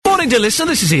Morning, dear listener,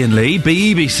 this is Iain Lee,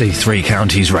 BBC Three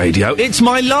Counties Radio. It's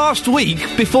my last week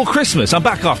before Christmas. I'm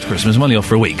back after Christmas, I'm only off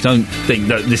for a week. Don't think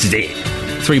that this is it.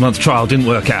 3-month trial didn't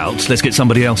work out, let's get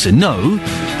somebody else in. No,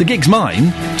 the gig's mine.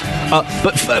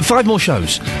 But 5 more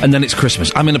shows, and then it's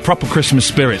Christmas. I'm in a proper Christmas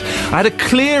spirit. I had a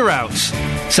clear-out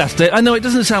Saturday. I know it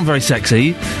doesn't sound very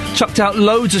sexy. Chucked out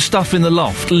loads of stuff in the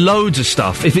loft. Loads of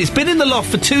stuff. If it's been in the loft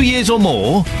for 2 years or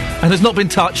more, and has not been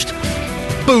touched,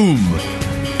 boom,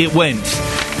 it went.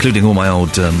 Including all my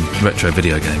old retro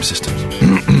video game systems.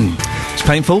 It's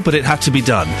painful, but it had to be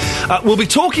done. We'll be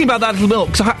talking about that a little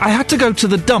bit, because I had to go to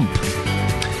the dump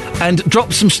and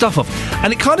drop some stuff off.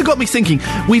 And it kind of got me thinking,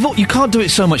 you can't do it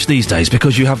so much these days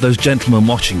because you have those gentlemen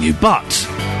watching you, but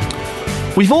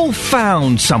we've all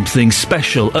found something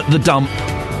special at the dump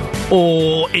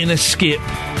or in a skip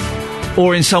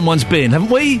or in someone's bin, haven't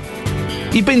we?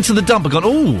 You've been to the dump and gone,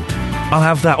 ooh, I'll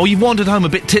have that. Or you've wandered home a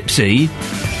bit tipsy,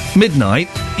 midnight,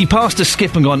 you passed a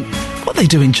skip and gone, what are they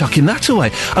doing chucking that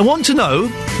away? I want to know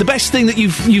the best thing that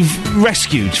you've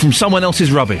rescued from someone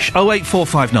else's rubbish.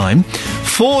 08459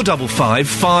 455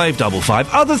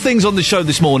 555. Other things on the show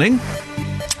this morning.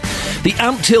 The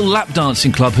Ampthill Lap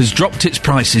Dancing Club has dropped its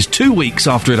prices 2 weeks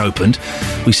after it opened.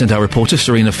 We sent our reporter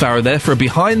Serena Farrow there for a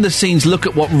behind-the-scenes look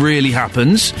at what really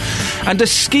happens. And a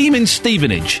scheme in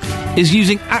Stevenage is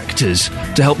using actors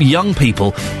to help young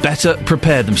people better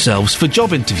prepare themselves for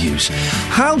job interviews.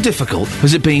 How difficult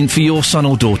has it been for your son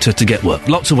or daughter to get work?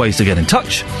 Lots of ways to get in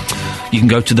touch. You can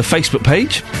go to the Facebook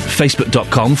page,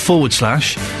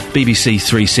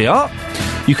 facebook.com/BBC3CR.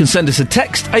 You can send us a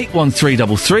text,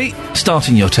 81333,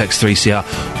 starting your text 3CR.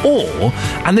 Or,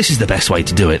 and this is the best way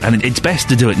to do it, and it's best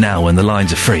to do it now when the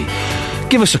lines are free,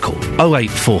 give us a call,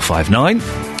 08459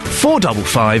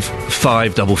 455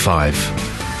 555.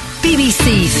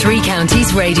 BBC Three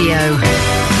Counties Radio.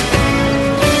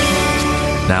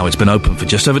 Now, it's been open for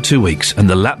just over 2 weeks, and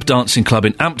the Lap Dancing Club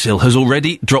in Ampthill has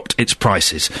already dropped its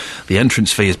prices. The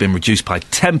entrance fee has been reduced by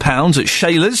 £10 at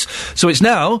Shayla's, so it's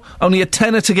now only a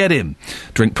tenner to get in.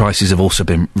 Drink prices have also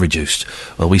been reduced.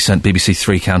 Well, we sent BBC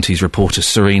Three Counties reporter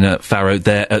Serena Farrow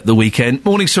there at the weekend.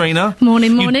 Morning, Serena.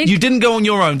 Morning. You didn't go on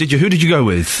your own, did you? Who did you go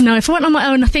with? No, if I went on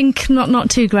my own, I think not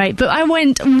too great. But I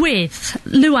went with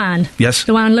Luann. Yes.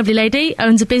 Luann, lovely lady,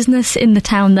 owns a business in the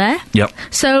town there. Yep.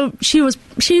 So she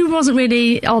wasn't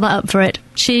really all that up for it.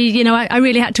 She, I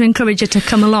really had to encourage her to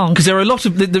come along. Because there are a lot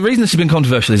of... The reason this has been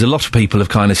controversial is a lot of people have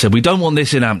kind of said, we don't want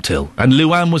this in Ampthill. And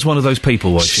Luann was one of those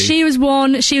people, was she? She was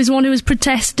one who was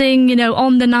protesting,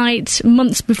 on the night,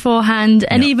 months beforehand,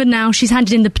 and even now she's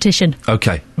handed in the petition.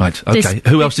 OK, right, OK.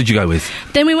 Who else did you go with?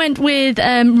 Then we went with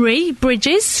Ree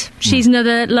Bridges. She's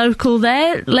another local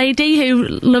there, lady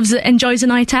who enjoys a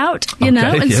night out, and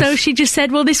yes. So she just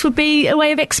said, well, this would be a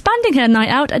way of expanding her night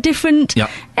out, a different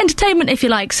entertainment, if you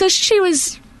like. So she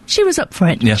was up for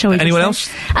it. Yeah. Shall we Anyone just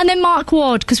say. else? And then Mark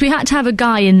Ward, because we had to have a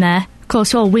guy in there. Of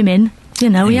course, all women.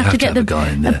 We have to get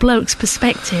the bloke's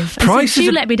perspective. Prices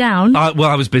you let me down. Well,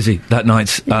 I was busy that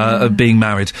night, being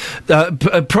married.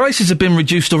 Prices have been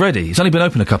reduced already. It's only been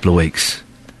open a couple of weeks.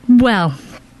 Well...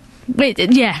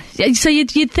 yeah. So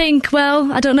you'd think,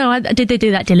 well, I don't know, did they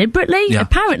do that deliberately? Yeah.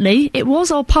 Apparently, it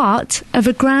was all part of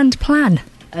a grand plan.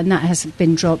 And that has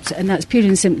been dropped, and that's purely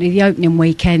and simply the opening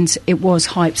weekend. It was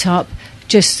hyped up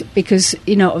just because,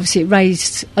 obviously it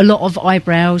raised a lot of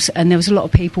eyebrows, and there was a lot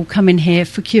of people coming here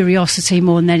for curiosity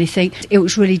more than anything. It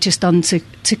was really just done to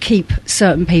keep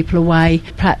certain people away,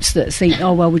 perhaps that think,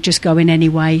 oh, well, we're just going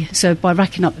anyway. So by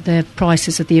racking up the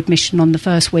prices of the admission on the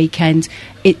first weekend,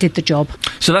 it did the job.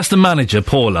 So that's the manager,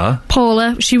 Paula.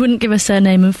 She wouldn't give us her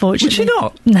name, unfortunately. Would she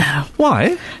not? No.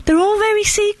 Why? They're all very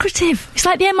secretive. It's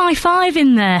like the MI5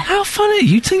 in there. How funny.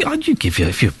 You'd think,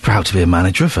 if you're proud to be a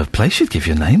manager of a place, you'd give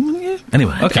your name, wouldn't you?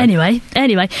 Anyway, okay.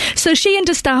 Anyway. So she and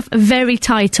her staff are very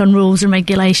tight on rules and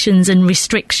regulations and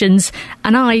restrictions,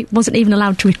 and I wasn't even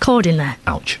allowed to record in there.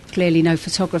 Ouch. Clearly no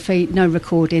photography, no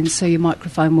recording, so your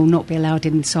microphone will not be allowed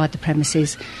inside the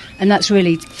premises. And that's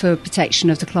really for protection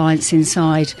of the clients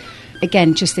inside.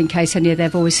 Again, just in case any of their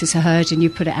voices are heard and you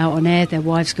put it out on air, their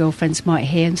wives, girlfriends might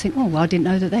hear and think, oh, well, I didn't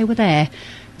know that they were there.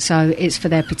 So it's for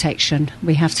their protection.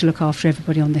 We have to look after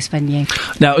everybody on this venue.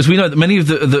 Now, as we know, that many of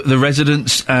the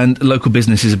residents and local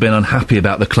businesses have been unhappy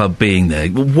about the club being there.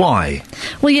 Why?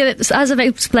 Well, yeah, as I've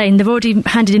explained, they've already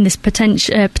handed in this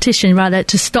petition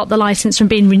to stop the licence from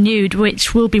being renewed,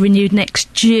 which will be renewed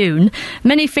next June.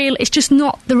 Many feel it's just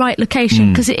not the right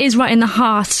location because it is right in the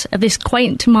heart of this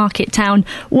quaint market town.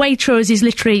 Waitrose is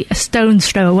literally a stone's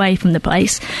throw away from the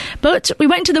place. But we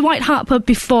went to the White Hart pub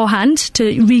beforehand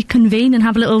to reconvene and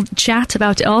have a little little chat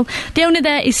about it all. The owner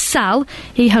there is Sal.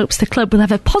 He hopes the club will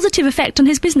have a positive effect on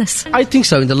his business. I think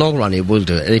so. In the long run, it will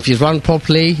do it. And if it's run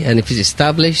properly and if it's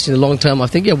established in the long term, I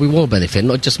think, we will benefit,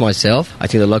 not just myself. I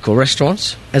think the local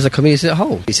restaurants, as a community as a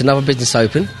whole. It's another business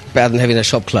open, better than having a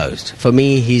shop closed. For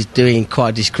me, he's doing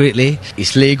quite discreetly.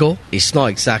 It's legal. It's not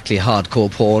exactly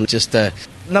hardcore porn, just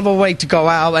another way to go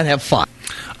out and have fun.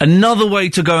 Another way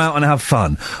to go out and have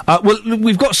fun. Well,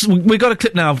 we've got a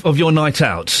clip now of your night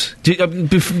out. Did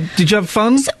you have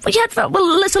fun? So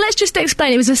let's just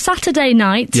explain. It was a Saturday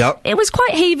night. Yep. It was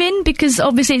quite heaving because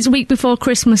obviously it's a week before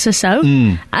Christmas or so.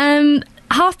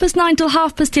 9:30 till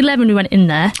 11:30 we went in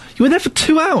there. You were there for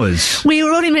 2 hours? We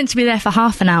were only meant to be there for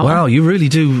half an hour. Wow, you really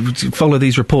do follow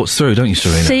these reports through, don't you,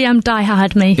 Serena? See,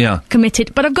 die-hard me. Yeah.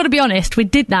 Committed. But I've got to be honest, we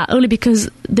did that only because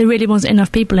there really wasn't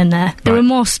enough people in there. There were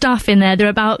more staff in there. There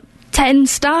were about 10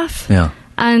 staff. Yeah.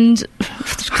 And a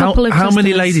couple of How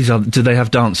many customers. ladies do they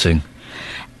have dancing?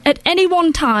 At any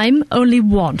one time, only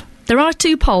one. There are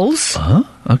 2 poles.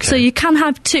 Okay. So you can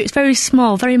have 2. It's very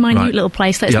small, very minute little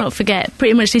place. Let's not forget.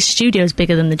 Pretty much this studio is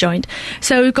bigger than the joint.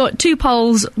 So we've got 2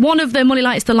 poles. One of them only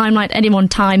lights the limelight at any one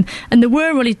time. And there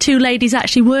were only 2 ladies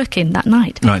actually working that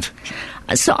night. Right.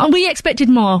 So we expected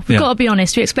more. We've got to be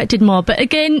honest. We expected more. But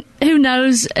again, who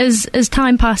knows? As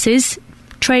time passes,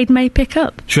 trade may pick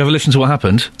up. Should we have a listen to what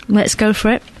happened? Let's go for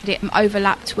it. It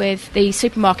overlapped with the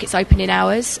supermarket's opening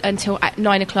hours until at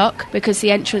 9 o'clock because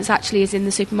the entrance actually is in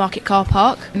the supermarket car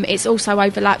park. It's also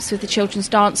overlaps with the children's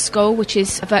dance school, which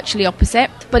is virtually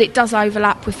opposite, but it does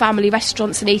overlap with family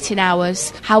restaurants and eating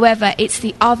hours. However, it's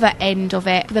the other end of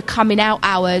it, the coming out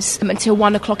hours until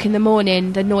 1 o'clock in the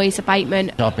morning, the noise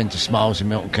abatement. I've been to Smiles in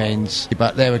Milton Keynes,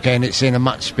 but there again it's in a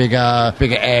much bigger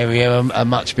area, a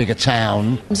much bigger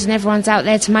town. And everyone's out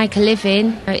there to make a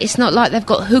living. It's not like they've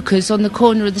got hookers on the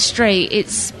corner of the street.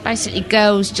 It's basically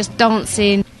girls just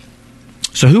dancing.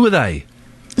 So who were they?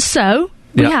 So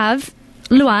we have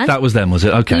Luann. That was them, was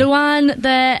it? Okay. Luann,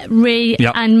 Ree,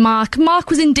 and Mark. Mark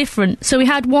was indifferent, so we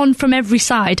had one from every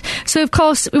side. So, of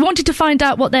course, we wanted to find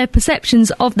out what their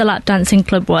perceptions of the lap dancing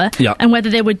club were and whether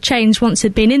they would change once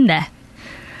they'd been in there.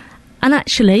 And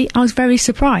actually, I was very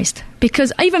surprised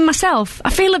because even myself, I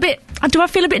feel a bit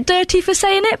dirty for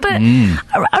saying it, but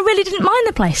I really didn't mind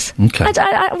the place. Okay.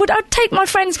 I'd take my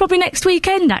friends probably next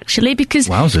weekend, actually, because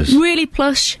Wowzers. Really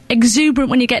plush, exuberant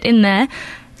when you get in there.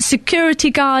 Security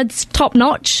guards, top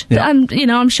notch. Yeah.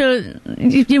 I'm sure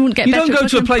you wouldn't get. You better don't go at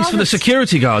to a booking place for the pilots.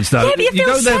 security guards, though. Yeah, but you feel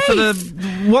go there for the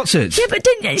safe. what's it? Yeah, but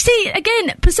didn't you see?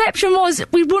 Again, perception was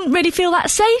we wouldn't really feel that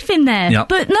safe in there. Yeah.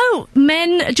 But no,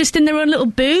 men are just in their own little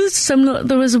booths.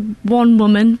 There was one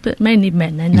woman, but mainly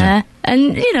men in there.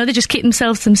 And, they just keep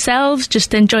themselves,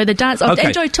 just enjoy the dance. Okay.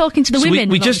 Enjoy talking to the women.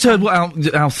 We just heard what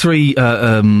our 3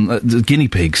 guinea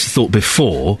pigs thought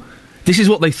before. This is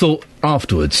what they thought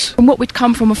afterwards. And what we'd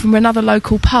come from another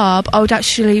local pub, I would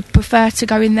actually prefer to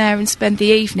go in there and spend the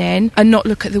evening and not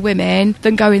look at the women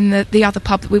than go in the other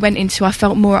pub that we went into. I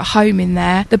felt more at home in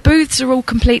there. The booths are all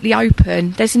completely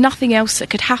open. There's nothing else that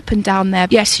could happen down there.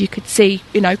 Yes, you could see,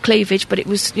 cleavage, but it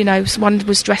was, someone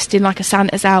was dressed in like a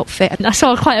Santa's outfit. I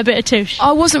saw quite a bit of tush.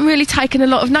 I wasn't really taking a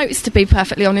lot of notice, to be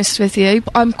perfectly honest with you.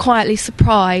 But I'm quietly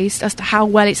surprised as to how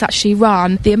well it's actually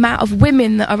run. The amount of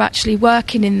women that are actually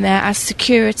working in there as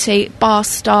security, bar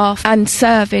staff and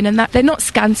serving, and that they're not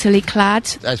scantily clad.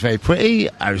 That's very pretty.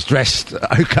 I was dressed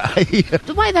okay.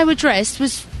 The way they were dressed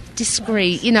was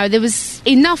discreet. There was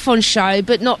enough on show,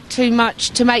 but not too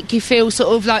much to make you feel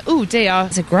sort of like, oh dear,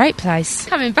 it's a great place.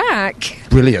 Coming back.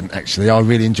 Brilliant, actually. I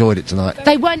really enjoyed it tonight.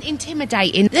 They weren't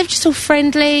intimidating. They were just all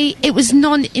friendly. It was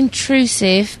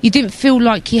non-intrusive. You didn't feel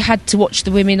like you had to watch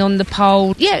the women on the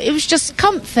pole. Yeah, it was just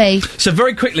comfy. So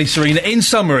very quickly, Serena, in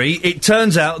summary, it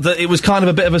turns out that it was kind of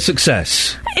a bit of a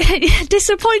success.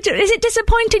 Disappointing. Is it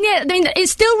disappointing yet? I mean, it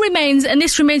still remains, and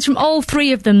this remains from all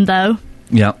 3 of them, though.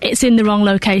 Yeah. It's in the wrong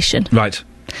location. Right.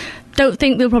 Don't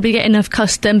think they'll probably get enough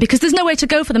custom because there's nowhere to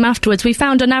go for them afterwards. We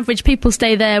found on average people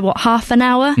stay there, half an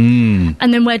hour? And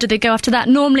then where do they go after that?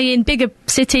 Normally in bigger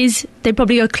cities, they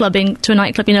probably go clubbing to a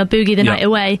nightclub, boogie the night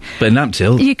away. But in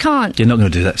Ampthill, you can't. You're not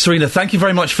going to do that. Serena, thank you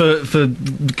very much for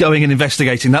going and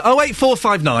investigating that.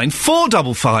 08459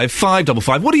 455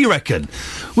 555. What do you reckon?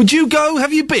 Would you go?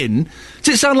 Have you been?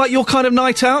 Does it sound like your kind of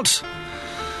night out?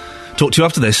 Talk to you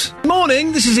after this.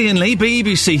 Morning, this is Iain Lee,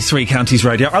 BBC 3 Counties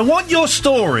Radio. I want your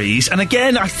stories, and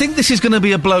again, I think this is going to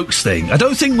be a bloke's thing. I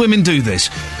don't think women do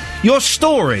this. Your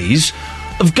stories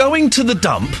of going to the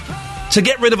dump to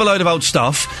get rid of a load of old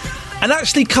stuff and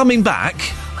actually coming back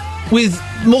with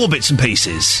more bits and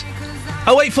pieces.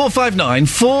 08459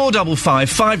 455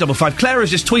 555. Claire has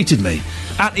just tweeted me,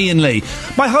 at Iain Lee.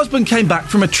 My husband came back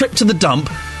from a trip to the dump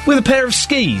with a pair of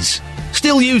skis.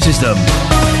 Still uses them.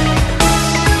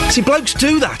 See, blokes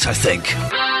do that, I think.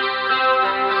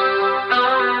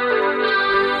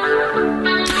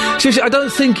 Seriously, I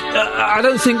don't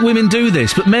think women do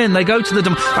this, but men, they go to the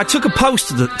dump. I took a post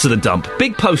to the dump,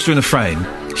 big poster in a frame,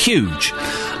 huge,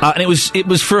 and it was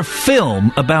for a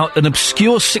film about an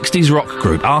obscure 60s rock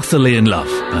group, Arthur Lee and Love,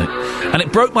 right? And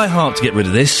it broke my heart to get rid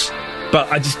of this, but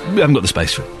I haven't got the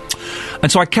space for it.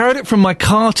 And so I carried it from my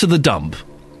car to the dump,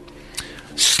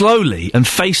 slowly and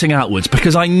facing outwards,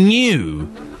 because I knew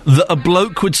that a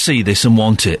bloke would see this and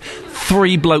want it.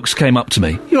 3 blokes came up to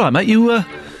me. You all right, mate? You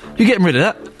getting rid of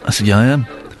that? I said, yeah, I am.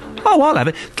 Oh, I'll have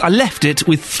it. I left it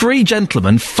with 3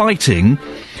 gentlemen fighting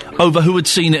over who had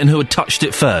seen it and who had touched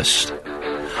it first.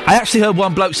 I actually heard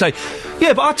one bloke say,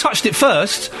 yeah, but I touched it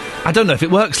first. I don't know if it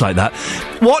works like that.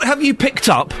 What have you picked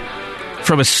up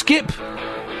from a skip,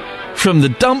 from the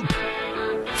dump,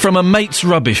 from a mate's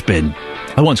rubbish bin?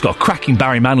 I once got a cracking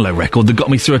Barry Manilow record that got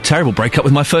me through a terrible breakup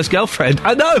with my first girlfriend.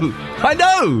 I know!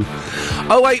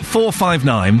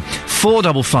 08459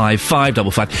 455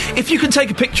 555. If you can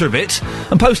take a picture of it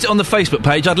and post it on the Facebook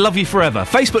page, I'd love you forever.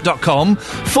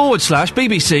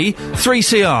 Facebook.com/BBC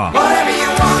 3CR.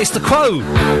 It's the Quo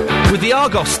with the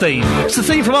Argos theme. It's the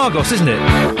theme from Argos, isn't it?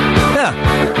 Yeah,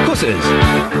 of course it is.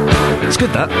 It's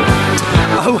good, that.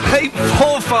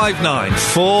 08459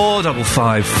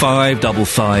 455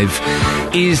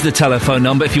 555 is the telephone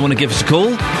number if you want to give us a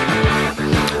call.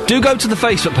 Do go to the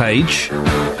Facebook page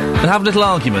and have a little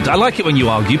argument. I like it when you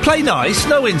argue. Play nice,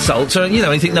 no insults or,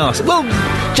 anything nasty. Well,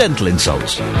 gentle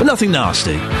insults, but nothing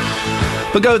nasty.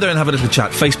 But go there and have a little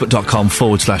chat.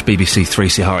 Facebook.com/BBC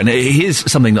 3CR. And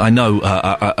here's something that I know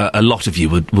a lot of you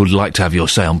would like to have your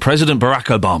say on. President Barack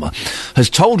Obama has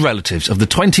told relatives of the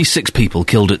 26 people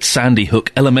killed at Sandy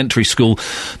Hook Elementary School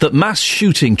that mass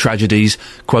shooting tragedies,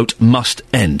 quote, must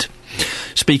end.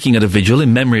 Speaking at a vigil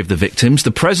in memory of the victims,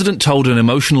 the president told an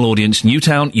emotional audience,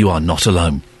 Newtown, you are not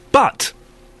alone. But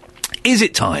is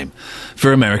it time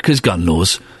for America's gun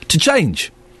laws to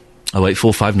change?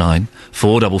 08459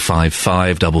 455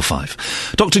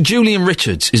 555. Dr. Julian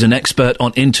Richards is an expert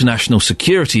on international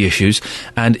security issues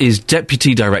and is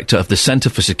Deputy Director of the Centre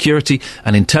for Security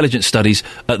and Intelligence Studies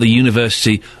at the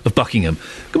University of Buckingham.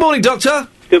 Good morning, Doctor.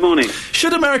 Good morning.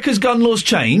 Should America's gun laws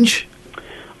change?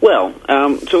 Well,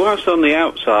 to us on the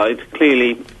outside,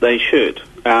 clearly they should.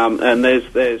 And there's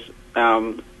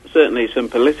certainly some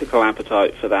political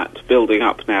appetite for that building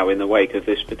up now in the wake of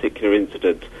this particular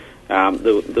incident.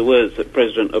 The words that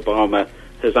President Obama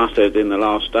has uttered in the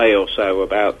last day or so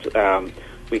about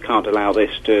we can't allow this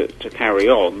to carry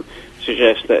on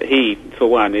suggest that he, for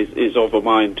one, is of a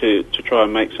mind to try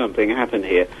and make something happen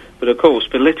here. But of course,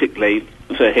 politically,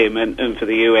 for him and for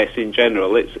the US in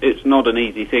general, it's not an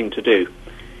easy thing to do.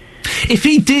 If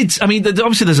he did,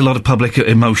 obviously there's a lot of public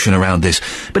emotion around this,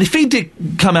 but if he did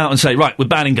come out and say, right, we're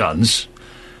banning guns,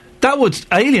 that would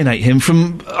alienate him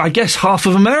from, I guess, half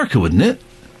of America, wouldn't it?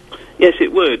 Yes,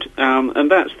 it would, and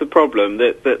that's the problem,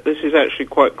 that this is actually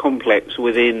quite complex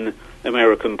within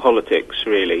American politics,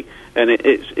 really, and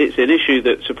it's an issue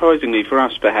that, surprisingly for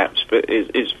us perhaps, but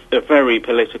is a very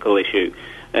political issue,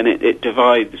 and it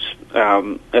divides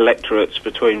electorates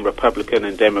between Republican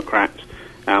and Democrat,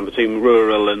 between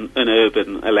rural and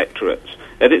urban electorates.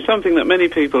 And it's something that many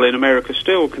people in America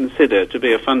still consider to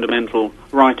be a fundamental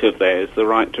right of theirs, the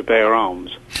right to bear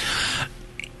arms.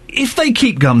 If they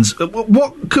keep guns,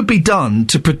 what could be done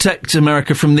to protect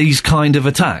America from these kind of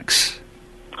attacks?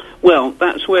 Well,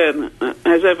 that's where,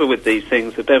 as ever with these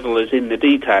things, the devil is in the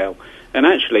detail. And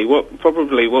actually, what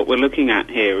we're looking at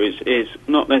here is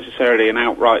not necessarily an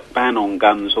outright ban on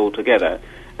guns altogether,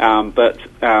 but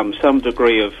some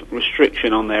degree of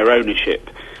restriction on their ownership.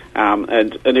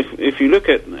 And if you look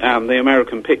at the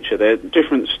American picture, there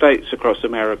different states across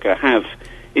America have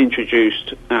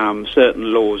introduced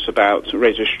certain laws about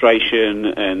registration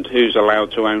and who's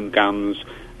allowed to own guns,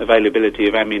 availability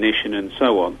of ammunition, and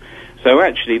so on. So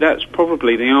actually, that's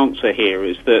probably the answer here,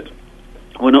 is that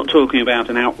we're not talking about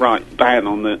an outright ban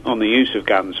on the use of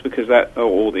guns, because that,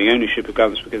 or the ownership of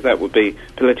guns, because that would be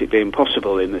politically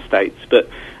impossible in the States. But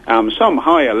some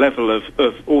higher level of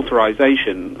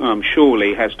authorization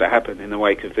surely has to happen in the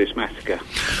wake of this massacre.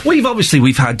 We've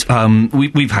had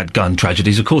gun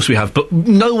tragedies, of course we have, but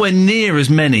nowhere near as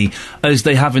many as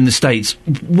they have in the States.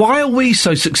 Why are we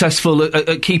so successful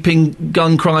at keeping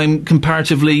gun crime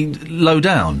comparatively low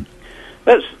down?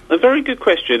 That's a very good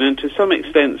question, and to some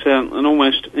extent an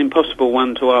almost impossible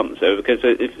one to answer, because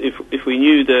if we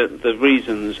knew the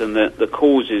reasons and the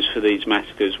causes for these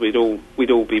massacres, we'd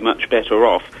all be much better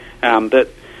off.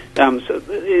 So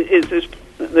there's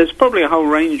there's probably a whole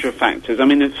range of factors. I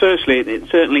mean, firstly, it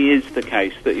certainly is the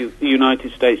case that the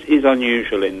United States is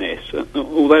unusual in this.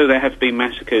 Although there have been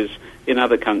massacres in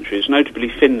other countries, notably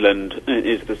Finland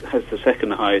has the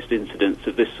second highest incidence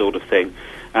of this sort of thing.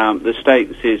 The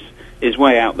States is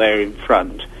way out there in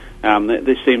front.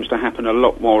 This seems to happen a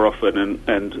lot more often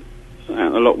and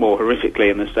a lot more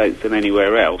horrifically in the States than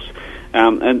anywhere else.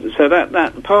 And so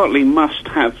that partly must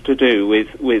have to do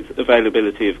with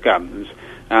availability of guns.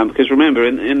 Because remember,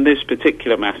 in this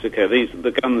particular massacre,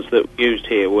 the guns that were used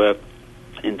here were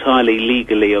entirely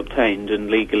legally obtained and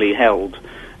legally held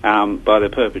by the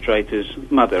perpetrator's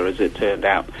mother, as it turned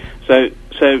out. So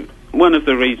one of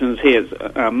the reasons here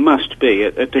must be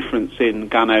a difference in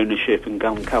gun ownership and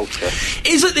gun culture.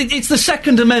 It's the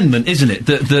Second Amendment, isn't it,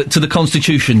 to the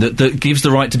Constitution that gives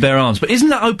the right to bear arms? But isn't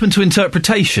that open to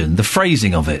interpretation, the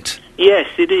phrasing of it? Yes,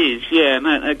 it is, yeah.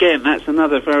 And again, that's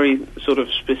another very sort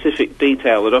of specific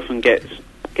detail that often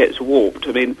gets warped.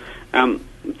 I mean,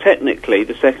 technically,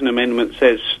 the Second Amendment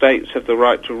says states have the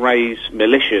right to raise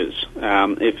militias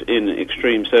if in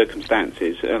extreme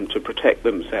circumstances to protect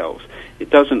themselves.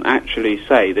 It doesn't actually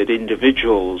say that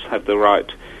individuals have the right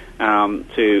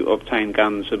to obtain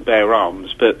guns and bear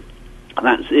arms, but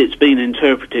it's been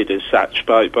interpreted as such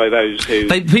by those who...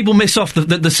 People miss off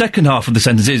the second half of the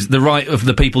sentence is the right of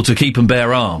the people to keep and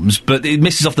bear arms, but it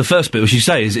misses off the first bit, which you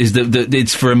say is that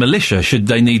it's for a militia should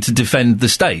they need to defend the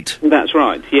state. That's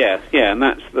right, yeah, and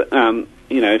that's...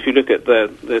 if you look at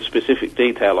the specific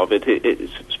detail of it,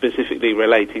 it's specifically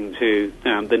relating to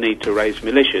the need to raise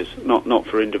militias, not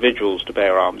for individuals to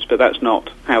bear arms, but that's not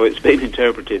how it's been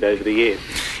interpreted over the years.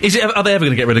 Are they ever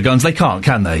going to get rid of guns? They can't,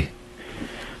 can they?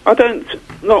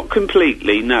 Not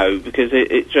completely, no, because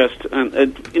it just,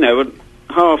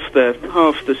 half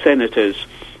the senators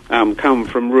come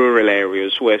from rural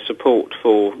areas where support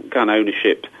for gun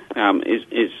ownership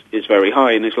is very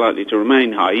high and is likely to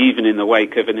remain high, even in the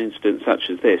wake of an incident such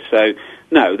as this. So,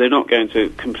 no, they're not going to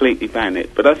completely ban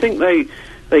it. But I think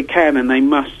they can and they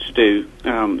must do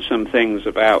some things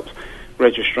about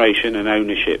registration and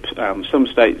ownership. Some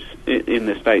states in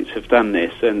the States have done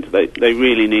this, and they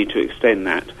really need to extend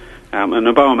that. And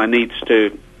Obama needs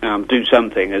to do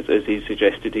something, as he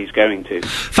suggested he's going to.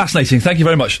 Fascinating. Thank you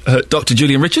very much, Dr.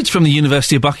 Julian Richards from the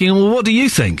University of Buckingham. Well, what do you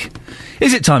think?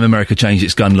 Is it time America changed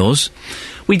its gun laws?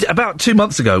 About 2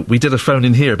 months ago, we did a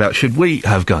phone-in here about should we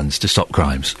have guns to stop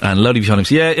crimes? And a load of you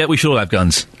said, yeah, we should all have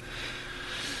guns.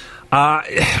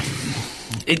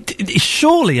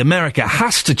 Surely America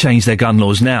has to change their gun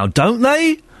laws now, don't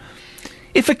they?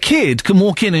 If a kid can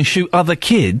walk in and shoot other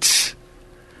kids,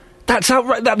 that's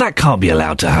outright. That can't be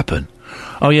allowed to happen.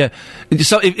 Oh, yeah.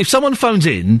 So if someone phones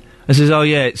in and says, oh,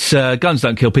 yeah, it's guns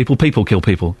don't kill people, people kill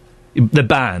people, they're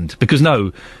banned. Because,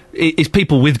 no, it's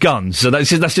people with guns. So that's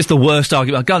just the worst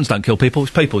argument. Guns don't kill people,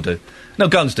 it's people do. No,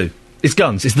 guns do. It's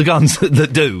guns. It's the guns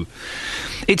that do.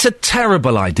 It's a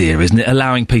terrible idea, isn't it,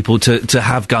 allowing people to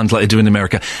have guns like they do in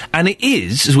America. And it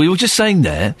is, as we were just saying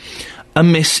there, a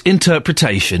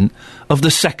misinterpretation of the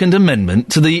Second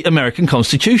Amendment to the American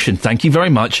Constitution. Thank you very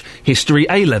much, History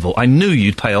A-Level. I knew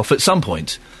you'd pay off at some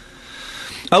point.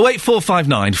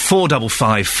 08459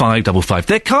 455 555.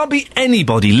 There can't be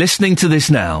anybody listening to this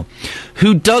now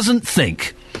who doesn't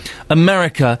think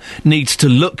America needs to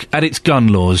look at its gun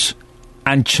laws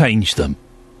and change them.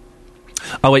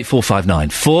 08459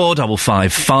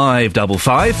 455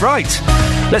 555. Right,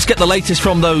 let's get the latest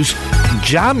from those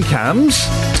jam cams.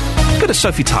 Go to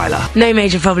Sophie Tyler. No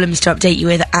major problems to update you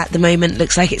with at the moment.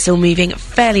 Looks like it's all moving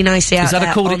fairly nicely out there.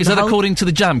 Is that according to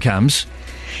the jam cams?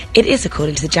 It is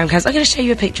according to the jam cams. I'm going to show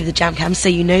you a picture of the jam cams so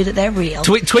you know that they're real.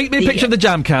 Tweet me a picture of the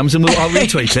jam cams and I'll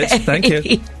retweet it. Thank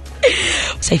you.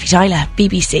 Sophie Tyler,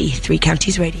 BBC Three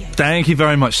Counties Radio. Thank you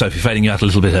very much, Sophie. Fading you out a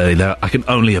little bit early there. I can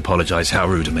only apologise. How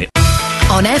rude of me.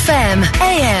 On FM,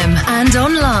 AM and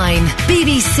online.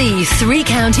 BBC Three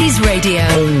Counties Radio.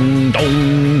 Dong,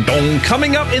 dong, dong.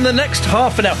 Coming up in the next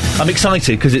half an hour. I'm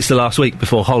excited because it's the last week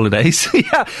before holidays.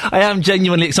 Yeah, I am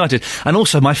genuinely excited. And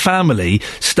also, my family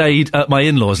stayed at my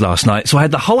in-laws last night, so I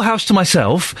had the whole house to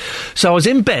myself. So I was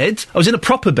in bed. I was in a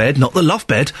proper bed, not the loft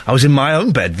bed. I was in my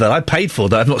own bed that I paid for,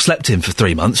 that I've not slept in for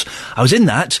 3 months. I was in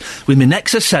that with my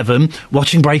Nexus 7,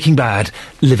 watching Breaking Bad,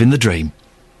 living the dream.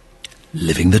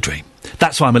 Living the dream.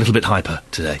 That's why I'm a little bit hyper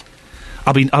today.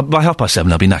 By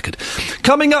 7:30 I'll be knackered.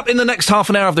 Coming up in the next half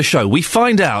an hour of the show, we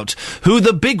find out who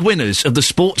the big winners of the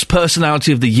Sports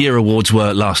Personality of the Year awards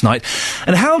were last night,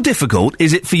 and how difficult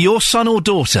is it for your son or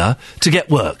daughter to get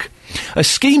work. A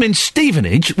scheme in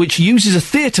Stevenage, which uses a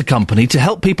theatre company to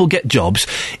help people get jobs,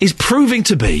 is proving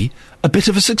to be a bit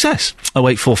of a success.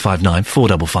 08459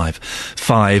 455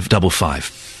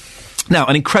 555. Now,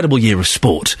 an incredible year of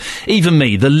sport. Even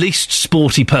me, the least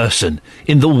sporty person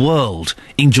in the world,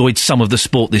 enjoyed some of the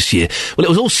sport this year. Well, it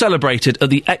was all celebrated at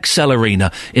the Excel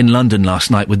Arena in London last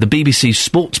night with the BBC's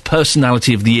Sports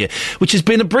Personality of the Year, which has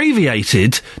been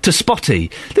abbreviated to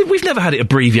Spotty. We've never had it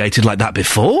abbreviated like that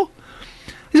before.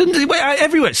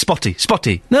 Everywhere,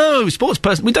 Spotty. No, sports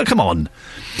person. We don't. Come on.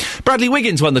 Bradley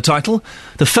Wiggins won the title,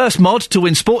 the first mod to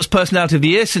win Sports Personality of the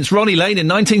Year since Ronnie Lane in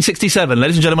 1967.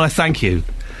 Ladies and gentlemen, I thank you.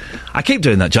 I keep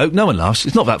doing that joke. No one laughs.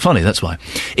 It's not that funny. That's why.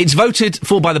 It's voted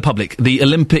for by the public. The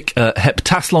Olympic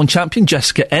heptathlon champion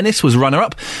Jessica Ennis was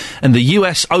runner-up, and the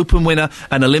US Open winner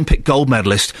and Olympic gold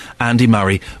medalist Andy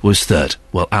Murray was third.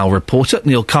 Well, our reporter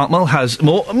Neil Cartmel has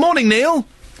more. Morning, Neil.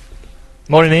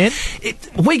 Morning, Ian.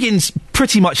 Wiggins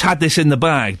pretty much had this in the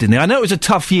bag, didn't he? I know it was a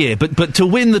tough year, but to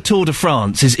win the Tour de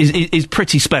France is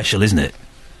pretty special, isn't it?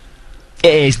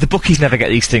 It is. The bookies never get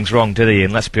these things wrong, do they,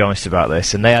 Ian? Let's be honest about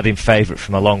this. And they had him favourite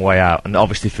from a long way out, and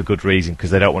obviously for good reason,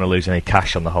 because they don't want to lose any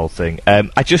cash on the whole thing.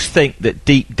 I just think that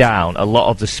deep down, a lot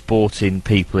of the sporting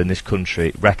people in this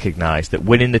country recognise that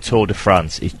winning the Tour de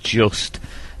France is just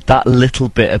that little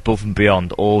bit above and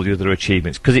beyond all the other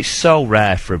achievements, because it's so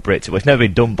rare for a Brit to. Well, it's never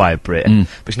been done by a Brit,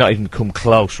 but it's not even come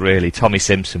close, really. Tommy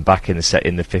Simpson back in the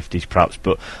 50s, perhaps,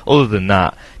 but other than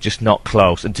that, just not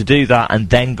close. And to do that and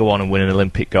then go on and win an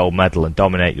Olympic gold medal and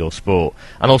dominate your sport.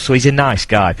 And also, he's a nice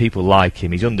guy. People like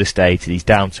him. He's understated. He's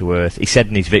down to earth. He said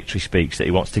in his victory speech that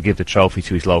he wants to give the trophy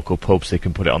to his local pub so they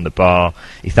can put it on the bar.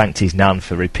 He thanked his nan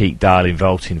for repeat dialing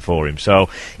voting for him. So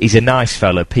he's a nice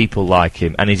fella. People like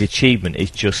him, and his achievement is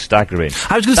just staggering.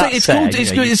 I was going to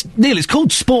say, Neil, it's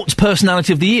called Sports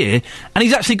Personality of the Year, and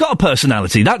he's actually got a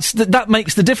personality. That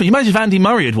makes the difference. Imagine if Andy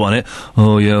Murray had won it.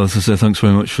 Oh, yeah, I say thanks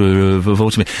very much for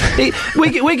voting me.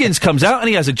 Wiggins comes out, and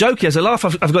he has a joke, he has a laugh.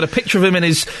 I've got a picture of him in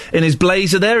his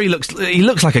blazer there. He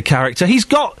looks like a character. He's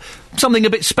got something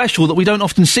a bit special that we don't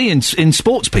often see in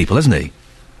sports people, hasn't he?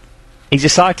 He's a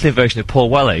cycling version of Paul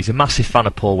Weller. He's a massive fan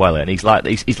of Paul Weller, and he's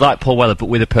like Paul Weller, but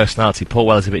with a personality. Paul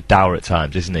Weller's a bit dour at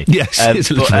times, isn't he? Yes,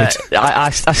 it's a little bit. I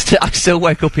still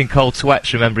wake up in cold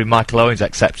sweats remembering Michael Owen's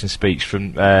acceptance speech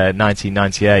from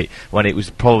 1998, when it was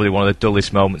probably one of the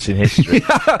dullest moments in history.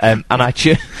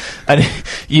 And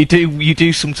you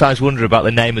do sometimes wonder about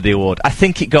the name of the award. I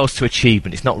think it goes to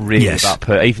achievement. It's not really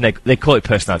about even they call it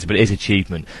personality, but it is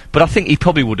achievement. But I think he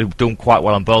probably would have done quite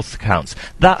well on both accounts.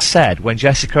 That said, when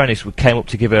Jessica Ennis came up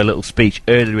to give her a little speech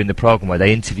earlier in the programme where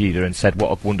they interviewed her and said, what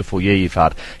a wonderful year you've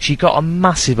had, she got a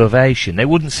massive ovation. They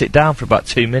wouldn't sit down for about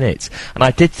 2 minutes. And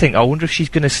I did think, I wonder if she's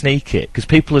going to sneak it, because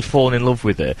people had fallen in love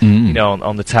with her, you know,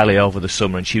 on the telly over the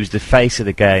summer, and she was the face of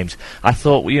the games. I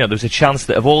thought, you know, there was a chance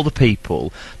that of all the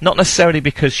people, not necessarily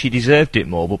because she deserved it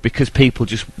more, but because people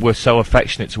just were so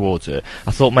affectionate towards her,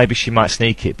 I thought maybe she might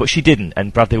sneak it. But she didn't,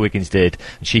 and Bradley Wiggins did,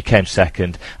 and she came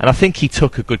second. And I think he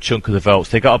took a good chunk of the votes.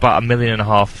 They got about 1.5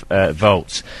 million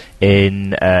votes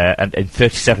in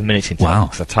 37 minutes in time,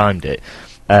 because I timed it.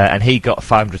 And he got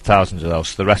 500,000 of those,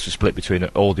 so the rest was split between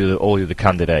all the other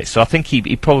candidates. So I think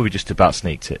he probably just about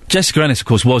sneaked it. Jessica Ennis, of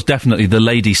course, was definitely the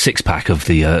lady six-pack of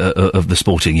the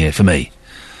sporting year for me.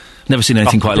 Never seen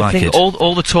anything quite like it.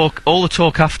 All the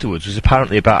talk afterwards was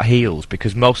apparently about heels,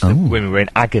 because most of the women were in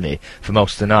agony for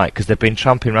most of the night, because they've been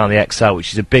tramping around the XL,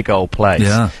 which is a big old place,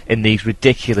 in these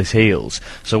ridiculous heels.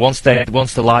 So once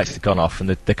the lights had gone off and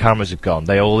the cameras had gone,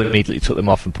 they all immediately took them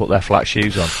off and put their flat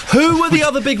shoes on. Who were the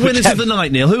other big winners of the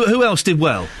night, Neil? Who else did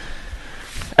well?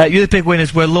 The other big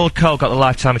winners were Lord Cole got the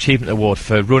Lifetime Achievement Award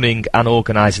for running and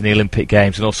organising the Olympic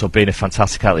Games, and also being a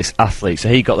fantastic athlete. So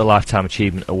he got the Lifetime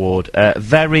Achievement Award.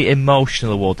 Very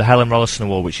emotional award, the Helen Rollason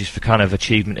Award, which is for kind of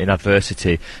achievement in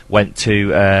adversity, went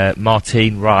to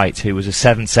Martine Wright, who was a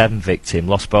 7-7 victim,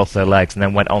 lost both their legs, and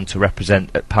then went on to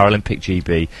represent at Paralympic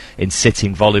GB in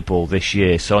sitting volleyball this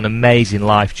year. So an amazing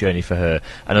life journey for her,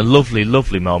 and a lovely,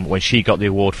 lovely moment when she got the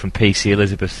award from PC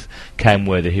Elizabeth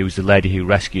Kenworthy, who was the lady who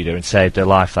rescued her and saved her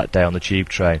life that day on the tube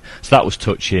train. So that was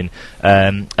touching.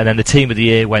 And then the team of the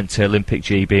year went to Olympic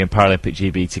GB and Paralympic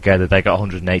GB together. They got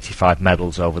 185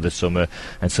 medals over the summer,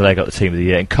 and so they got the team of the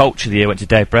year. And coach of the year went to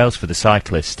Dave Brailsford, the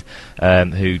cyclist,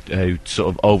 who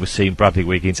sort of overseen Bradley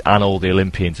Wiggins and all the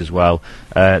Olympians as well.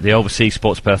 The overseas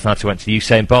sports personality went to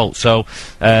Usain Bolt. So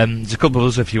there's a couple of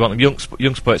others if you want them.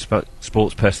 Young sports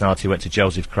personality went to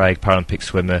Joseph Craig, Paralympic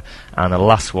swimmer, and the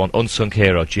last one, unsung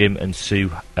hero, Jim and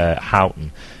Sue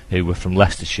Houghton, who were from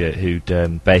Leicestershire, who'd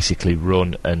basically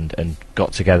run and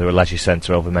got together a leisure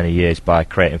centre over many years by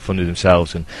creating fun with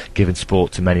themselves and giving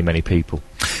sport to many, many people.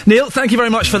 Neil, thank you very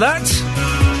much for that.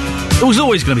 It was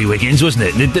always going to be Wiggins, wasn't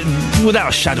it? Without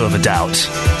a shadow of a doubt.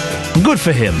 Good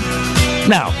for him.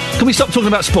 Now, can we stop talking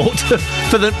about sport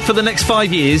for the next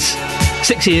 5 years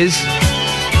 6 years.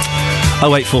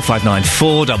 08459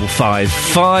 455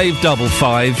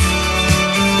 555.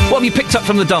 What have you picked up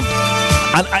from the dump?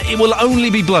 And it will only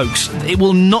be blokes. It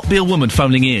will not be a woman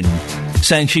phoning in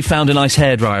saying she found a nice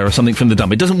hairdryer or something from the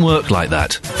dump. It doesn't work like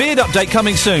that. Beard update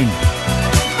coming soon.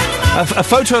 A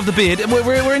photo of the beard.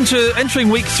 We're entering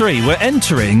week 3. We're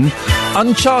entering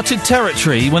uncharted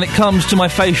territory when it comes to my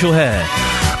facial hair.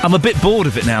 I'm a bit bored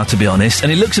of it now, to be honest,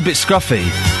 and it looks a bit scruffy.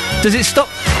 Does it stop...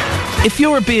 If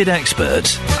you're a beard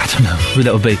expert, I don't know who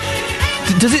that would be,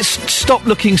 does it stop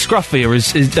looking scruffy, or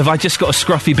have I just got a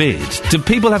scruffy beard? Do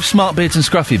people have smart beards and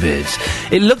scruffy beards?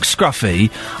 It looks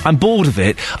scruffy. I'm bored of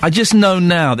it. I just know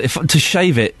now that to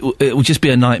shave it, it will just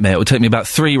be a nightmare. It will take me about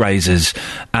 3 razors,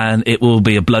 and it will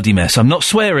be a bloody mess. I'm not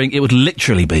swearing. It would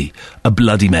literally be a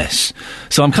bloody mess.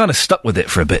 So I'm kind of stuck with it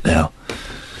for a bit now.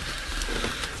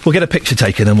 We'll get a picture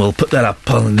taken and we'll put that up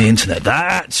on the internet.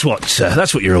 That's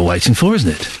what you're all waiting for,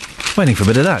 isn't it? Waiting for a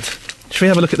bit of that. Shall we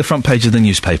have a look at the front page of the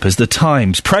newspapers? The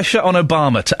Times. Pressure on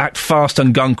Obama to act fast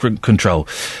on gun control.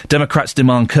 Democrats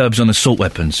demand curbs on assault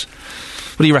weapons.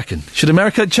 What do you reckon? Should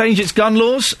America change its gun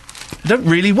laws? They don't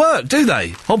really work, do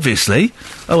they? Obviously.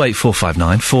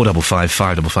 08459 455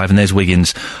 555. And there's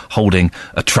Wiggins holding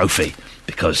a trophy,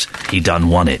 because he done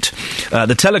won it.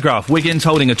 The Telegraph, Wiggins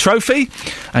holding a trophy,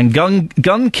 and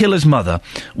gun killer's mother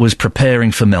was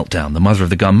preparing for meltdown. The mother of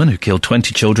the gunman, who killed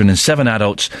 20 children and 7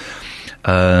 adults,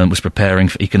 was preparing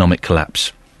for economic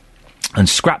collapse. And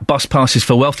scrap bus passes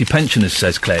for wealthy pensioners,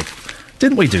 says Clegg.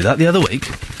 Didn't we do that the other week?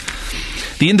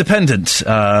 The Independent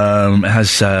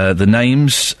has the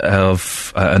names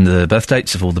of and the birth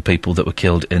dates of all the people that were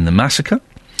killed in the massacre.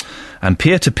 And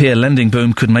peer-to-peer lending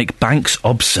boom could make banks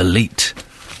obsolete.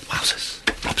 Wowzers.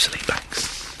 Obsolete banks.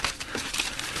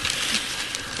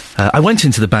 I went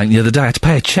into the bank the other day. I had to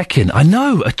pay a check-in. I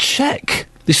know, a cheque.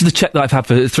 This is the cheque that I've had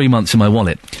for 3 months in my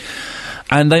wallet.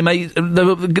 And there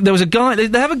was a guy...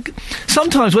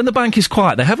 sometimes when the bank is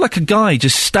quiet, they have like a guy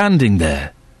just standing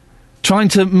there, trying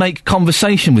to make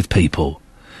conversation with people.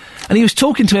 And he was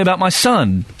talking to me about my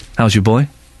son. How's your boy?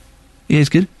 Yeah, he's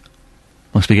good.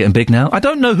 Must be getting big now. I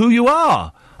don't know who you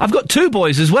are. I've got 2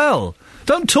 boys as well.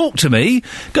 Don't talk to me.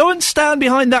 Go and stand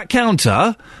behind that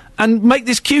counter and make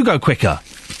this queue go quicker.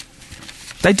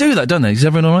 They do that, don't they? Is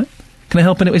everyone all right? Can I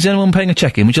help? Is anyone paying a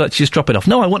check-in? Would you like to just drop it off?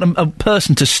 No, I want a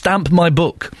person to stamp my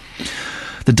book.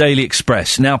 The Daily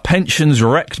Express. Now pensions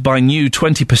wrecked by new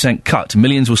 20% cut.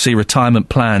 Millions will see retirement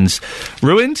plans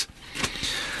ruined.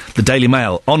 The Daily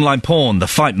Mail. Online porn. The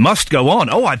fight must go on.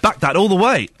 Oh, I backed that all the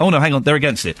way. Oh, no, hang on. They're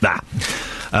against it.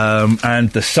 And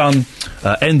The Sun.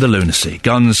 End the lunacy.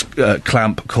 Guns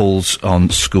clamp calls on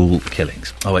school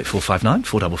killings. 08459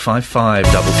 455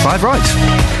 555.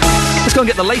 Right. Let's go and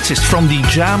get the latest from the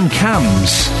Jam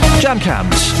Cams. Jam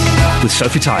Cams with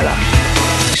Sophie Tyler.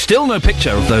 Still no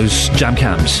picture of those Jam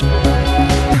Cams.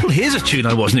 Well, here's a tune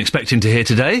I wasn't expecting to hear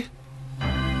today.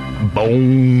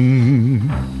 Boom.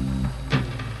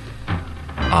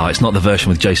 Ah, it's not the version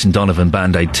with Jason Donovan,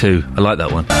 Band-Aid 2. I like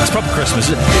that one. It's proper Christmas.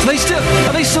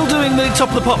 Are they still doing the Top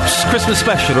of the Pops Christmas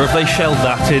special, or have they shelved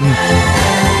that in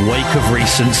wake of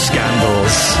recent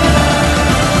scandals?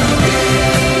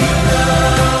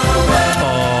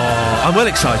 I'm well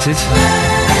excited.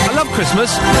 I love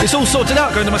Christmas. It's all sorted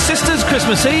out. Going to my sister's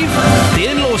Christmas Eve, the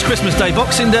in-laws Christmas Day,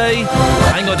 Boxing Day.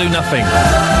 I ain't got to do nothing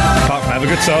apart from have a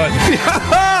good time.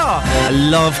 I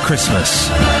love Christmas.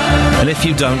 And if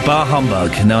you don't, bar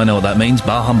humbug. Now I know what that means.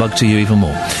 Bar humbug to you even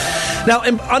more. Now,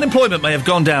 unemployment may have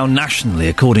gone down nationally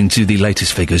according to the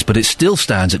latest figures, but it still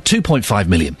stands at 2.5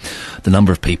 million. The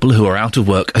number of people who are out of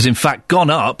work has in fact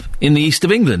gone up in the east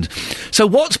of England. So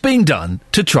what's being done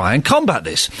to try and combat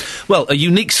this? Well, a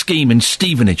unique scheme in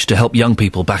Stevenage to help young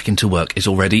people back into work is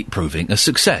already proving a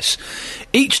success.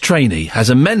 Each trainee has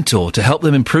a mentor to help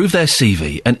them improve their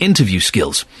CV and interview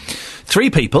skills. 3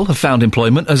 people have found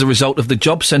employment as a result of the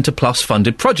Job Centre Plus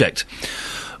funded project.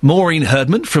 Maureen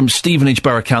Herdman from Stevenage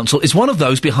Borough Council is one of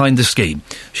those behind the scheme.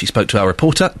 She spoke to our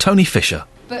reporter, Tony Fisher.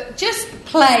 But just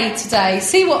play today,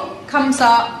 see what comes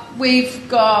up. We're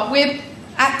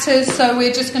actors, so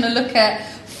we're just going to look at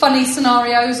funny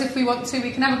scenarios if we want to.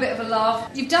 We can have a bit of a laugh.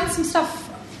 You've done some stuff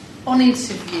on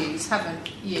interviews,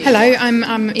 haven't you? Hello,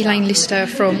 I'm Elaine Lister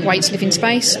from Waits Living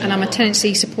Space, and I'm a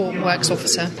tenancy support and works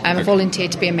officer. I'm a volunteer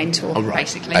to be a mentor,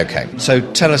 basically. Okay, so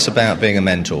tell us about being a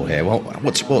mentor here.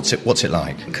 What's it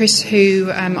like? Chris,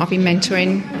 who I've been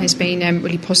mentoring, has been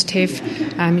really positive.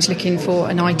 He's looking for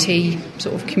an IT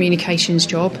sort of communications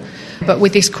job. But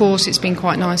with this course, it's been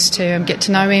quite nice to get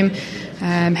to know him,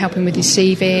 helping with his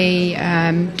CV,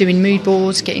 doing mood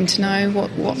boards, getting to know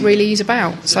what really he's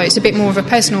about. So it's a bit more of a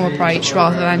personal approach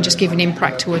rather than just giving him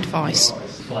practical advice.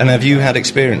 And have you had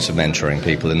experience of mentoring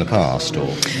people in the past,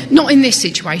 or...? Not in this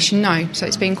situation, no. So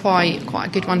it's been quite a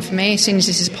good one for me. As soon as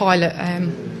this is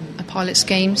a pilot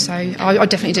scheme, so I'd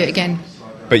definitely do it again.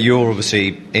 But you're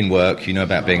obviously in work, you know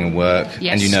about being in work,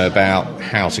 Yes. and you know about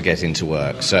how to get into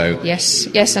work, so... Yes,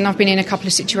 and I've been in a couple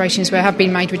of situations where I have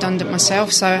been made redundant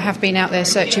myself, so I have been out there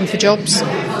searching for jobs.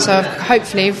 So I've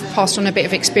hopefully passed on a bit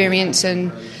of experience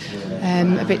and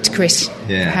a bit to Chris,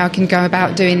 for how I can go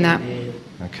about doing that.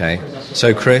 Okay.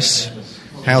 So, Chris,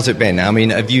 how's it been? I mean,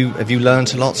 have you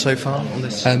learned a lot so far on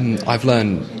this? I've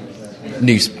learned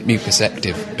new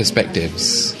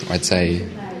perspectives, I'd say,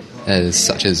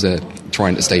 such as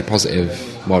trying to stay positive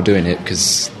while doing it,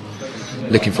 because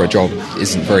looking for a job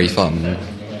isn't very fun,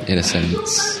 in a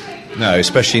sense. No,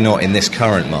 especially not in this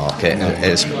current market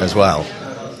as well.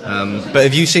 But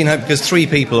have you seen hope? Because 3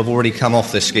 people have already come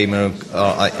off this scheme and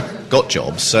have got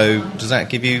jobs, so does that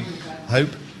give you hope?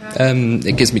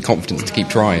 It gives me confidence to keep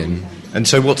trying. And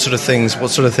so what sort of things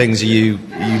are you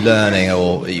learning,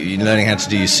 or are you learning how to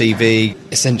do your CV?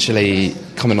 Essentially,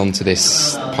 coming onto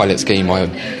this pilot scheme, I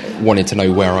wanted to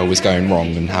know where I was going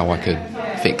wrong and how I could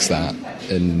fix that.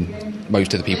 And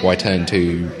most of the people I turned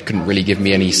to couldn't really give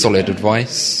me any solid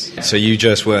advice. So you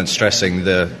just weren't stressing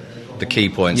the key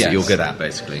points that you're good at,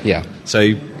 basically? Yeah.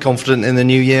 So confident in the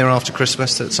new year after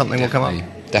Christmas that something will come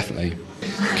up? Definitely.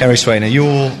 Kerry Swainer,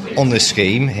 you're on this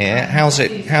scheme here. How's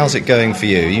it going for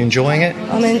you? Are you enjoying it?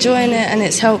 I'm enjoying it, and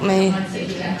it's helped me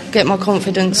get my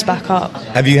confidence back up.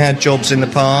 Have you had jobs in the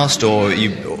past, or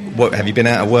have you been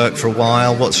out of work for a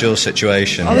while? What's your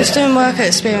situation? I was doing work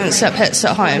experience at Pets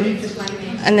at Home,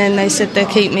 and then they said they'd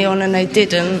keep me on, and they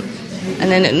didn't, and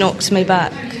then it knocked me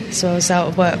back, so I was out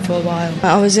of work for a while.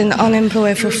 I was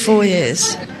unemployed for 4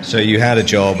 years. So you had a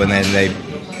job, and then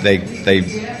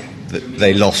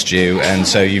they lost you, and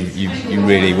so you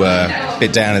really were a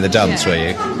bit down in the dumps, were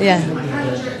you? Yeah.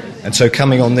 And so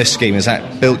coming on this scheme, has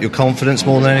that built your confidence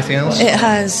more than anything else? It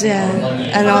has, yeah.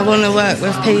 And I want to work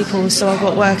with people, so I've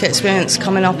got work experience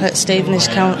coming up at Stevenage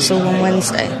Council on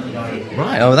Wednesday.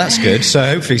 Right, oh, that's good. So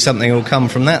hopefully something will come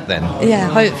from that then. Yeah,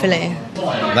 hopefully.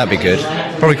 That'd be good.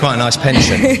 Probably quite a nice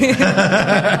pension.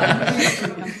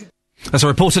 That's our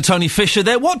reporter Tony Fisher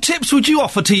there. What tips would you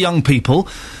offer to young people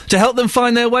to help them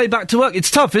find their way back to work? It's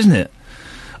tough, isn't it?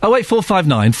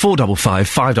 08459 455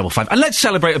 555. And let's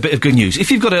celebrate a bit of good news. If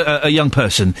you've got a young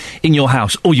person in your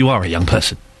house, or you are a young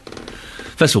person,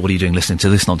 first of all, what are you doing listening to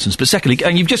this nonsense? But secondly,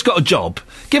 and you've just got a job,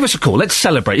 give us a call. Let's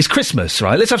celebrate. It's Christmas,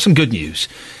 right? Let's have some good news.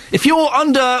 If you're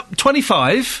under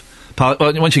 25...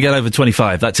 once you get over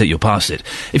 25, that's it, you're past it.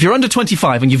 If you're under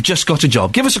 25 and you've just got a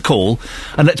job, give us a call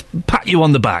and let's pat you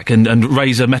on the back and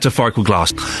raise a metaphorical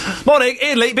glass. Morning,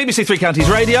 Iain Lee, BBC Three Counties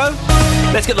Radio.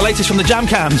 Let's get the latest from the jam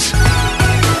cams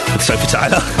with Sophie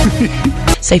Tyler.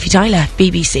 Sophie Tyler,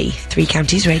 BBC Three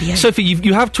Counties Radio. Sophie,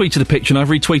 you have tweeted a picture and I've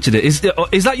retweeted it. Is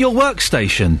that your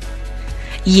workstation?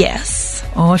 Yes.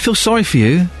 Oh, I feel sorry for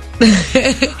you. We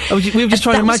were just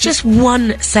trying to imagine. That was just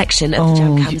one section of the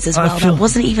jam cams as well. That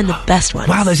wasn't even the best one.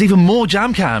 Wow, there's even more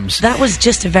jam cams. That was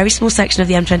just a very small section of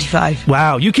the M25.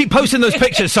 Wow, you keep posting those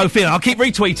pictures, Sophie, and I'll keep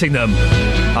retweeting them.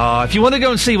 If you want to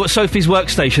go and see what Sophie's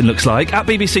workstation looks like, at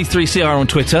BBC3CR on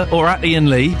Twitter, or at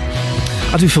Iain Lee.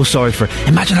 I do feel sorry for her.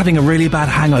 Imagine having a really bad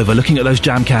hangover looking at those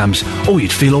jam cams. Oh,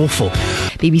 you'd feel awful.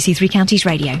 BBC Three Counties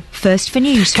Radio. First for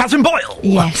news. Catherine Boyle!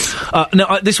 Yes.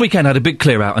 This weekend I had a big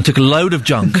clear out and took a load of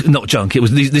junk, not junk,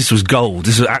 this was gold,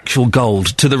 this was actual gold,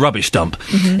 to the rubbish dump,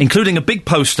 including a big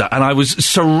poster, and I was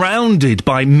surrounded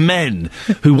by men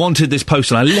who wanted this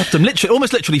poster, and I left them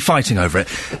almost literally fighting over it.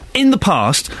 In the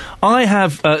past, I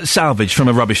have salvaged from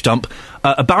a rubbish dump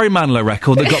a Barry Manilow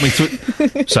record that got me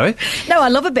through... Sorry? No, I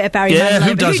love a bit of Barry Manilow.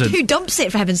 Who doesn't? Who dumps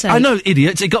it, for heaven's sake? I know,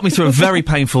 idiots. It got me through a very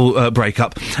painful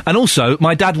breakup. And also,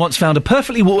 my dad once found a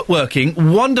perfectly working,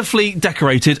 wonderfully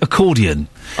decorated accordion.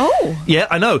 Oh. Yeah,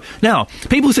 I know. Now,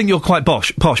 people think you're quite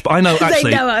posh, but I know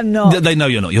actually... They know I'm not. They know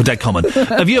you're not. You're dead common.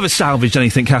 Have you ever salvaged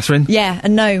anything, Catherine? Yeah, a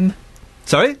gnome.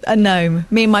 Sorry? A gnome.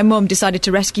 Me and my mum decided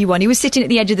to rescue one. He was sitting at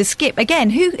the edge of the skip. Again,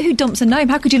 who dumps a gnome?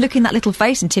 How could you look in that little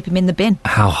face and tip him in the bin?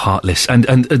 How heartless. And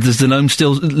does the gnome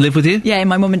still live with you? Yeah, in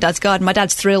my mum and dad's garden. My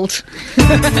dad's thrilled.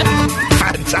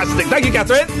 Fantastic. Thank you,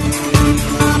 Catherine.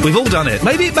 We've all done it.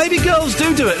 Maybe girls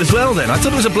do it as well, then. I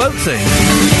thought it was a bloke thing.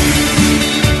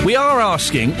 We are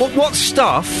asking, what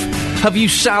stuff have you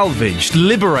salvaged,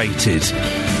 liberated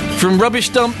from rubbish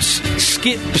dumps,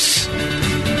 skips,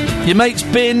 your mate's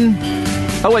bin?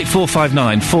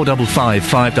 08459 455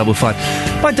 555.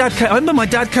 I remember my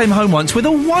dad came home once with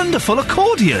a wonderful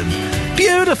accordion.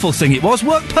 Beautiful thing it was,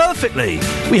 worked perfectly.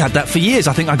 We had that for years.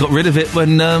 I think I got rid of it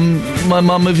when my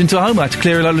mum moved into a home. I had to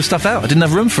clear a load of stuff out. I didn't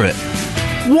have room for it.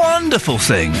 wonderful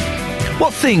thing.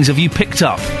 What things have you picked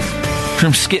up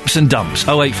from skips and dumps?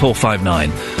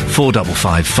 08459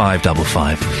 455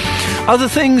 555. Other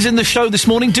things in the show this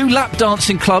morning. Do lap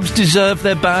dancing clubs deserve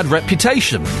their bad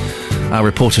reputation? Our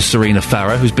reporter Serena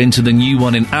Farrow, who's been to the new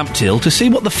one in Ampthill to see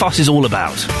what the fuss is all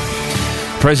about.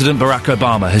 President Barack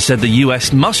Obama has said the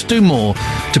US must do more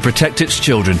to protect its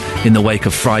children in the wake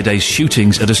of Friday's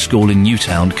shootings at a school in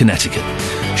Newtown, Connecticut.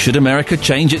 Should America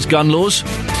change its gun laws?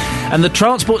 And the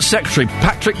Transport Secretary,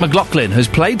 Patrick McLaughlin, has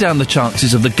played down the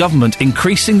chances of the government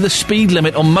increasing the speed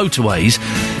limit on motorways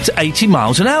to 80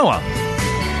 miles an hour.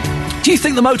 Do you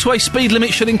think the motorway speed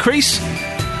limit should increase?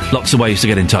 Lots of ways to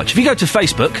get in touch. If you go to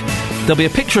Facebook, there'll be a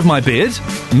picture of my beard.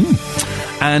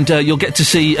 And you'll get to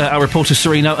see our reporter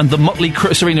Serena and the Motley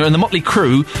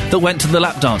Crew that went to the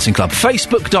lap dancing club.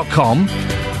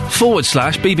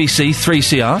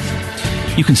 Facebook.com/BBC3CR.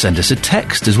 You can send us a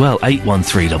text as well,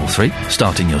 81333,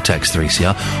 starting your text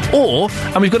 3CR. Or,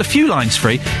 and we've got a few lines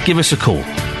free, give us a call.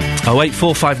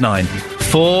 08459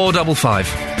 455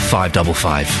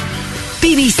 555.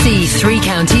 BBC Three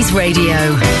Counties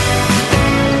Radio.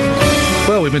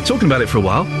 Well, we've been talking about it for a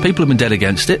while. People have been dead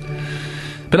against it.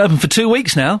 Been open for 2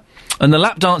 weeks now, and the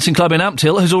lap dancing club in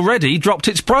Ampthill has already dropped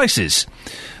its prices.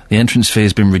 The entrance fee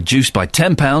has been reduced by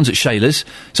 £10 at Shayla's,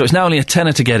 so it's now only a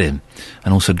tenner to get in.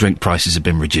 And also drink prices have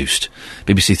been reduced.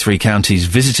 BBC Three Counties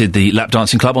visited the lap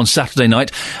dancing club on Saturday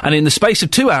night, and in the space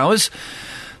of 2 hours,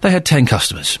 they had 10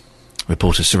 customers.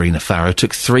 Reporter Serena Farrow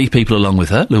took 3 people along with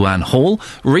her, Luann Hall,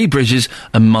 Ree Bridges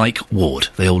and Mike Ward.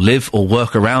 They all live or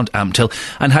work around Ampthill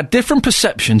and had different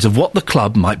perceptions of what the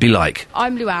club might be like.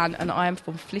 I'm Luann and I am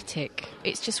from Flitwick.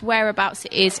 It's just whereabouts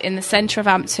it is in the centre of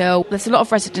Ampthill. There's a lot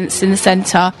of residents in the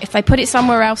centre. If they put it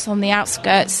somewhere else on the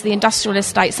outskirts, the industrial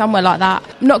estate, somewhere like that,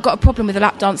 I've not got a problem with the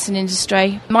lap dancing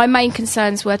industry. My main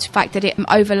concerns were the fact that it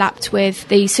overlapped with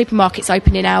the supermarket's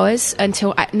opening hours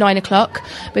until at 9 o'clock,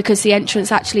 because the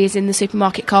entrance actually is in the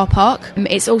supermarket car park.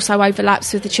 It's also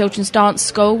overlaps with the children's dance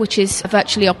school, which is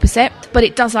virtually opposite, but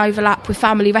it does overlap with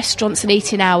family restaurants and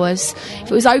eating hours.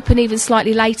 If it was open even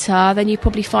slightly later, then you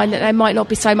probably find that there might not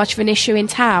be so much of an issue in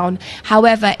town.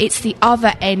 However, it's the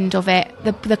other end of it,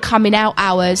 the coming out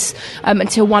hours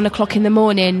until 1 o'clock in the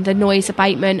morning, the noise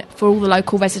abatement for all the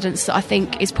local residents, that I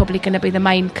think is probably going to be the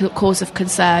main cause of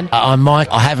concern. I'm Mike.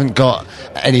 I haven't got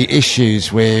any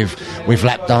issues with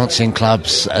lap dancing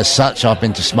clubs as such. I've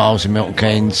been to Smiles in Milton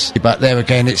Keynes, but there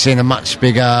again, it's in a much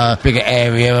bigger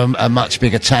area, a much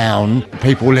bigger town.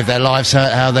 People live their lives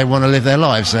how they want to live their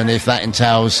lives, and if that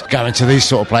entails going to these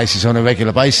sort of places on a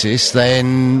regular basis,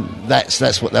 then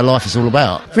that's what their life is all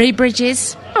about. Ree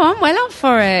Bridges. Oh, I'm well up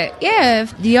for it. Yeah,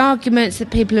 the arguments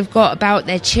that people have got about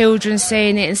their children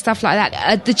seeing it and stuff like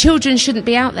that. The children shouldn't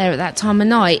be out there at that time of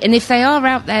night, and if they are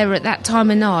out there at that time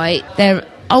of night, they're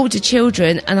older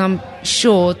children, and I'm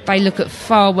sure they look at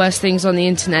far worse things on the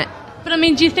internet. But I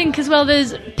mean, do you think as well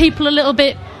there's people a little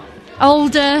bit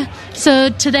older, so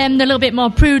to them they're a little bit more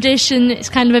prudish, and it's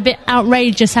kind of a bit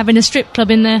outrageous having a strip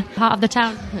club in the heart of the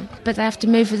town? But they have to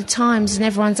move with the times, and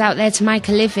everyone's out there to make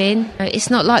a living. It's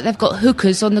not like they've got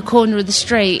hookers on the corner of the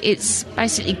street. It's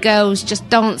basically girls just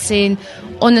dancing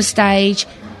on the stage,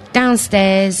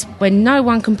 downstairs, when no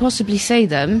one can possibly see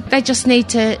them. They just need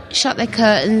to shut their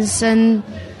curtains and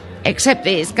accept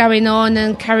that it's going on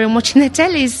and carry on watching their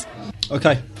tellies.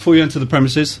 OK, before you enter the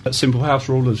premises, a simple house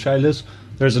rule of Shayla's.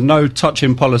 There is a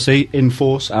no-touching policy in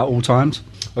force at all times.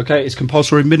 OK, it's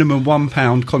compulsory minimum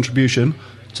 £1 contribution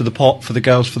to the pot for the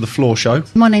girls for the floor show.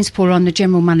 My name's Paula, I'm the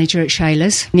general manager at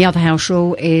Shayla's. The other house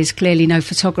rule is clearly no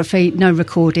photography, no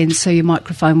recording, so your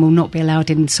microphone will not be allowed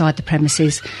inside the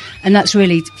premises. And that's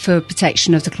really for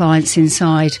protection of the clients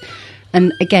inside.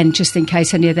 And again, just in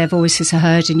case any of their voices are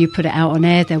heard and you put it out on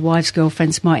air, their wives,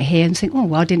 girlfriends might hear and think, oh,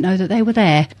 well, I didn't know that they were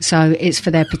there. So it's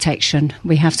for their protection.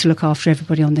 We have to look after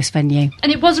everybody on this venue. And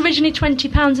it was originally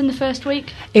 £20 in the first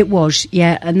week? It was,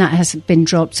 yeah, and that has been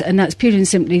dropped. And that's purely and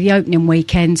simply the opening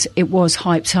weekend. It was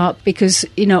hyped up because,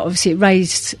 you know, obviously it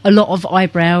raised a lot of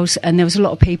eyebrows and there was a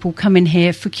lot of people coming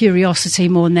here for curiosity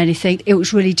more than anything. It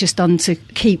was really just done to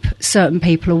keep certain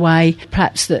people away,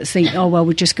 perhaps that think, oh, well,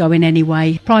 we'll just go in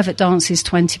anyway. Private dance is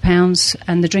 £20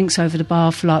 and the drinks over the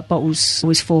bar for like bottles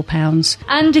was £4.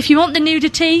 And if you want the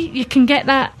nudity, you can get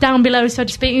that down below, so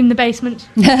to speak, in the basement.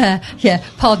 Yeah,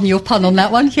 pardon your pun on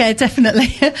that one. Yeah,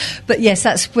 definitely. But yes,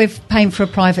 that's with paying for a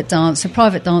private dance. A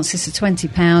private dance is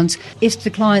 £20. If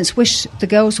the clients wish the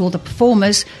girls or the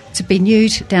performers to be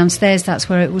nude downstairs, that's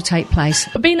where it will take place.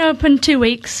 Been open 2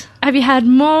 weeks. Have you had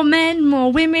more men,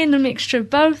 more women, a mixture of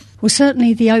both? Well,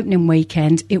 certainly the opening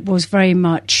weekend, it was very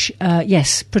much,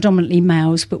 yes, predominantly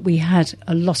males, but we had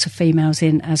a lot of females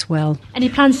in as well. Any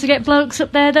plans to get blokes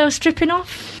up there, though, stripping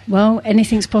off? Well,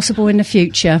 anything's possible in the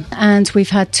future. And we've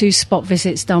had 2 spot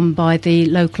visits done by the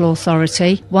local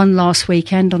authority, one last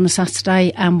weekend on a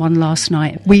Saturday and one last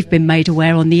night. We've been made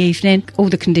aware on the evening. All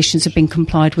the conditions have been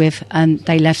complied with and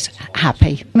they left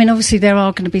happy. I mean, obviously there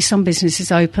are going to be some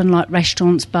businesses open, like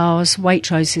restaurants, bars.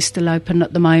 Waitrose is still open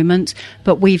at the moment,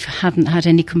 but we haven't had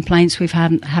any complaints. We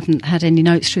haven't had any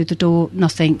notes through the door,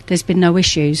 nothing. There's been no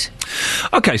issues.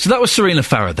 OK, so that was Serena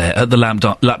Farrer there at the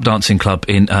Lap Dancing Club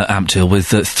in Ampthill with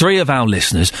 3 of our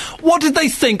listeners. What did they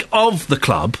think of the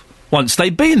club once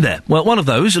they'd been there? Well, one of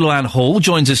those, Luann Hall,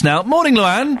 joins us now. Morning,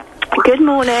 Luann. Good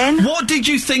morning. What did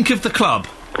you think of the club?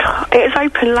 It's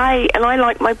open late and I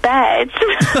like my bed.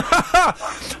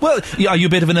 Well, are you a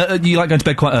bit of you like going to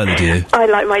bed quite early, do you? I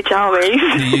like my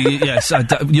jammies. Yes,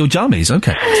 your jammies,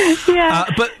 OK. Yeah.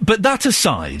 But that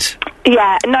aside...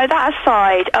 Yeah, no, that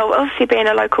aside, obviously being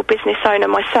a local business owner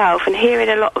myself and hearing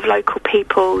a lot of local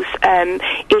people's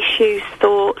issues,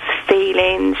 thoughts,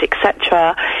 feelings,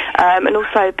 etc., and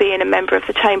also being a member of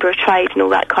the Chamber of Trade and all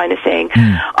that kind of thing,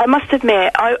 I must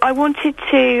admit, I wanted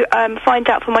to find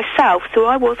out for myself, so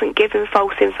I wasn't giving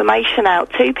false information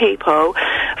out to people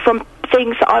from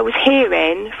things that I was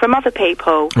hearing from other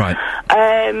people. Right.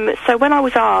 So when I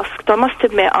was asked, I must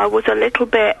admit, I was a little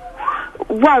bit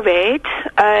worried.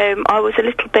 I was a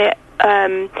little bit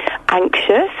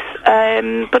anxious,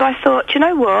 but I thought, do you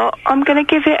know what? I'm going to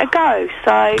give it a go.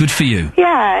 So good for you.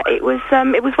 Yeah, it was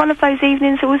one of those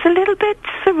evenings. It was a little bit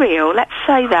surreal. Let's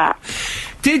say that.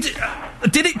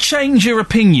 Did it change your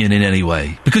opinion in any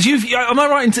way? Because am I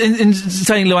right in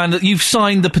saying, Luann, that you've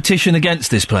signed the petition against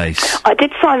this place? I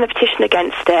did sign the petition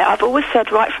against it. I've always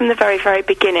said right from the very, very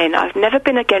beginning, I've never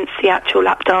been against the actual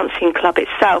lap dancing club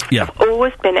itself. Yeah. I've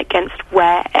always been against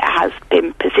where it has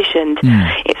been positioned.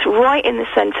 It's right in the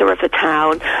centre of the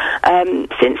town.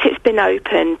 Since it's been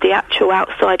opened, the actual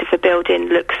outside of the building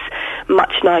looks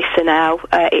much nicer now.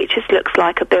 It just looks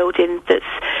like a building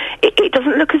it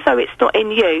doesn't look as though it's not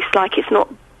in use, like it's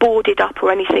not boarded up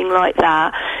or anything like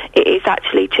that. It is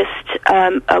actually just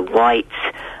a white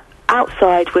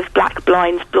outside with black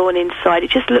blinds drawn inside. It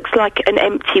just looks like an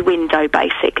empty window,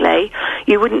 basically.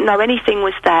 You wouldn't know anything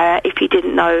was there if you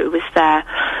didn't know it was there.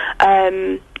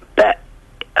 But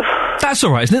that's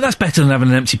all right, isn't it? That's better than having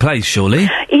an empty place, surely.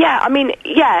 Yeah, I mean,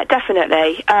 yeah,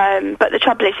 definitely. But the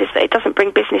trouble is that it doesn't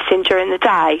bring business in during the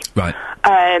day. Right.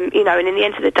 And in the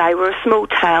end of the day, we're a small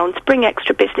town. To bring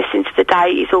extra business into the day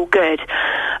is all good.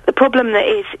 The problem that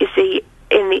is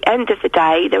in the end of the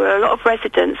day, there are a lot of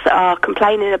residents that are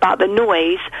complaining about the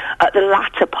noise at the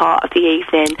latter part of the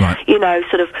evening. Right.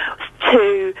 Sort of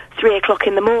 2, 3 o'clock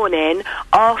in the morning,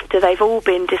 after they've all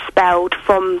been dispelled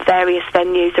from various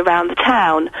venues around the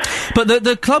town. But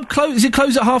the club is it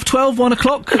closed at 12:30, 1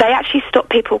 o'clock? They actually stopped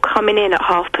people coming in at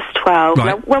 12:30. Right.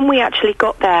 Now, when we actually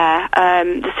got there,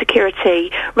 the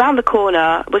security round the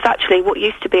corner was actually what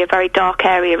used to be a very dark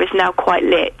area is now quite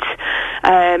lit.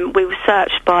 We were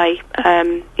searched by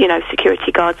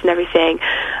security guards and everything,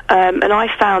 and I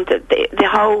found that the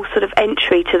whole sort of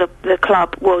entry to the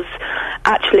club was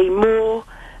actually more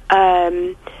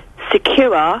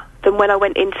secure than when I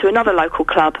went into another local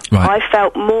club. Right. I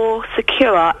felt more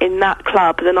secure in that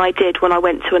club than I did when I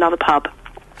went to another pub.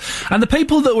 And the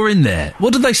people that were in there,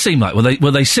 what did they seem like?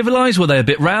 Were they civilised? Were they a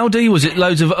bit rowdy? Was it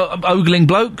loads of ogling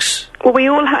blokes? Well, we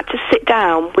all had to sit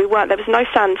down. There was no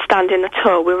standing at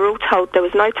all. We were all told there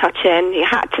was no touching. You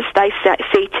had to stay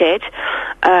seated.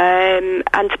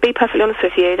 And to be perfectly honest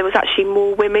with you, there was actually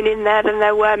more women in there than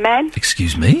there were men.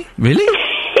 Excuse me? Really?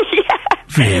 Yeah.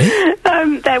 Really?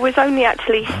 There was only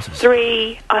actually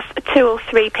 2 or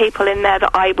 3 people in there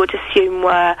that I would assume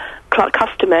were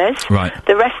customers. Right.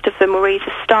 The rest of them were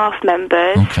either staff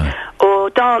members or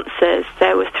dancers.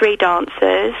 There were 3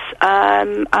 dancers,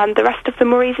 and the rest of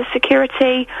them were either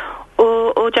security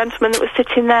or gentlemen that were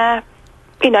sitting there,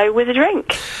 with a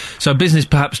drink. So business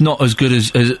perhaps not as good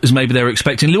as maybe they were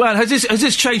expecting. Luann, has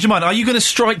this changed your mind? Are you going to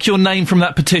strike your name from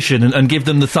that petition and give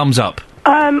them the thumbs up?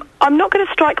 I'm not going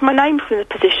to strike my name from the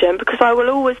position because I will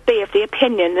always be of the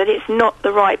opinion that it's not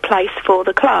the right place for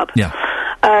the club. Yeah.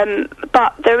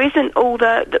 But there isn't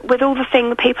with all the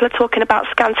thing people are talking about,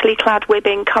 scantily clad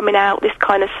women coming out, this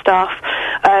kind of stuff,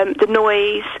 the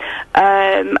noise,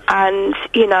 and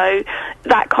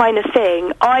that kind of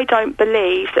thing. I don't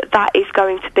believe that is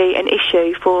going to be an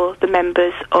issue for the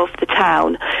members of the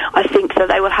town. I think that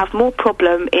they will have more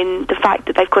problem in the fact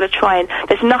that they've got to try and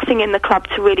there's nothing in the club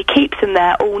to really keep them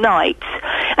there all night.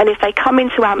 And if they come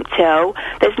into Ampthill,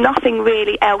 there's nothing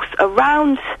really else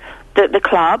around the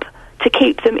club to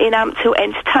keep them in Ampthill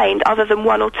entertained, other than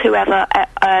one or two other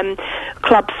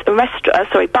clubs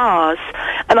and bars.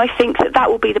 And I think that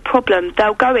will be the problem.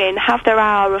 They'll go in, have their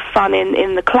hour of fun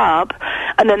in the club,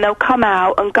 and then they'll come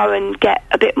out and go and get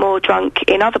a bit more drunk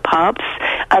in other pubs,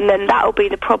 and then that'll be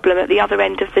the problem at the other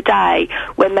end of the day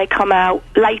when they come out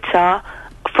later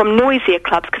from noisier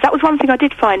clubs, because that was one thing I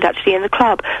did find actually in the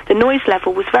club. The noise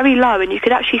level was very low, and you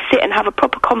could actually sit and have a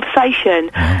proper conversation.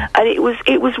 And it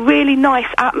was really nice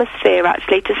atmosphere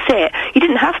actually to sit. You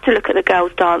didn't have to look at the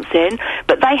girls dancing,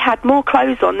 but they had more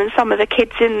clothes on than some of the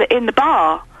kids in the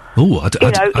bar. Oh, I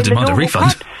demand a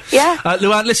refund. Pubs. Yeah.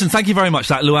 Luann, listen, thank you very much.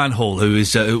 That Luann Hall, who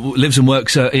lives and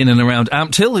works in and around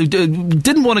Ampthill, who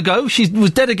didn't want to go. She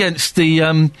was dead against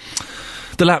the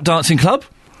lap dancing club.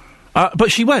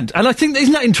 But she went, and I think,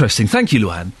 isn't that interesting? Thank you,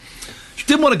 Luann. She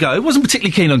didn't want to go, wasn't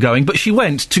particularly keen on going, but she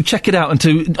went to check it out and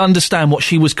to understand what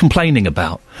she was complaining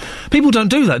about. People don't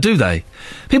do that, do they?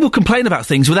 People complain about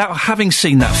things without having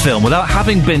seen that film, without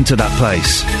having been to that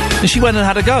place. And she went and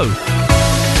had a go.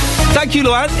 Thank you,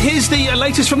 Luann. Here's the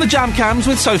latest from the Jam Cams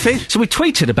with Sophie. So we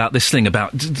tweeted about this thing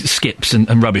about skips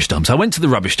and rubbish dumps. I went to the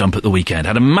rubbish dump at the weekend,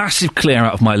 had a massive clear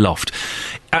out of my loft.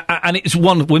 And it's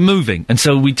we're moving, and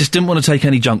so we just didn't want to take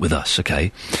any junk with us,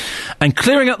 okay? And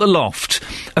clearing out the loft,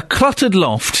 a cluttered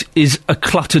loft is a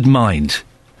cluttered mind.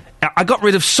 I got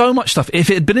rid of so much stuff. If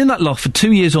it had been in that loft for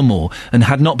 2 years or more and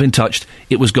had not been touched,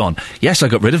 it was gone. Yes, I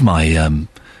got rid of my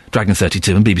Dragon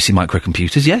 32 and BBC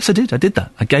microcomputers. Yes, I did. I did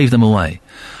that. I gave them away.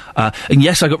 And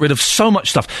yes, I got rid of so much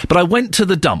stuff. But I went to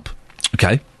the dump,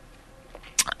 okay?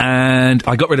 And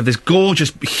I got rid of this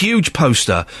gorgeous, huge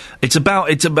poster. It's about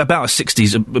a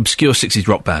 60s, obscure 60s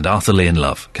rock band, Arthur Lee and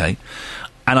Love, okay?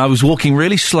 And I was walking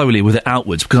really slowly with it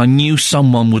outwards because I knew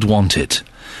someone would want it.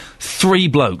 3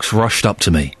 blokes rushed up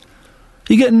to me.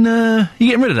 You getting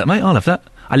rid of that, mate? I'll have that.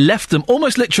 I left them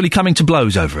almost literally coming to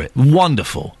blows over it.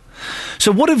 Wonderful.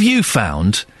 So what have you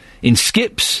found in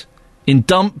skips, in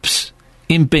dumps,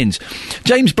 in bins?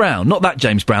 James Brown, not that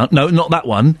James Brown, no, not that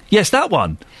one. Yes, that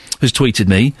one, has tweeted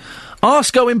me.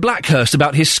 Ask Owen Blackhurst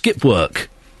about his skip work.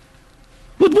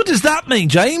 What does that mean,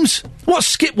 James? What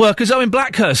skip work has Owen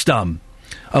Blackhurst done?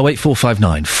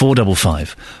 08459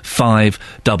 455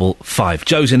 555.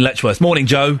 Joe's in Letchworth. Morning,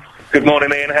 Joe. Good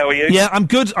morning, Ian. How are you? Yeah, I'm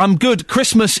good.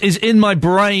 Christmas is in my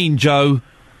brain, Joe.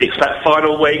 It's that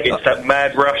final week. It's that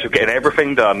mad rush of getting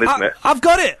everything done, isn't it? I've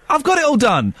got it all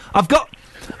done. I've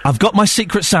got my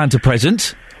Secret Santa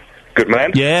present. Good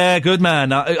man. Yeah, good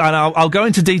man. And I'll go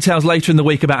into details later in the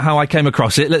week about how I came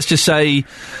across it. Let's just say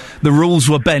the rules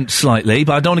were bent slightly,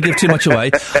 but I don't want to give too much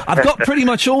away. I've got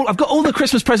all the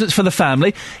Christmas presents for the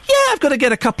family. Yeah, I've got to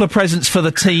get a couple of presents for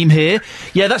the team here.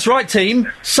 Yeah, that's right,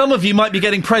 team. Some of you might be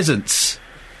getting presents.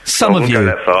 Some of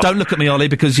you. Don't look at me, Ollie,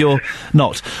 because you're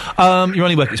not. You're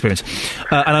only work experience.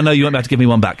 And I know you won't be able to give me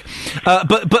one back.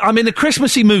 But I'm in a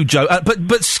Christmassy mood, Joe.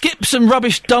 But skips and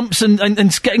rubbish dumps and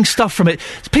getting stuff from it,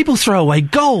 people throw away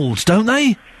gold, don't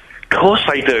they? Of course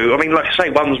they do. I mean, like I say,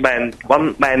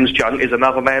 one man's junk is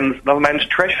another man's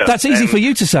treasure. That's easy for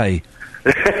you to say.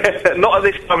 Not at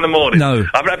this time in the morning. No.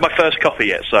 I haven't had my first coffee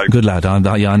yet, so... Good lad.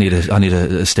 I need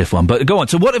a stiff one. But go on.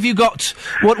 So what have you got?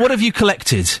 What have you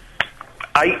collected?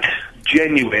 8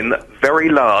 genuine, very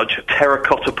large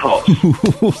terracotta pots.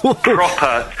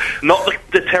 Proper, not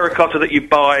the terracotta that you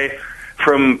buy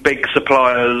from big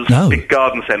suppliers, big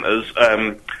garden centres,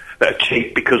 that are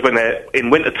cheap because when they're in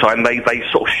winter time, they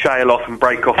sort of shale off and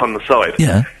break off on the side.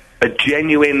 Yeah. A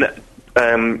genuine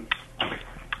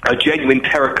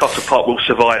terracotta pot will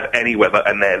survive any weather,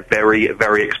 and they're very,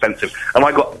 very expensive. And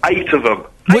I got 8 of them.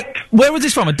 Where was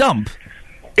this from? A dump?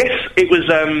 Yes, it was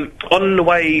on the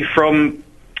way from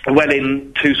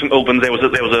Welling to St Albans. There was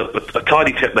a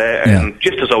tidy tip there, and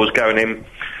just as I was going in,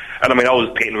 and I mean I was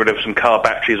getting rid of some car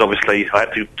batteries. Obviously, I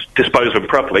had to dispose of them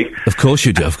properly. Of course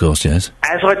you do. Of course, yes.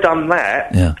 As I'd done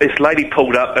that, this lady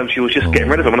pulled up and she was just getting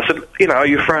rid of them, and I said, "Are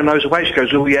you throwing those away?" She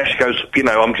goes, "Oh yeah." She goes,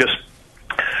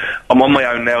 I'm on my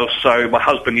own now, so my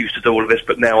husband used to do all of this,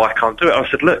 but now I can't do it. I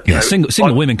said, "Look,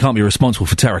 single women can't be responsible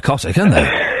for terracotta, can they?"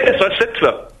 So I said to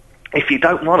her, "If you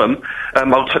don't want them,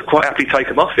 I'll quite happily take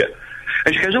them off you."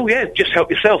 And she goes, "Oh yeah, just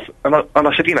help yourself." And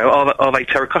I said, "Are they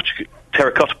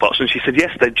terracotta pots?" And she said,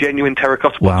 "Yes, they're genuine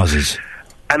terracotta pots." Wowzers.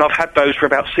 and I've had those for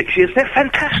about 6 years. They're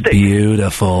fantastic.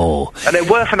 Beautiful. And they're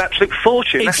worth an absolute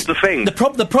fortune. That's the thing.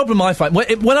 The problem I find,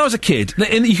 when I was a kid,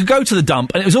 you could go to the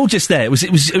dump and it was all just there. It was a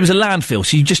landfill,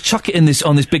 so you just chuck it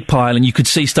on this big pile and you could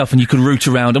see stuff and you could root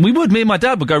around. And me and my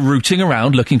dad would go rooting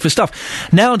around looking for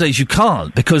stuff. Nowadays you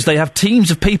can't, because they have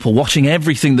teams of people watching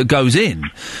everything that goes in.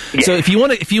 Yeah. So if you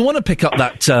want to pick up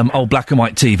that old black and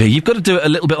white TV, you've got to do it a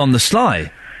little bit on the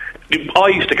sly. I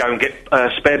used to go and get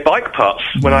spare bike parts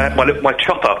when I had my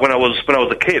chopper when I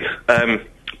was a kid.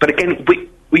 But again,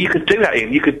 you could do that,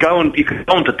 Ian. You could go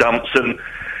onto dumps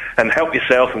and help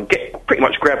yourself and pretty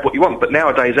much grab what you want. But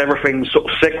nowadays everything's sort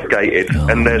of segregated,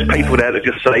 and there's people there that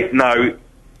just say no.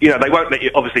 You know, they won't let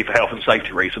you, obviously for health and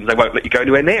safety reasons, they won't let you go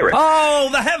anywhere near it. Oh,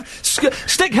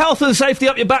 stick health and safety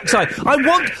up your backside. I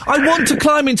want to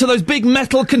climb into those big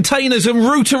metal containers and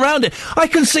root around it. I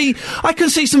can see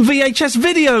some VHS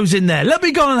videos in there. Let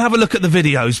me go and have a look at the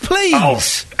videos, please. Oh,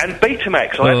 and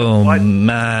Betamax.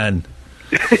 Man.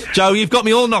 Joe, you've got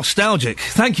me all nostalgic.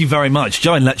 Thank you very much.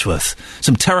 Joe in Letchworth.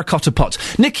 Some terracotta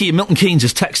pots. Nikki in Milton Keynes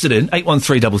has texted in,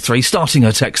 81333, starting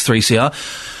her text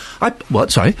 3CR.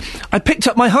 I picked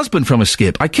up my husband from a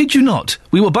skip. I kid you not.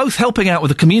 We were both helping out with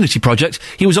a community project.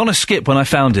 He was on a skip when I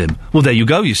found him. Well, there you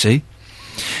go, you see.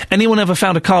 Anyone ever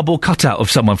found a cardboard cutout of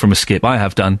someone from a skip? I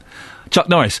have done. Chuck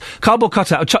Norris. Cardboard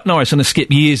cutout of Chuck Norris on a skip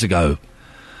years ago.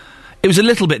 It was a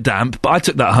little bit damp, but I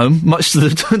took that home, much to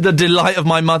the delight of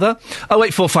my mother.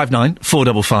 08459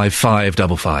 455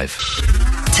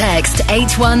 555. Text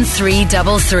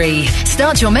 81333.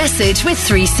 Start your message with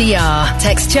 3CR.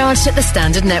 Text charged at the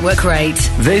standard network rate.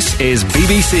 This is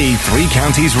BBC Three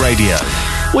Counties Radio.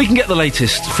 We can get the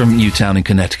latest from Newtown in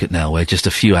Connecticut now, where just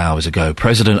a few hours ago,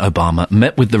 President Obama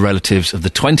met with the relatives of the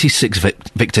 26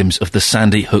 victims of the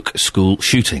Sandy Hook school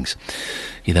shootings.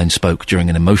 He then spoke during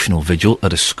an emotional vigil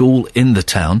at a school in the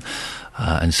town,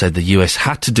 and said the US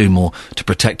had to do more to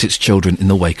protect its children in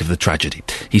the wake of the tragedy.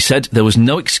 He said there was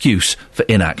no excuse for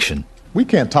inaction. We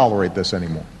can't tolerate this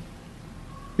anymore.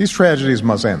 These tragedies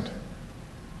must end.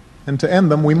 And to end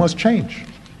them, we must change.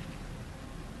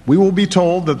 We will be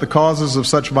told that the causes of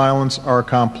such violence are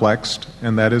complex,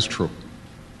 and that is true.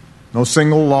 No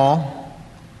single law,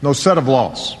 no set of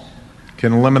laws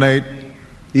can eliminate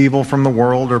evil from the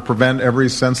world or prevent every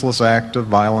senseless act of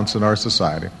violence in our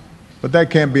society. But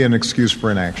that can't be an excuse for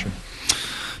inaction.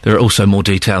 There are also more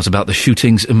details about the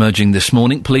shootings emerging this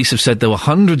morning. Police have said there were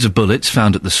hundreds of bullets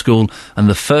found at the school, and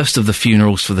the first of the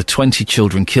funerals for the 20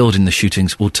 children killed in the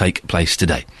shootings will take place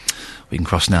today. We can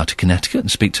cross now to Connecticut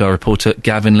and speak to our reporter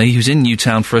Gavin Lee, who's in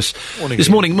Newtown for us this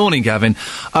morning. Morning, Gavin.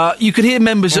 You could hear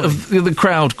members of the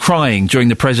crowd crying during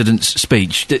the president's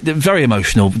speech. Very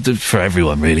emotional for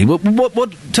everyone, really.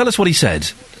 Tell us what he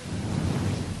said.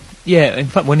 Yeah, in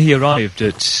fact, when he arrived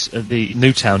at the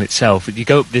Newtown itself, you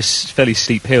go up this fairly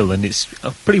steep hill, and it's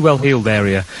a pretty well-heeled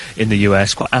area in the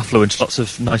US, quite affluent, lots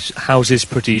of nice houses,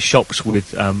 pretty shops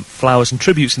with flowers and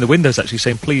tributes in the windows, actually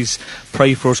saying, please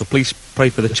pray for us, or please pray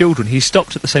for the children. He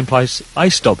stopped at the same place I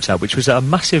stopped at, which was a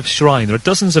massive shrine. There are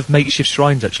dozens of makeshift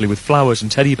shrines, actually, with flowers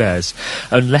and teddy bears,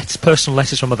 and personal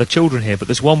letters from other children here, but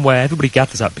there's one where everybody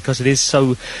gathers at because it is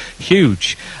so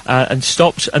huge, and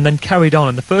stopped and then carried on.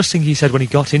 And the first thing he said when he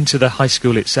got into the high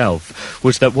school itself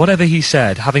was that whatever he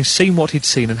said, having seen what he'd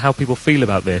seen and how people feel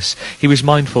about this, he was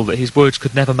mindful that his words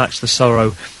could never match the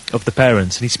sorrow of the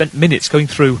parents, and he spent minutes going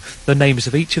through the names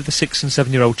of each of the 6- and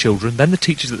 7-year-old children, then the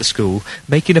teachers at the school,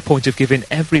 making a point of giving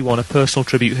everyone a personal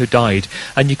tribute who died.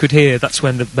 And you could hear that's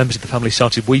when the members of the family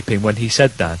started weeping when he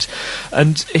said that.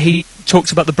 And he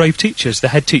talked about the brave teachers, the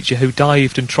head teacher who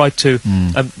dived and tried to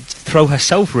throw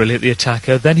herself really at the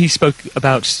attacker. Then he spoke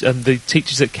about the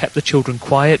teachers that kept the children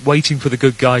quiet, waiting for the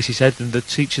good guys, he said, and the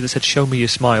teacher that said, show me your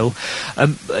smile.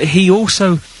 He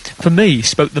also, for me,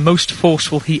 spoke the most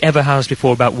forceful he ever has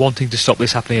before about wanting to stop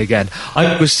this happening again.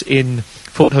 I was in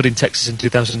Fort Hood in Texas in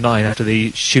 2009 after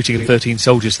the shooting of 13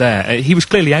 soldiers there. He was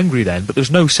clearly angry then, but there was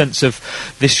no sense of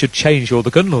this should change or the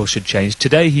gun laws should change.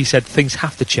 Today he said things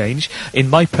have to change. In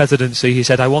my presidency, he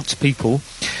said, I want people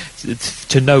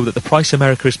to know that the price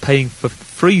America is paying for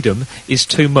freedom is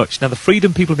too much. Now, the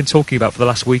freedom people have been talking about for the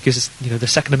last week is, the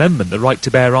Second Amendment, the right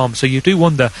to bear arms. So you do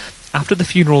wonder, after the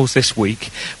funerals this week,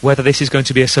 whether this is going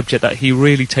to be a subject that he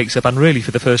really takes up and really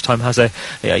for the first time has a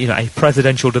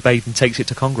presidential debate and takes it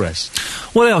to Congress.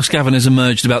 What else, Gavin, has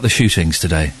emerged about the shootings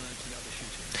today?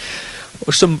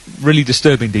 some really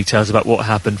disturbing details about what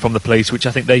happened from the police, which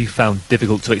I think they found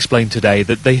difficult to explain today.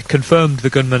 That they confirmed the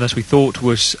gunman, as we thought,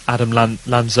 was Adam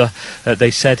Lanza.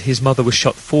 They said his mother was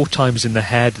shot 4 times in the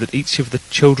head, that each of the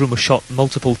children were shot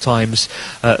multiple times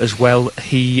as well.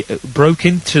 He broke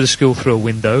into the school through a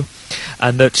window,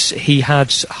 and that he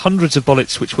had hundreds of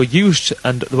bullets which were used,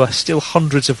 and there were still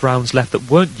hundreds of rounds left that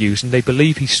weren't used, and they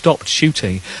believe he stopped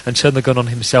shooting and turned the gun on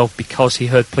himself because he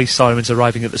heard police sirens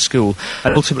arriving at the school.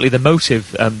 And ultimately the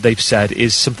motive, they've said,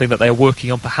 is something that they are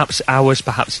working on, perhaps hours,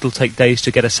 perhaps it'll take days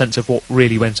to get a sense of what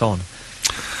really went on.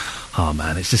 Oh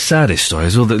man, it's the saddest story.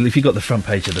 If you got the front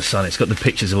page of the Sun, it's got the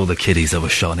pictures of all the kiddies that were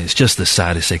shot, and it's just the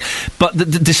saddest thing. But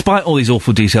despite all these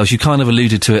awful details, you kind of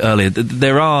alluded to it earlier,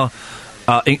 there are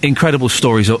incredible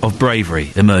stories of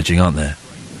bravery emerging, aren't there?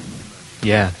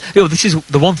 Yeah. This is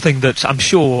the one thing that I'm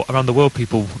sure around the world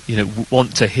people,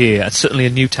 want to hear, and certainly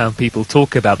in Newtown people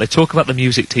talk about. They talk about the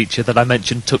music teacher that I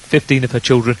mentioned took 15 of her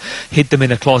children, hid them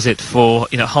in a closet for,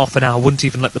 half an hour, wouldn't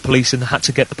even let the police in, had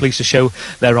to get the police to show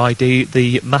their ID.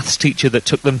 The maths teacher that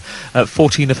took them,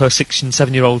 14 of her 6 and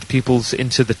 7-year-old pupils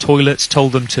into the toilets,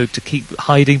 told them to keep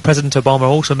hiding. President Obama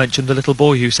also mentioned a little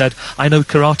boy who said, "I know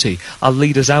karate, I'll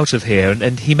lead us out of here."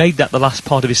 And he made that the last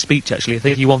part of his speech, actually. I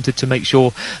think he wanted to make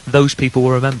sure those people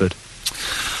were remembered.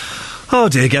 Oh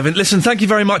dear, Gavin. Listen, thank you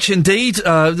very much indeed.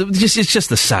 It's just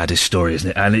the saddest story,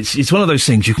 isn't it? And it's one of those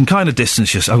things you can kind of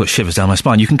distance yourself. I've got shivers down my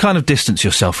spine. You can kind of distance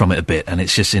yourself from it a bit, and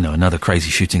it's just another crazy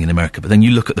shooting in America. But then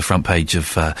you look at the front page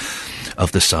of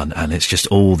the Sun, and it's just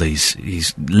all these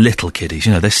little kiddies.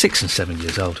 They're 6 and 7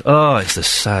 years old. Oh, it's the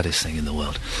saddest thing in the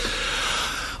world.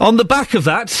 On the back of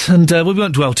that, and we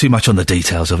won't dwell too much on the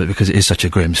details of it because it is such a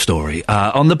grim story.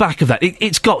 On the back of that,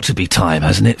 it's got to be time,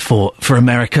 hasn't it, for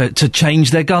America to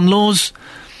change their gun laws?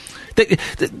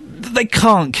 They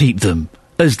can't keep them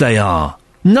as they are.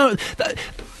 No,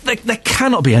 there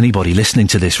cannot be anybody listening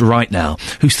to this right now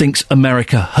who thinks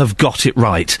America have got it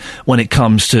right when it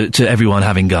comes to everyone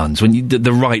having guns, when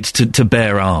the right to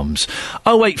bear arms.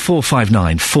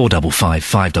 08459 455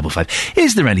 555.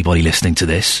 Is there anybody listening to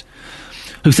this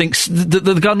who thinks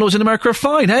the gun laws in America are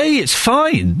fine? Hey, it's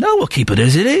fine. No, we'll keep it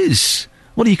as it is.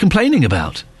 What are you complaining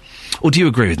about? Or do you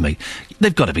agree with me?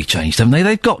 They've got to be changed, haven't they?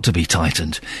 They've got to be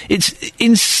tightened. It's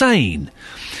insane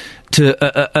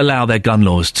to allow their gun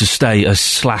laws to stay as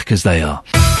slack as they are.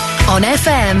 On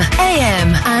FM,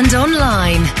 AM and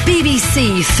online.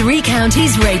 BBC Three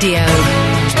Counties Radio.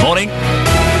 Morning.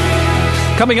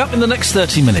 Coming up in the next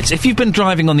 30 minutes, if you've been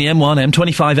driving on the M1,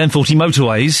 M25, M40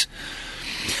 motorways,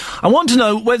 I want to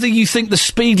know whether you think the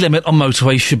speed limit on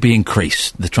motorways should be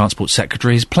increased. The Transport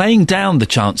Secretary is playing down the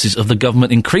chances of the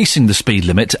government increasing the speed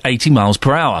limit to 80 miles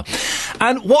per hour.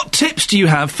 And what tips do you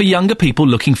have for younger people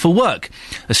looking for work?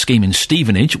 A scheme in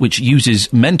Stevenage, which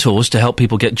uses mentors to help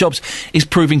people get jobs, is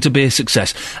proving to be a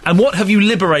success. And what have you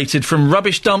liberated from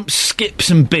rubbish dumps, skips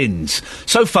and bins?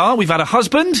 So far, we've had a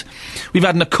husband, we've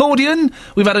had an accordion,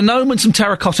 we've had a gnome and some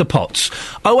terracotta pots.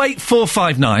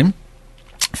 08459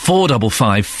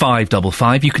 455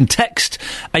 555. You can text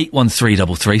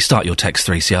 81333, start your text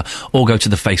 3CR, or go to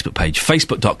the Facebook page,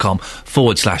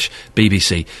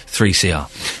 facebook.com/BBC 3CR.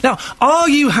 Now, are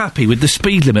you happy with the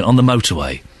speed limit on the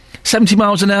motorway? 70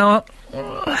 miles an hour?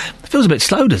 Feels a bit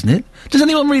slow, doesn't it? Does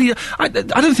anyone really... I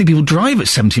don't think people drive at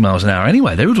 70 miles an hour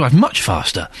anyway. They will drive much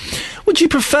faster. Would you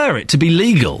prefer it to be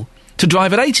legal to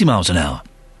drive at 80 miles an hour?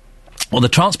 Well, the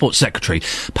Transport Secretary,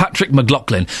 Patrick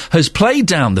McLaughlin, has played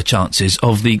down the chances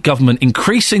of the government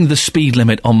increasing the speed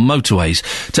limit on motorways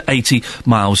to 80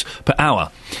 miles per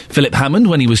hour. Philip Hammond,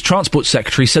 when he was Transport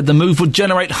Secretary, said the move would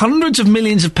generate hundreds of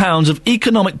millions of pounds of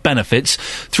economic benefits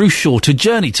through shorter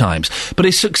journey times. But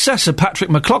his successor, Patrick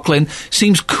McLaughlin,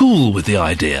 seems cool with the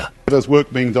idea. There's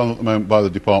work being done at the moment by the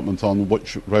department on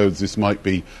which roads this might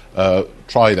be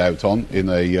tried out on in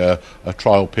a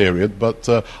trial period, but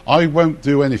I won't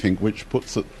do anything which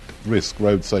puts at risk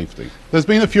road safety. There's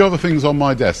been a few other things on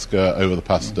my desk over the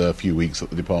past few weeks at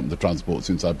the Department of Transport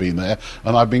since I've been there,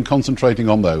 and I've been concentrating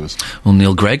on those. Well,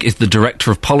 Neil Gregg is the Director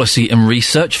of Policy and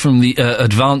Research from the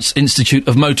Advanced Institute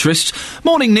of Motorists.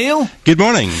 Morning, Neil. Good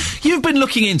morning. You've been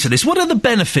looking into this. What are the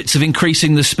benefits of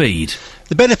increasing the speed?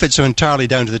 The benefits are entirely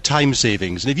down to the time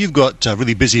savings, and if you've got a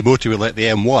really busy motorway like the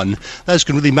M1, that's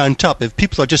going to really mount up. If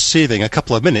people are just saving a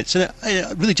couple of minutes, and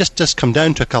it really just come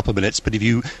down to a couple of minutes, but if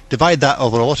you divide that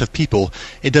over a lot of people,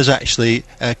 it does actually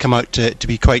come out to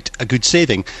be quite a good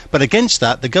saving. But against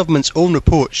that, the government's own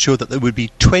reports show that there would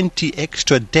be 20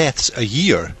 extra deaths a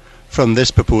year from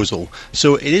this proposal.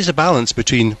 So it is a balance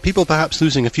between people perhaps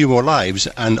losing a few more lives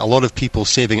and a lot of people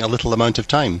saving a little amount of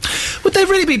time. Would there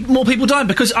really be more people dying?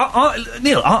 Because,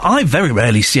 Neil, I very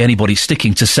rarely see anybody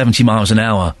sticking to 70 miles an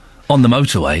hour on the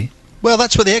motorway. Well,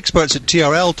 that's what the experts at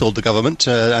TRL told the government,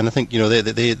 and I think,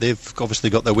 they've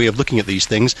obviously got their way of looking at these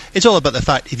things. It's all about the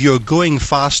fact, if you're going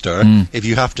faster, if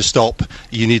you have to stop,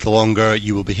 you need longer,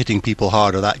 you will be hitting people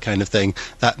harder, that kind of thing.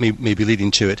 That may be leading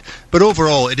to it. But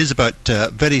overall, it is about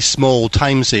very small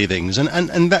time savings, and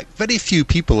in fact, very few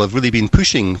people have really been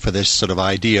pushing for this sort of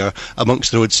idea amongst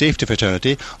the road safety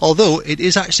fraternity, although it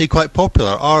is actually quite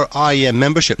popular. Our IEM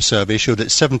membership survey showed that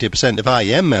 70% of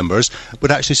IEM members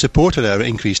would actually support an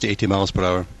increase to 80 miles per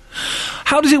hour.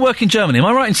 How does it work in Germany? Am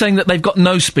I right in saying that they've got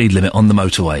no speed limit on the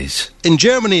motorways? In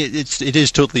Germany, it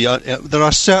is totally... there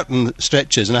are certain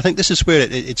stretches, and I think this is where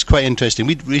it's quite interesting.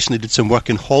 We recently did some work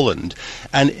in Holland,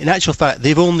 and in actual fact,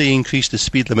 they've only increased the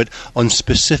speed limit on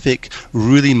specific,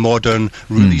 really modern,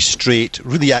 really straight,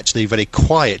 really actually very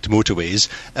quiet motorways.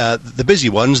 The busy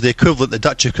ones, the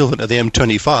Dutch equivalent of the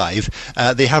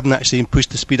M25, they haven't actually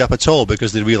pushed the speed up at all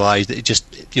because they realised that it just,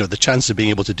 the chance of being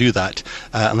able to do that,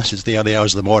 unless it's the early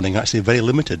hours of the morning, actually very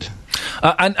limited.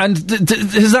 And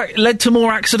has that led to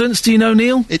more accidents, do you know,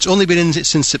 Neil? It's only been in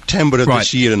since September of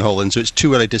this year in Holland, so it's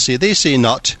too early to say. They say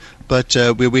not, but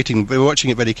we're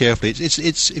watching it very carefully.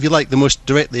 It's if you like, the most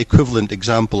directly equivalent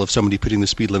example of somebody putting the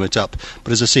speed limit up.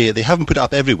 But as I say, they haven't put it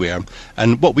up everywhere.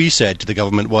 And what we said to the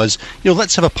government was,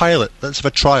 let's have a pilot, let's have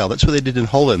a trial. That's what they did in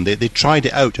Holland. They tried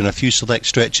it out in a few select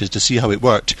stretches to see how it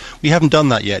worked. We haven't done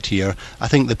that yet here. I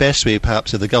think the best way,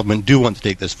 perhaps, if the government do want to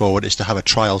take this forward, is to have a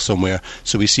trial somewhere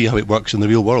so we see how it works in the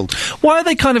real world. Why are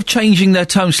they kind of changing their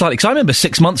tone slightly? Because I remember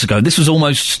 6 months ago this was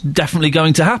almost definitely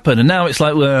going to happen, and now it's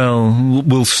like, well,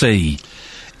 we'll see.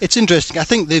 It's interesting. I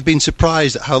think they've been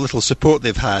surprised at how little support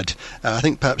they've had. I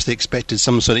think perhaps they expected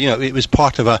some sort of, it was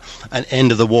part of an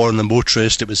end of the war on the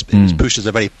motorist. It was pushed as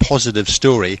a very positive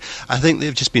story. I think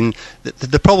they've just been...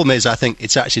 The problem is, I think,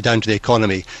 it's actually down to the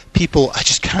economy. People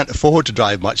just can't afford to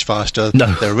drive much faster.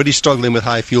 No. They're really struggling with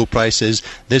high fuel prices.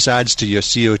 This adds to your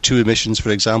CO2 emissions,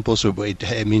 for example, so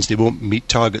it means they won't meet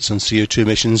targets on CO2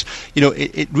 emissions.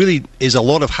 It really is a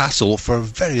lot of hassle for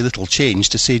very little change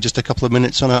to say just a couple of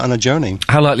minutes on a journey.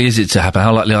 How likely is it to happen?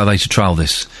 How likely are they to trial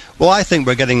this? Well, I think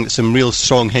we're getting some real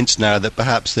strong hints now that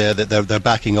perhaps they're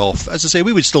backing off. As I say,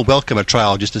 we would still welcome a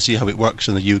trial just to see how it works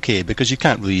in the UK, because you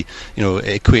can't really,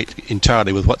 equate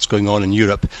entirely with what's going on in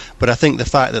Europe. But I think the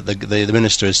fact that the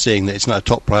minister is saying that it's not a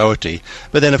top priority.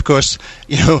 But then, of course,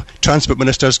 transport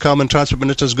ministers come and transport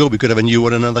ministers go. We could have a new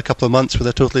one in another couple of months with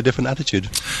a totally different attitude.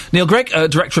 Neil Gregg,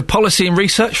 Director of Policy and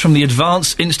Research from the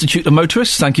Advanced Institute of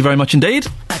Motorists. Thank you very much indeed.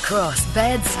 Across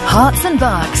beds, hearts and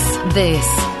bucks, this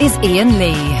is Iain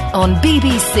Lee on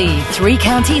BBC Three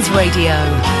Counties Radio.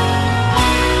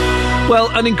 Well,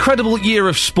 an incredible year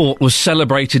of sport was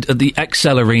celebrated at the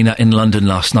ExCeL Arena in London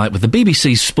last night with the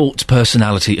BBC's Sports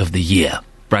Personality of the Year.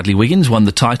 Bradley Wiggins won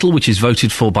the title, which is voted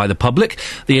for by the public.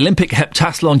 The Olympic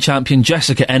heptathlon champion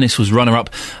Jessica Ennis was runner-up,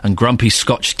 and grumpy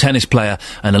Scotch tennis player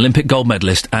and Olympic gold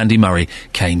medalist Andy Murray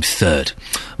came third.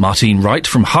 Martine Wright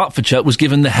from Hertfordshire was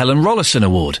given the Helen Rollason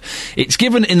Award. It's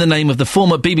given in the name of the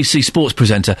former BBC sports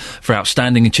presenter for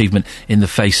outstanding achievement in the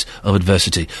face of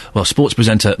adversity. Well, sports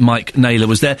presenter Mike Naylor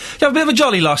was there. You have a bit of a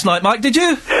jolly last night, Mike, did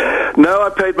you? No, I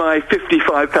paid my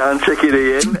 £55 ticket,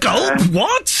 Iain.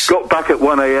 What? Got back at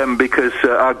 1am because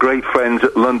our great friends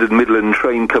at London Midland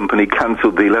Train Company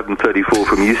cancelled the 11:34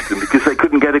 from Euston because they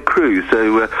couldn't get a crew.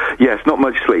 So, yes, not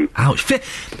much sleep. Ouch.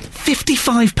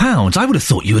 £55? I would have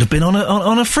thought you would have been on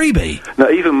a freebie. Now,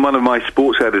 even one of my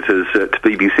sports editors at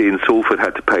BBC in Salford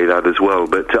had to pay that as well.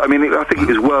 But, I think it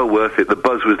was well worth it. The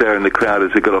buzz was there in the crowd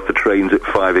as we got off the trains at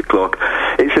 5 o'clock.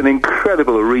 It's an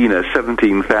incredible arena,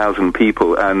 17,000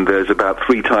 people, and there's about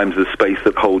 3 times the space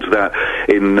that holds that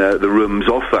in the rooms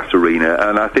off that arena.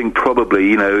 And I think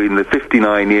probably, in the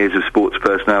 59 years of Sports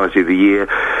Personality of the Year,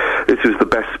 this was the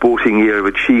best sporting year of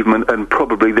achievement and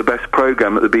probably the best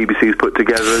programme that the BBC's put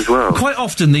together as well. Quite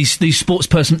often these Sports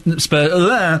Person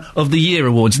of the Year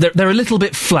awards, they're a little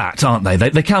bit flat, aren't they?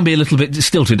 They can be a little bit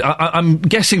stilted. I'm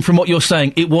guessing from what you're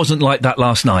saying, it wasn't like that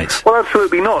last night. Well,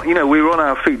 absolutely not. We were on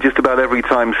our feet just about every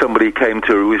time somebody came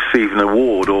to receive an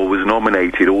award or was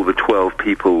nominated. All the 12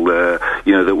 people,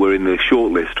 that were in the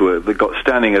shortlist they got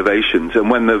standing ovations. And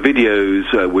when the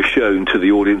videos were shown to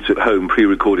the audience at home,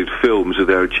 pre-recorded films of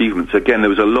their achievements, again, there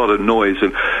was a lot of noise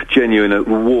and genuine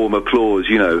warm applause,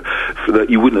 that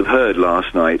you wouldn't have heard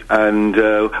last night. And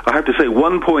I have to say,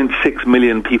 1.6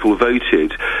 million people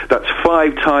voted. That's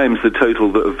 5 times the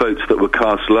total of votes that were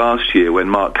cast last year when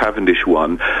Mark Cavendish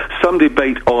won. Some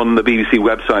debate on the BBC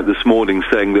website this morning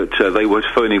saying that they were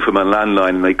phoning from a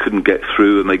landline and they couldn't get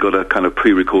through and they got a kind of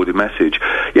pre-recorded message.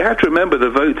 You have to remember the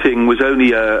voting was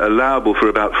only allowable for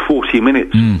about 40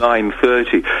 minutes,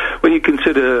 9:30. When you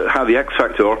consider how the X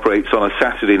Factor operates operates on a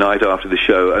Saturday night after the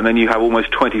show, and then you have almost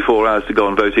 24 hours to go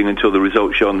on voting until the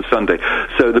results show on Sunday.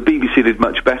 So the BBC did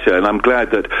much better, and I'm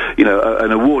glad that, you know,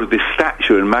 an award of this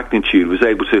stature and magnitude was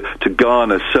able to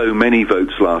garner so many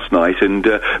votes last night, and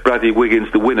Bradley Wiggins,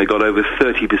 the winner, got over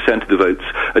 30% of the votes.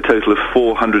 A total of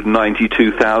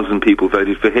 492,000 people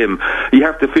voted for him. You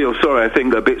have to feel sorry, I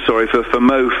think, a bit sorry for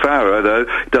Mo Farah, though,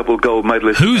 double gold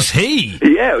medalist. Who's he?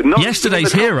 Yeah, not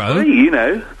yesterday's hero. You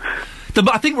know.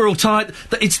 I think we're all tired.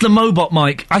 It's the Mobot,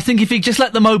 Mike. I think if he just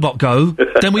let the Mobot go,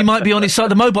 then we might be on his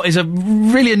side. The Mobot is a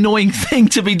really annoying thing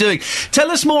to be doing. Tell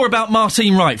us more about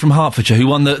Martine Wright from Hertfordshire, who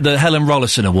won the Helen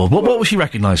Rollerson Award. What was she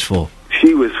recognised for?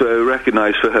 She was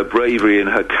recognised for her bravery and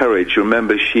her courage.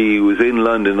 Remember, she was in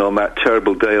London on that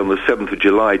terrible day on the 7th of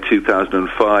July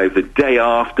 2005, the day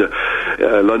after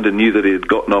London knew that it had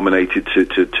got nominated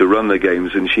to run the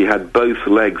Games, and she had both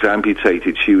legs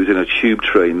amputated. She was in a tube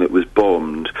train that was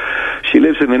bombed. She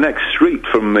lives in the next street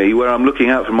from me, where I'm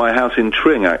looking out from my house in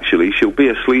Tring, actually. She'll be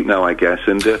asleep now, I guess.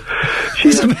 And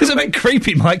it's a bit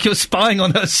creepy, Mike. You're spying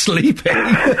on her sleeping.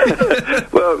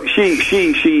 Well,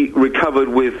 she recovered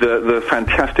with the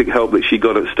fantastic help that she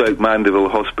got at Stoke Mandeville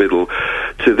Hospital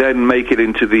to then make it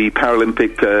into the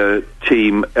Paralympic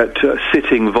team at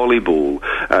sitting volleyball,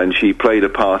 and she played a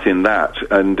part in that,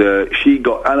 and she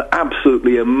got an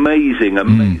absolutely amazing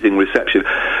reception,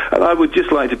 and I would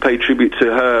just like to pay tribute to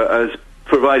her as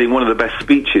providing one of the best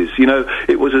speeches. You know,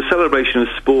 it was a celebration of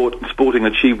sporting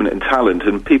achievement and talent,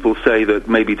 and people say that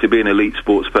maybe to be an elite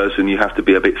sports person you have to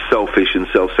be a bit selfish and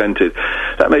self-centred.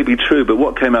 That may be true, but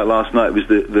what came out last night was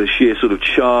the sheer sort of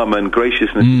charm and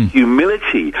graciousness and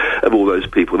humility of all those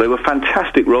people. They were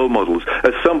fantastic role models.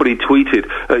 As somebody tweeted,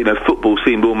 football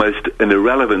seemed almost an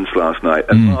irrelevance last night,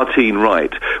 and Martine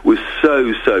Wright was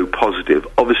so positive,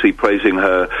 obviously praising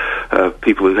her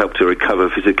people who helped her recover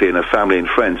physically and her family and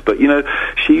friends, but, you know,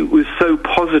 she was so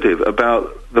positive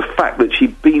about the fact that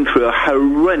she'd been through a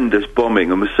horrendous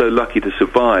bombing and was so lucky to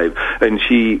survive, and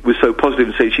she was so positive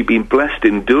and saying she'd been blessed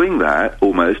in doing that,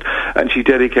 almost, and she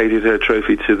dedicated her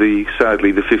trophy to the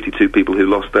 52 people who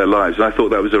lost their lives, and I thought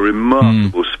that was a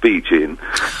remarkable speech, Iain.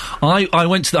 I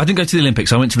didn't go to the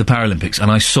Olympics, I went to the Paralympics, and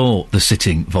I saw the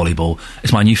sitting volleyball.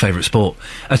 It's my new favourite sport.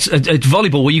 It's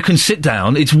volleyball where you can sit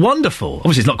down. It's wonderful.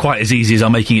 Obviously, it's not quite as easy as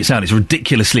I'm making it sound. It's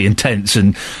ridiculously intense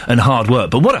and hard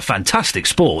work, but what a fantastic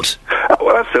sport.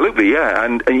 Well, absolutely, yeah.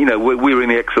 And you know, we were in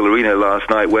the Excel Arena last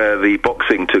night where the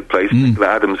boxing took place. Nicola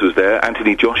Adams was there.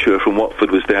 Anthony Joshua from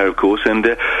Watford was there, of course. And,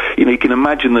 you can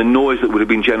imagine the noise that would have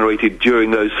been generated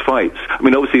during those fights. I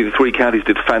mean, obviously, the three counties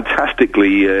did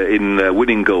fantastically in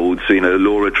winning golds. You know,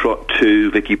 Laura Trott,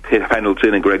 2, Vicky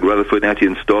Pendleton and Greg Rutherford,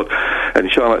 Etienne Stott, and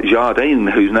Charlotte Jardine,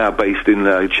 who's now based in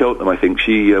Cheltenham, I think.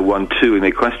 She won 2 in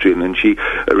equestrian, and she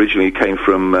originally came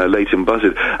from Leighton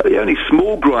Buzzard. The only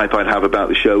small gripe I'd have about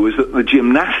the show was that the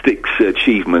gymnastics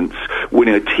achievements,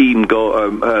 winning a team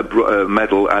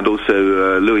medal, and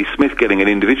also Louis Smith getting an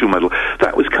individual medal,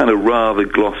 that was kind of rather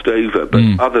glossed over.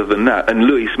 But other than that, and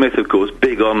Louis Smith, of course,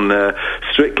 big on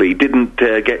Strictly, didn't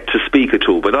get to speak at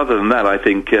all. But other than that, I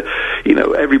think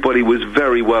everybody was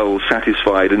very well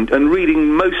satisfied. And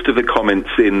reading most of the comments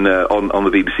on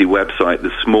the BBC website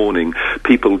this morning,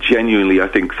 people genuinely, I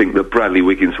think that Bradley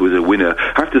Wiggins was a winner.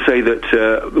 I have to say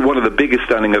that one of the biggest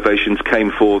standing ovations came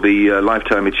for the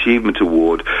Lifetime Achievement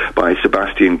Award by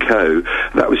Sebastian Coe.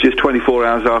 That was just 24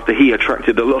 hours after he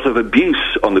attracted a lot of abuse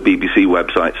on the BBC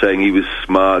website, saying he was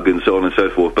smug and so on and so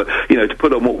forth. But, to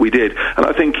put on what we did, and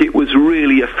I think it was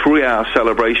really a 3-hour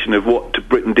celebration of what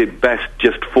Britain did best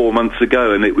just 4 months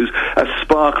ago, and it was a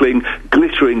sparkling,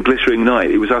 glittering night.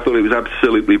 I thought it was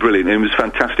absolutely brilliant, and it was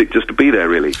fantastic just to be there,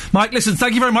 really. Mike, listen,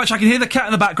 thank you very much. I can hear the cat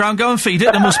in the background. Go and feed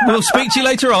it, and we'll speak to you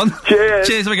later on. Cheers.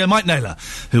 Cheers. There we go. Mike Naylor,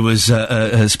 who was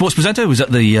a sports presenter, who was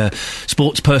at the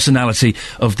Sports Personality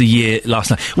of the Year last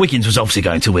night. Wiggins was obviously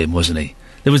going to win, wasn't he?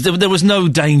 There was no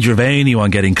danger of anyone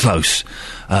getting close.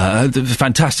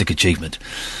 Fantastic achievement.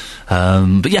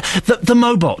 But yeah, the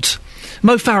Mobot.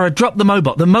 Mo Farah dropped the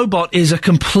Mobot. The Mobot is a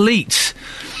complete...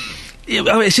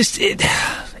 it's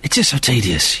just so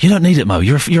tedious. You don't need it, Mo.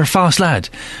 You're a fast lad.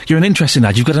 You're an interesting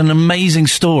lad. You've got an amazing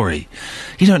story.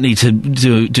 You don't need to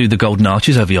do the golden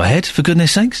arches over your head, for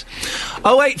goodness sakes.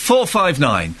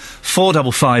 08459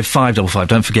 455 555.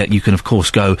 Don't forget, you can, of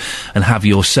course, go and have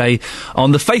your say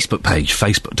on the Facebook page,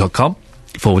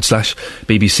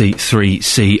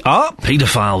 facebook.com/BBC3CR.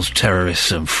 Paedophiles,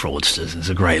 terrorists and fraudsters. It's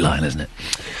a great line, isn't it?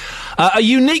 A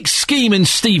unique scheme in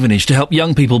Stevenage to help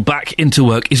young people back into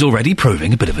work is already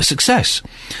proving a bit of a success.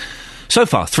 So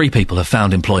far, 3 people have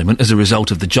found employment as a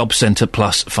result of the Job Centre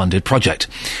Plus funded project.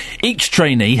 Each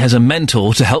trainee has a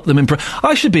mentor to help them improve.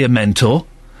 I should be a mentor.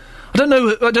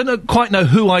 I don't quite know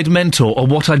who I'd mentor or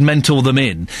what I'd mentor them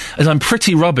in, as I'm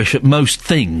pretty rubbish at most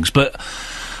things, but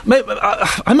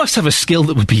I must have a skill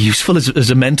that would be useful as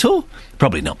a mentor.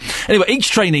 Probably not. Anyway,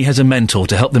 each trainee has a mentor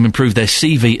to help them improve their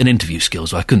CV and interview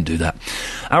skills. I couldn't do that.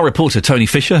 Our reporter, Tony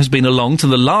Fisher, has been along to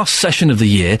the last session of the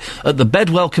year at the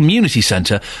Bedwell Community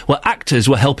Centre, where actors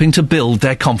were helping to build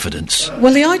their confidence.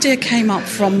 Well, the idea came up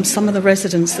from some of the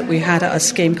residents that we had at a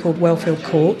scheme called Wellfield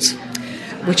Court,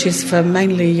 which is for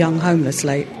mainly young homeless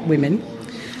women.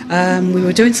 We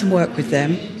were doing some work with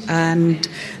them, and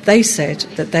they said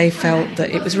that they felt that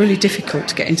it was really difficult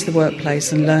to get into the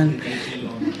workplace and learn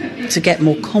to get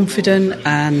more confident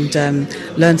and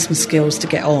learn some skills to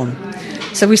get on.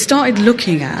 So we started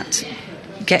looking at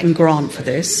getting grant for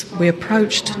this. We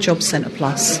approached Job Centre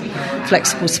Plus,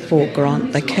 Flexible Support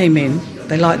Grant. They came in,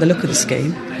 they liked the look of the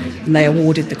scheme, and they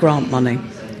awarded the grant money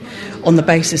on the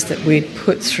basis that we'd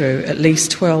put through at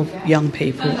least 12 young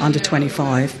people under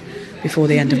 25 before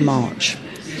the end of March.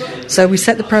 So we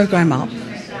set the programme up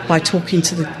by talking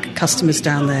to the customers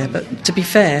down there, but to be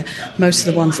fair, most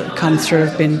of the ones that have come through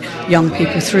have been young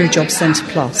people through Job Centre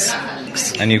Plus.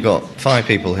 And you've got 5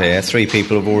 people here, 3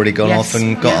 people have already gone off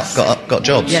and got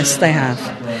jobs. Yes, they have.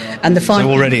 And the 5 so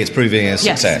already it's proving a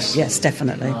success. Yes,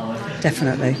 definitely.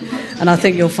 And I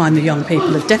think you'll find the young people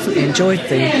have definitely enjoyed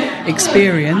the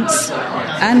experience,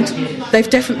 and they've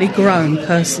definitely grown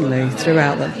personally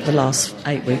throughout the last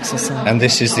 8 weeks or so. And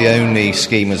this is the only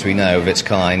scheme, as we know, of its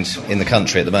kind in the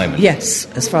country at the moment? Yes,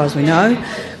 as far as we know.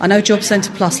 I know Job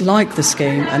Centre Plus like the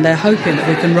scheme, and they're hoping that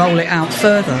we can roll it out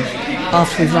further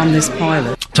after we've run this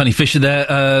pilot. Tony Fisher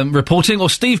there reporting, or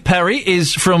Steve Perry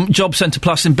is from Job Centre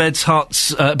Plus in Beds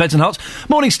and Hearts.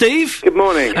 Morning, Steve. Good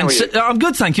morning. How are you? I'm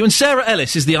good, thank you. And Sarah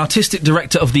Ellis is the artistic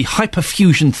director of the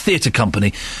Hyperfusion Theatre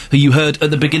Company, who you heard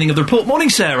at the beginning of the report. Morning,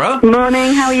 Sarah.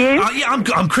 Morning. How are you? Yeah,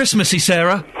 I'm Christmassy,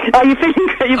 Sarah. Are you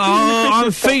feeling?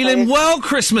 I'm feeling well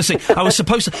Christmassy. I was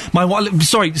supposed to.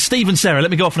 Sorry, Steve and Sarah.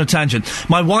 Let me go off on a tangent.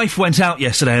 My wife went out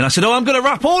yesterday, and I said, I'm going to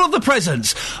wrap all of the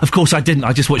presents. Of course, I didn't.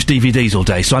 I just watched DVDs all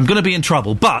day, so I'm going to be in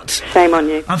trouble. But shame on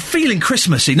you. I'm feeling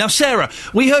Christmassy now, Sarah.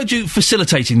 We heard you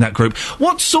facilitating that group.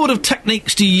 What sort of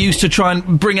techniques do you use to try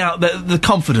and bring out the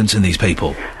confidence in these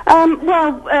people?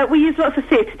 We use lots of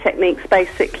theatre techniques,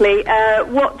 basically.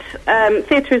 What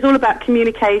theatre is all about: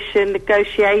 communication,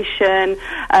 negotiation,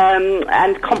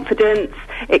 and confidence,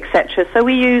 etc. So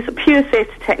we use pure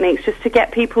theatre techniques just to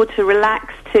get people to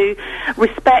relax, to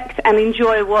respect and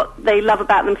enjoy what they love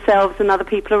about themselves and other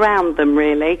people around them,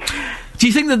 really. Do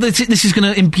you think that this is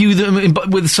going to imbue them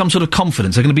with some sort of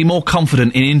confidence? They're going to be more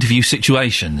confident in interview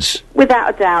situations?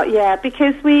 Without a doubt, yeah,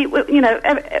 because we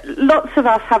lots of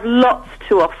us have lots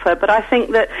to offer, but I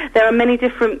think that there are many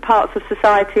different parts of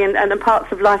society and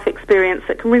parts of life experience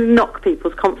that can really knock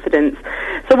people's confidence.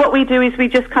 So what we do is we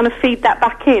just kind of feed that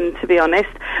back in, to be honest.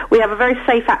 We have a very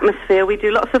safe atmosphere. We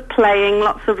do lots of playing,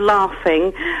 lots of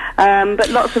laughing, but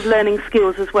lots of learning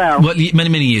skills as well. Well,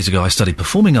 many years ago I studied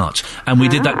performing arts, and we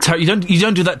did that. You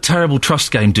don't do that terrible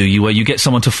trust game, do you, where you get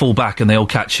someone to fall back and they all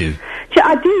catch you?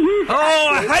 I do use that. Oh,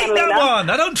 I hate that one!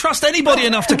 I don't trust anybody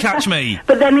enough to catch me.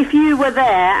 But then if you were there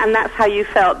and that's how you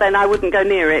felt, then I wouldn't go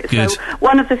near it. Good. So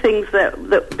one of the things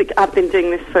that I've been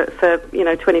doing this for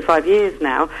 25 years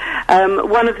now,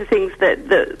 one of the things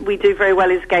that we do very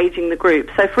well is gauging the group.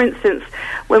 So for instance,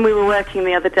 when we were working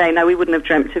the other day, we wouldn't have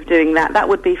dreamt of doing that. That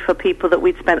would be for people that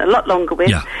we'd spent a lot longer with.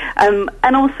 Yeah.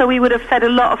 And also we would have fed a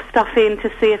lot of stuff in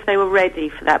to see if they were ready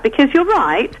for that. Because you're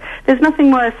right, there's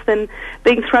nothing worse than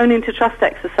being thrown into trust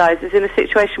exercises in a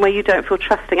situation where you don't feel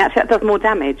trusting. Actually, that does more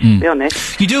damage, to be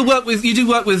honest. You do work with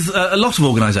a lot of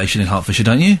organisation in Hertfordshire,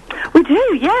 don't you? We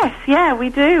do, yes, yeah, we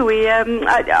do. We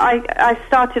I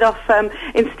started off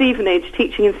in Stevenage,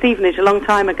 teaching in Stevenage a long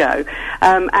time ago,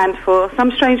 and for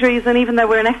some strange reason, even though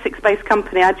we're an Essex-based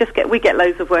company, we get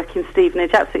loads of work in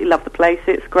Stevenage. Absolutely love the place.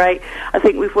 It's great. I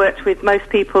think we've worked with most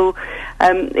people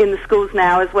in the schools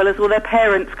now, as well as all their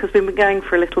parents, because we've been going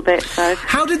for a little bit. So,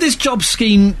 how did this job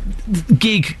scheme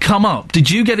gig come up? Did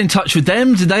you get in touch with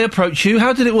them? Did they approach you?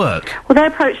 How did it work? Well, they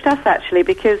approached us actually,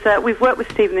 because we've worked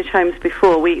with Stevenage Homes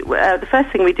before. The first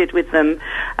thing we did with them,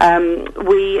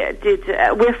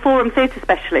 we're forum theatre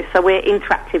specialists, so we're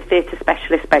interactive theatre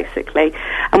specialists basically,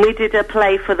 and we did a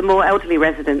play for the more elderly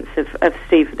residents of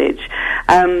Stevenage,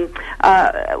 and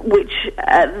which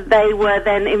they were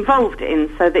then involved in,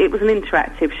 so that it was an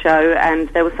interactive show, and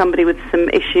there was somebody with some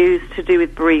issues to do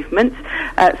with bereavement.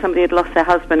 Somebody had lost their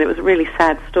husband. It was a really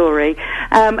sad story,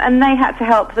 and they had to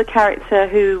help the character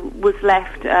who was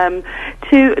left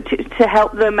to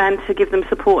help them and to give them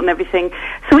support and everything.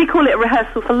 So we call it a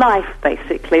rehearsal for life,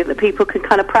 basically, that people can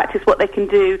kind of practice what they can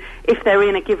do if they're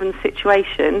in a given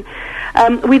situation.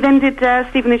 We then did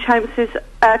Stevenage Holmes's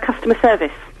customer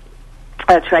service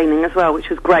training as well, which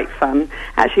was great fun,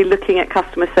 actually looking at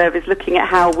customer service, looking at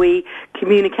how we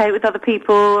communicate with other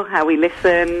people, how we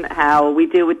listen, how we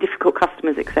deal with difficult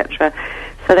customers, etc.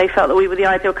 So they felt that we were the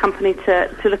ideal company to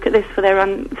look at this for their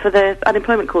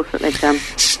unemployment course that they've done.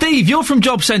 Steve, you're from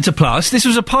Job Centre Plus. This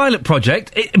was a pilot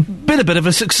project. It's been a bit of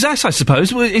a success, I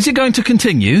suppose. Is it going to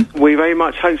continue? We very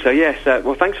much hope so, yes.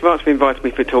 Well, thanks so much for inviting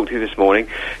me to talk to you this morning.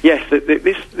 Yes,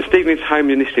 the Stevenage Home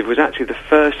Initiative was actually the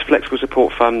first Flexible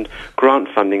Support Fund grant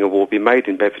funding award be made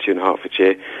in Bedfordshire and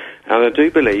Hertfordshire. And I do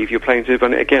believe you're planning to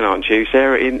run it again, aren't you,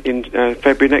 Sarah, in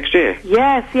February next year?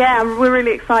 Yes, yeah, we're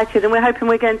really excited, and we're hoping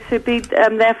we're going to be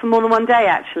there for more than one day,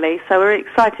 actually. So we're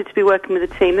excited to be working with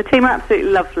the team. The team are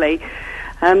absolutely lovely.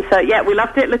 So, yeah, we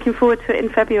loved it. Looking forward to it in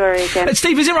February again.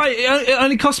 Steve, is it right? It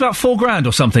only costs about $4,000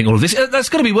 or something, all of this. That's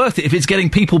got to be worth it if it's getting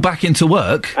people back into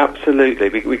work. Absolutely.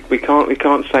 We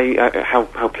can't say how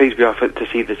pleased we are to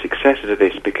see the success of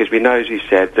this, because we know, as you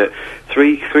said, that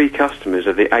three customers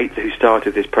of the 8 who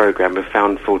started this programme have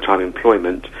found full-time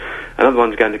employment. Another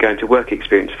one's going to go into work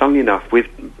experience, funnily enough, with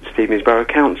Stevenage Borough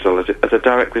Council as a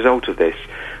direct result of this.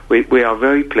 We are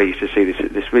very pleased to see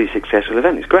this really successful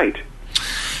event. It's great.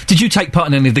 Did you take part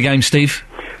in any of the games, Steve?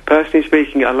 Personally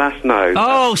speaking, alas, no.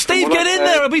 Oh, Steve, get in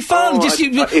there! It'll be fun.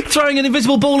 Throwing an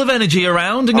invisible ball of energy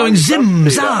around and going zim,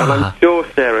 zah. And I'm sure,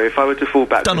 Sarah, if I were to fall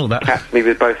back, done all that. Catch me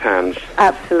with both hands.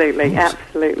 Absolutely,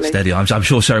 absolutely. Steady. I'm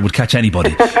sure Sarah would catch anybody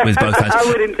with both hands. I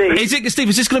would indeed. Steve,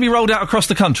 is this going to be rolled out across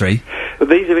the country? Well,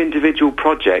 these are individual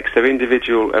projects. They're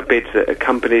individual bids that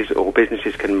companies or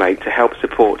businesses can make to help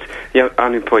support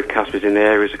unemployed customers in the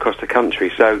areas across the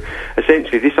country. So,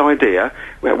 essentially, this idea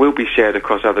will be shared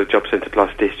across other Job Centre Plus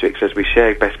districts as we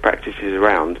share best practices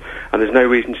around. And there's no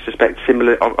reason to suspect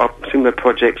similar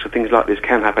projects or things like this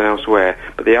can happen elsewhere.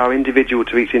 But they are individual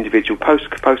to each individual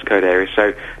postcode area,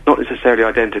 so not necessarily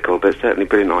identical, but certainly a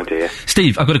brilliant idea.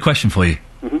 Steve, I've got a question for you.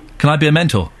 Mm-hmm. Can I be a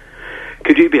mentor?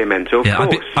 Could you be a mentor? Yeah,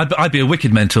 of course. I'd be a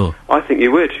wicked mentor. I think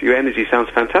you would. Your energy sounds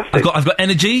fantastic. I've got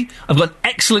energy. I've got an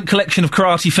excellent collection of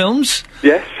karate films.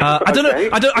 Yes. I don't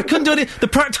know. I couldn't do any the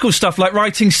practical stuff like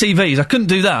writing CVs. I couldn't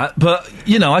do that. But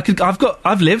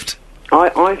I've lived.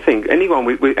 I think anyone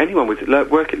with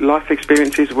life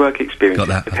experiences, work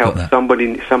experiences, can help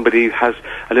somebody who has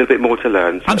a little bit more to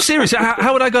learn. So I'm serious.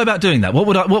 How would I go about doing that?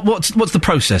 What's the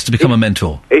process to become a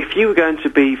mentor? If you were going to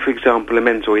be, for example, a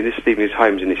mentor in this Stevenage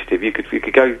Homes initiative, you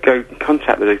could go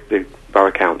contact the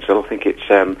Borough Council. I think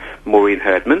it's Maureen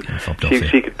Herdman.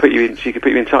 She could put you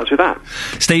in touch with that.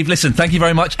 Steve, listen, thank you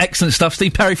very much. Excellent stuff.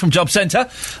 Steve Perry from Job Centre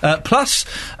Plus,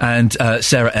 and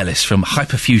Sarah Ellis from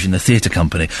Hyperfusion, the theatre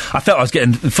company. I felt I was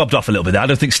getting fobbed off a little bit there. I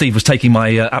don't think Steve was taking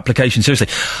my application seriously.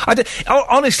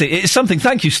 Honestly, it's something.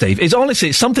 Thank you, Steve. It's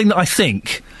something that I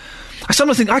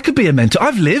sometimes think I could be a mentor.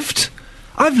 I've lived.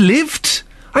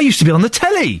 I used to be on the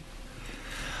telly.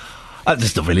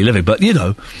 That's not really living, but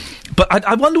But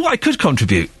I wonder what I could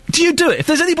contribute. Do you do it? If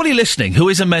there's anybody listening who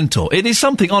is a mentor, it is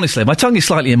something, honestly, my tongue is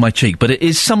slightly in my cheek, but it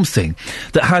is something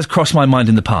that has crossed my mind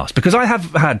in the past, because I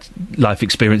have had life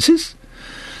experiences.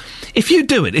 If you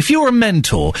do it, if you're a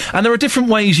mentor, and there are different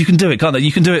ways you can do it, can't there?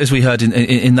 You can do it, as we heard,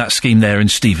 in that scheme there in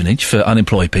Stevenage for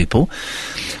unemployed people.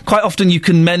 Quite often you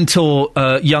can mentor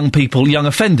young people, young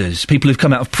offenders, people who've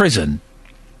come out of prison.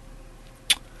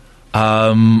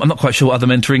 I'm not quite sure what other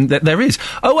mentoring there is.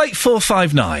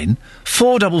 08459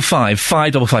 455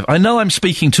 555. I know I'm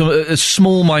speaking to a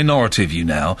small minority of you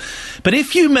now, but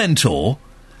if you mentor,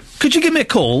 could you give me a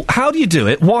call? How do you do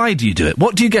it? Why do you do it?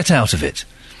 What do you get out of it?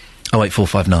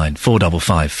 08459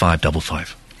 455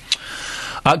 555.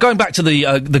 Going back to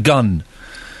the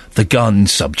gun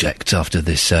subject after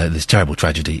this terrible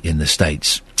tragedy in the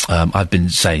States. I've been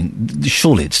saying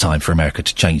surely it's time for America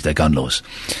to change their gun laws.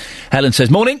 Helen says,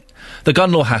 morning. The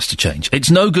gun law has to change. It's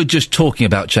no good just talking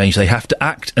about change. They have to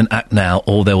act, and act now,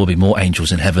 or there will be more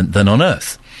angels in heaven than on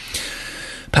earth.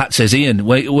 Pat says, Iain,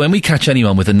 when we catch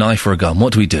anyone with a knife or a gun,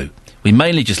 what do? We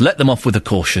mainly just let them off with a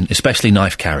caution, especially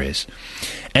knife carriers.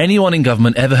 Anyone in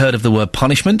government ever heard of the word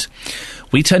punishment?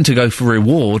 We tend to go for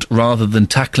reward rather than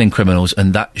tackling criminals,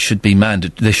 and that should be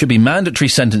there should be mandatory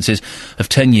sentences of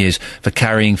 10 years for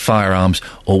carrying firearms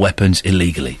or weapons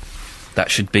illegally. That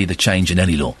should be the change in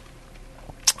any law.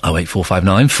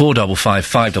 08459 455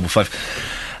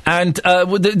 555. And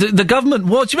the government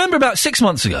was, do you remember about 6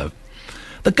 months ago?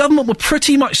 The government were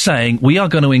pretty much saying we are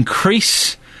going to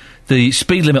increase the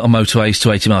speed limit on motorways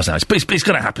to 80 miles an hour. It's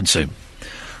going to happen soon.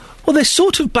 Well, they're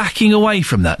sort of backing away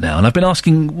from that now, and I've been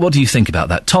asking, what do you think about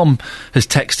that? Tom has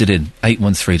texted in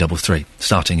 81333,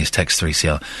 starting his text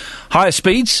 3CR. Higher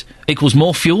speeds equals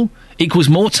more fuel, equals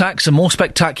more tax and more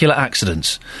spectacular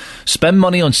accidents. Spend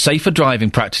money on safer driving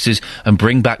practices and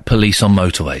bring back police on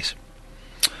motorways.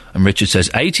 And Richard says,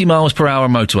 80 miles per hour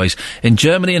on motorways. In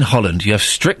Germany and Holland, you have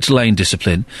strict lane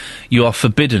discipline. You are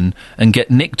forbidden and get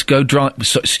nicked, go drive...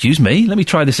 So, excuse me, let me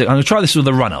try this. I'm going to try this with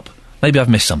a run-up. Maybe I've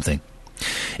missed something.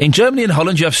 In Germany and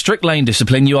Holland, you have strict lane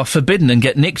discipline. You are forbidden and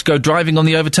get nicked, go driving on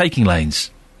the overtaking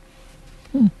lanes.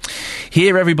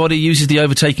 Here, everybody uses the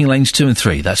overtaking lanes 2 and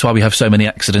 3. That's why we have so many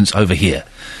accidents over here.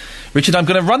 Richard, I'm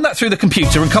going to run that through the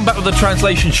computer and come back with the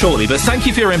translation shortly, but thank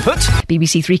you for your input.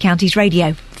 BBC Three Counties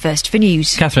Radio, first for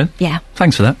news. Catherine? Yeah.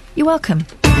 Thanks for that. You're welcome.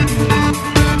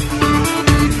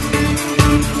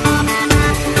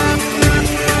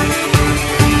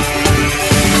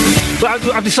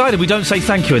 I've decided we don't say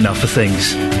thank you enough for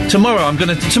things. Tomorrow I'm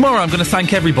going to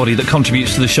thank everybody that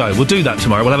contributes to the show. We'll do that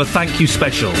tomorrow. We'll have a thank you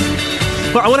special.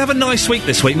 Well, I want to have a nice week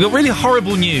this week. We've got really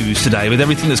horrible news today with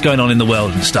everything that's going on in the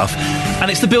world and stuff.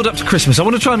 And it's the build-up to Christmas. I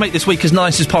want to try and make this week as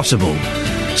nice as possible.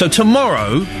 So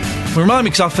tomorrow, remind me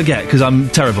because I'll forget because I'm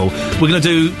terrible, we're going to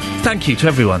do thank you to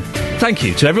everyone. Thank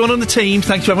you to everyone on the team.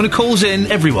 Thank you to everyone who calls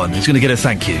in. Everyone is going to get a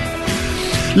thank you.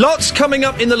 Lots coming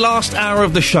up in the last hour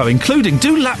of the show, including,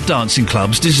 do lap dancing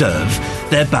clubs deserve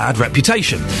their bad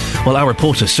reputation? Well, our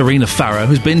reporter, Serena Farrow,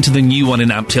 has been to the new one in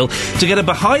Ampthill to get a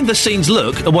behind-the-scenes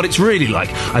look at what it's really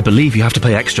like. I believe you have to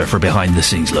pay extra for a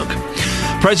behind-the-scenes look.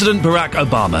 President Barack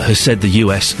Obama has said the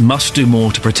US must do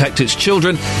more to protect its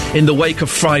children in the wake of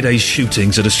Friday's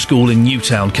shootings at a school in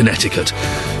Newtown, Connecticut.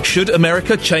 Should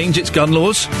America change its gun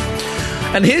laws?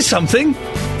 And here's something.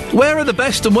 Where are the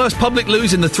best and worst public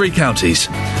loos in the three counties?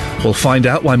 We'll find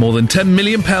out why more than £10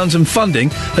 million in funding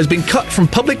has been cut from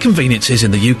public conveniences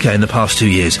in the UK in the past 2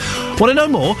 years. Want to know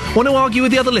more? Want to argue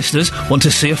with the other listeners? Want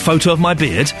to see a photo of my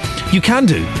beard? You can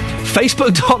do.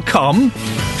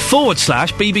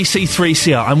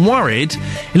 Facebook.com/BBC3CR. I'm worried.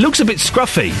 It looks a bit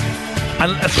scruffy.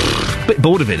 And a bit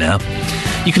bored of it now.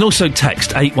 You can also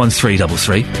text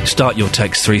 81333. Start your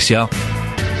text 3CR.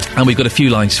 And we've got a few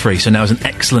lines free, so now is an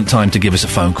excellent time to give us a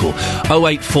phone call.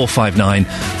 08459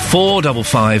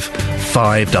 455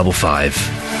 555.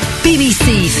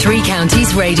 BBC Three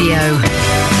Counties Radio.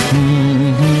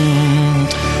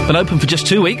 Been open for just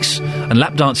 2 weeks, and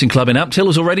Lap Dancing Club in Ampthill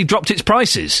has already dropped its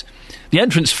prices. The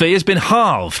entrance fee has been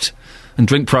halved, and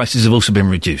drink prices have also been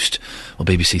reduced. Well,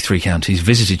 BBC Three Counties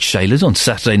visited Shayla's on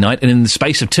Saturday night, and in the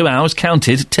space of 2 hours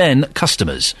counted 10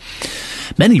 customers.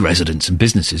 Many residents and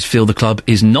businesses feel the club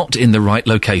is not in the right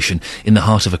location in the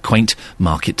heart of a quaint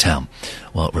market town.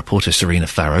 Well, reporter Serena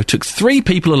Farrow took 3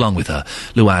 people along with her: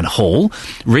 Luann Hall,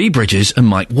 Ree Bridges and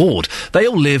Mike Ward. They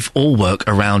all live or work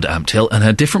around Ampthill and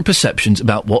had different perceptions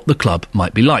about what the club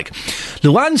might be like.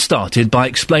 Luann started by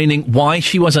explaining why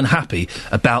she was unhappy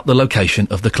about the location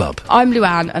of the club. I'm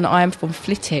Luann and I am from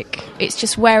Flitwick. It's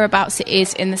just whereabouts it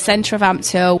is in the centre of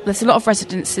Ampthill. There's a lot of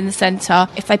residents in the centre.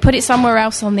 If they put it somewhere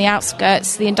else on the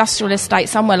outskirts, the industrial estate,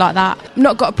 somewhere like that, I've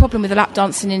not got a problem with the lap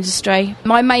dancing industry.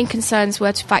 My main concerns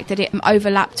were the fact that it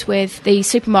overlapped with the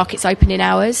supermarket's opening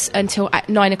hours until at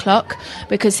 9 o'clock,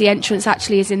 because the entrance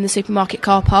actually is in the supermarket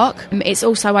car park. It's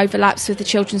also overlaps with the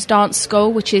children's dance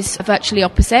school, which is virtually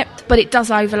opposite, but it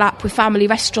does overlap with family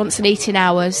restaurants and eating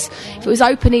hours. If it was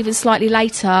open even slightly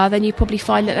later, then you probably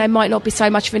find that there might not be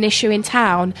so much of an issue in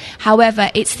town.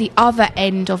 However, it's the other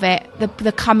end of it,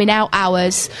 the coming out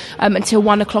hours until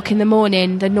 1 o'clock in the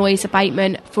morning, the noise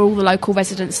abatement for all the local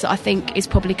residents, that I think is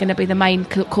probably going to be the main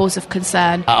cause of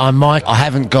concern. I'm Mike. I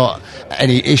haven't got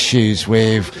any issues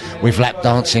with lap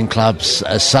dancing clubs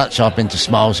as such. I've been to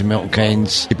Smiles in Milton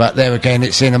Keynes, but there again,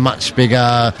 it's in a much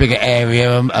bigger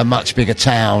area, a much bigger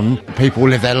town. People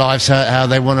live their lives how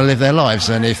they want to live their lives,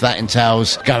 and if that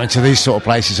entails going to these sort of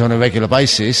places on a regular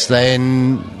basis,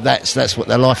 then that's what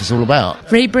their life is all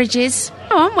about. Ree Bridges.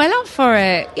 Oh, I'm well up for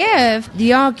it. Yeah,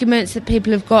 the arguments that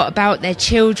people have got about their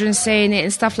children seeing it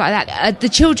and stuff like that. The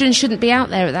children shouldn't be out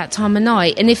there at that time of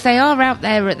night. And if they are out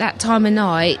there at that time of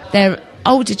night, they're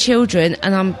older children,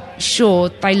 and I'm sure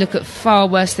they look at far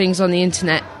worse things on the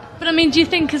internet. But I mean, do you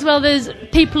think as well there's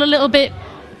people a little bit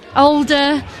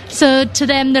older, so to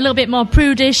them they're a little bit more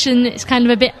prudish, and it's kind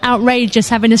of a bit outrageous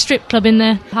having a strip club in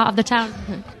the heart of the town.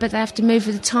 But they have to move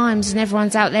with the times, and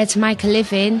everyone's out there to make a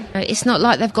living. It's not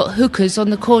like they've got hookers on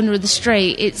the corner of the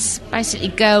street. It's basically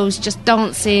girls just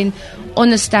dancing on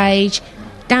the stage,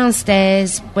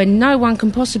 downstairs, when no one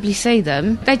can possibly see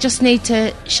them. They just need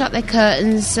to shut their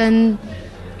curtains and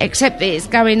accept that it's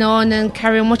going on and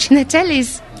carry on watching their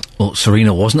tellies. Well,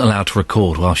 Serena wasn't allowed to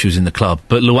record while she was in the club,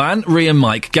 but Luann, Rhea and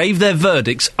Mike gave their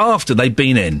verdicts after they'd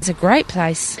been in. It's a great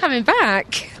place. Coming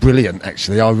back. Brilliant,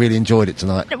 actually. I really enjoyed it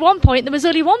tonight. At one point, there was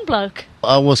only one bloke.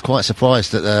 I was quite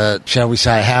surprised at, shall we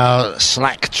say, how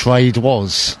slack trade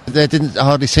was. There didn't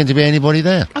hardly seem to be anybody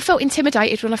there. I felt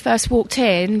intimidated when I first walked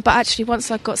in, but actually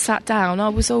once I got sat down, I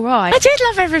was all right. I did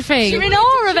love everything. You're in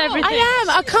awe of everything. I am.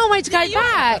 I can't wait to go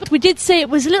back. We did say it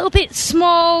was a little bit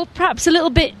small, perhaps a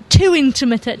little bit too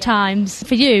intimate at times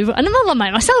for you. And I'm not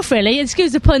like myself, really.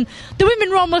 Excuse the pun. The women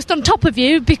were almost on top of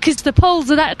you because the poles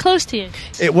are that close to you.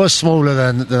 It was smaller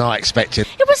than I expected.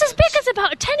 It was as big as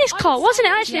about a tennis court, wasn't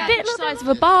it? Actually, Yeah, a bit the size of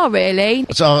a bar, really.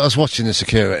 So I was watching the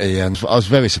security and I was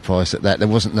very surprised at that. There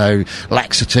wasn't no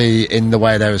laxity in the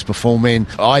way they was performing.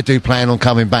 I do plan on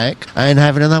coming back and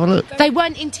having another look. They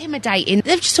weren't intimidating.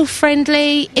 They were just all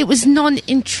friendly. It was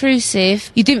non-intrusive.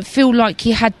 You didn't feel like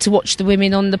you had to watch the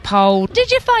women on the pole.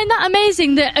 Did you find that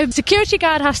amazing that a security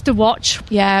guard has to watch?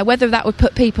 Yeah, whether that would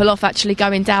put people off actually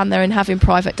going down there and having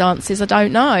private dances, I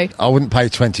don't know. I wouldn't pay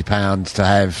 £20 to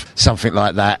have something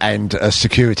like that and a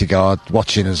security guard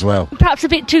watching as well. Perhaps a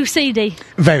bit too seedy.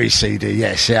 Very seedy,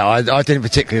 yes. Yeah, I didn't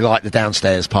particularly like the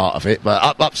downstairs part of it,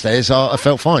 but upstairs I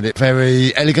felt fine. It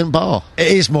very elegant bar.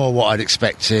 It is more what I'd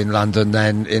expect in London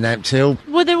than in Ampthill.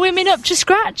 Were the women up to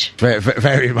scratch?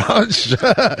 Very much.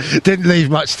 Didn't leave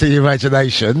much to the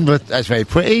imagination, but that's very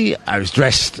pretty. I was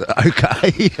dressed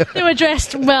okay. They were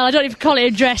dressed, well, I don't even call it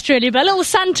a dress really, but a little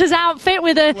Santa's outfit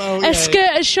with a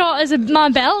skirt as short as my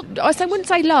belt. I wouldn't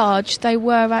say large. They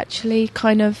were actually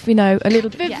kind of, a little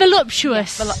bit...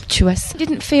 Voluptuous. Voluptuous.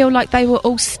 Didn't feel like they were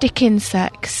all stick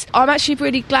insects. I'm actually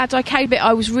really glad I came.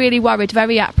 I was really worried,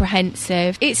 very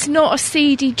apprehensive. It's not a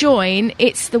seedy joint,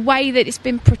 it's the way that it's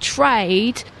been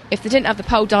portrayed. If they didn't have the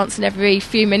pole dancing every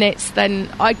few minutes, then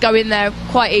I'd go in there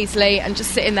quite easily and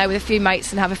just sit in there with a few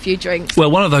mates and have a few drinks. Well,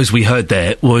 one of those we heard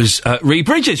there was Rhea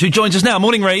Bridges, who joins us now.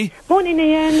 Morning, Rhea. Morning,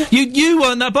 Ian. You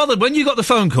weren't that bothered when you got the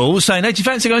phone call saying, hey, do you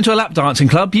fancy going to a lap dancing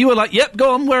club? You were like, yep,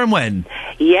 go on, where and when?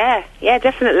 Yeah,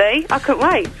 definitely. I couldn't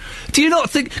wait. Do you not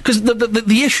think... Because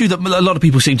the issue that a lot of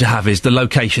people seem to have is the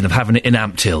location of having it in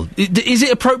Ampthill. Is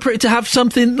it appropriate to have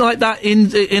something like that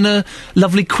in a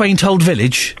lovely, quaint old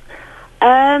village?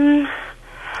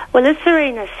 Well, as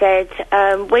Serena said,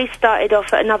 we started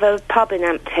off at another pub in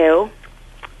Ampthill.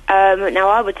 Now,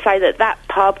 I would say that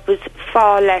pub was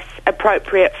far less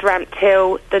appropriate for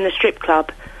Ampthill than the strip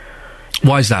club.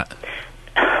 Why is that?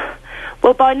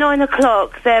 Well, by 9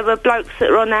 o'clock, there were blokes that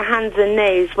were on their hands and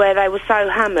knees where they were so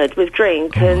hammered with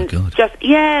drink. Oh, my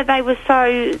God. They were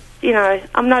so,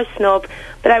 I'm no snob,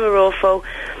 but they were awful.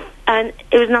 And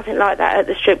it was nothing like that at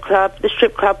the strip club. The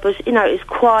strip club was, it's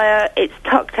quiet, it's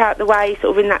tucked out the way,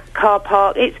 sort of in that car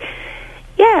park.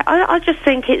 I just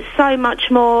think it's so much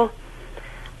more,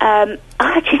 I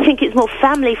actually think it's more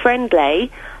family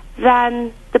friendly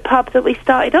than the pub that we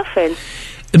started off in.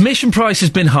 Admission price has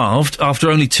been halved after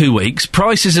only 2 weeks.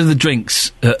 Prices of the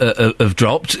drinks have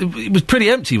dropped. It was pretty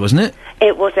empty, wasn't it?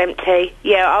 It was empty.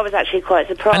 Yeah, I was actually quite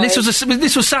surprised. And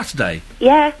this was Saturday?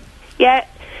 Yeah.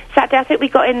 Saturday, I think we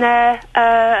got in there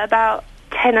about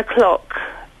 10 o'clock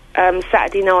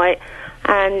Saturday night.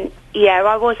 And,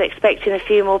 I was expecting a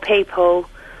few more people.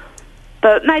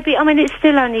 But maybe, it's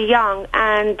still only young.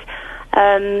 And,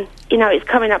 it's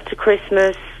coming up to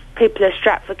Christmas. People are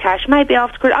strapped for cash. Maybe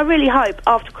I really hope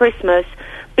after Christmas,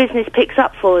 business picks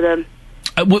up for them.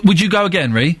 Would you go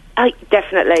again, Rhea?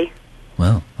 Definitely.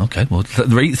 Well, OK. Well,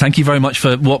 Rhea, thank you very much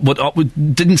for what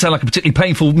didn't sound like a particularly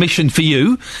painful mission for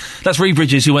you. That's Rhea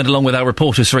Bridges, who went along with our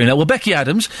reporter, Serena. Well, Becky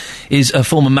Adams is a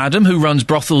former madam who runs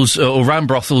brothels, or ran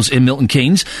brothels in Milton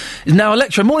Keynes. Is now a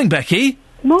lecturer. Morning, Becky.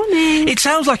 Morning. It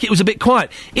sounds like it was a bit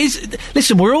quiet.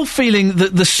 Listen, we're all feeling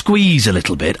the squeeze a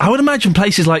little bit. I would imagine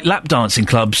places like lap dancing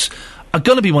clubs are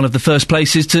going to be one of the first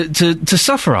places to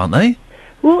suffer, aren't they?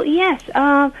 Well, yes.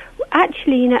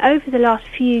 Actually, over the last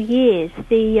few years,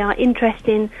 the interest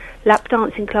in lap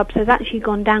dancing clubs has actually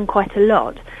gone down quite a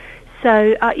lot.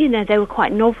 So, they were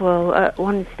quite novel at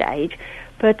one stage.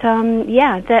 But,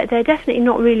 they're definitely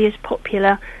not really as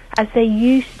popular as they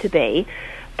used to be.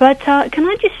 But can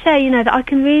I just say, that I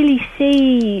can really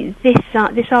see this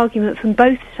argument from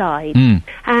both sides.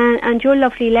 And your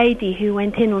lovely lady who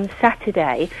went in on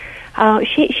Saturday,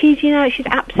 She's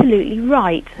absolutely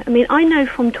right. I mean, I know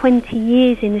from 20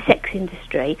 years in the sex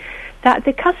industry that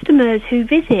the customers who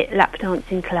visit lap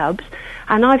dancing clubs,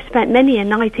 and I've spent many a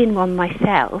night in one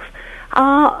myself,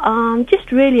 are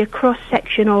just really a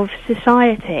cross-section of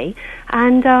society,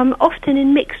 and often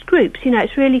in mixed groups.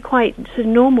 It's really quite sort of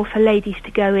normal for ladies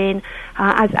to go in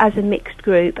as a mixed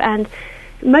group, and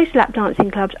most lap dancing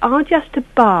clubs are just a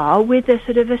bar with a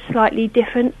sort of a slightly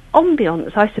different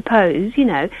ambience, I suppose,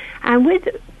 and with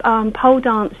pole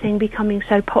dancing becoming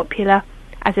so popular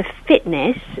as a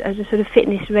sort of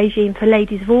fitness regime for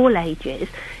ladies of all ages,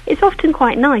 it's often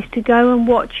quite nice to go and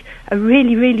watch a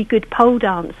really, really good pole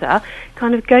dancer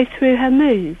kind of go through her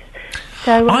moves.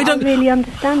 So I don't really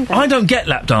understand that. I don't get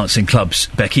lap dancing clubs,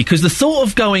 Becky, because the thought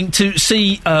of going to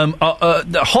see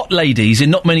the hot ladies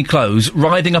in not many clothes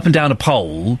riding up and down a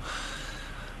pole,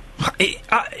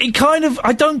 it kind of,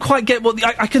 I don't quite get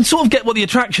I can sort of get what the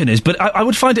attraction is, but I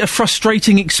would find it a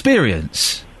frustrating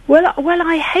experience. Well,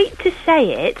 I hate to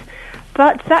say it,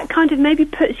 but that kind of maybe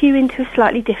puts you into a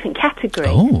slightly different category.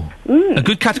 Oh. A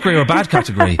good category or a bad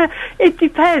category? It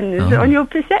depends on your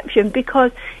perception,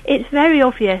 because it's very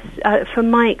obvious from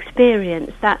my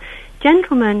experience that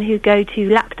gentlemen who go to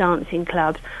lap dancing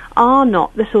clubs are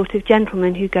not the sort of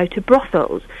gentlemen who go to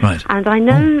brothels. Right. And I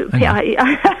know...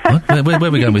 Where are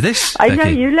we going with this, I know,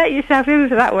 Becky? you let yourself in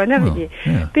for that one, haven't you?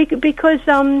 Yeah. Because...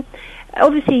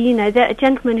 obviously, there are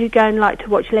gentlemen who go and like to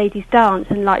watch ladies dance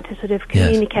and like to sort of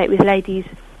communicate with ladies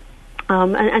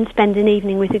and spend an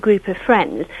evening with a group of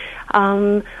friends.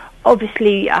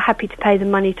 Obviously, are happy to pay the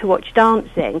money to watch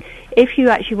dancing. If you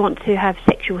actually want to have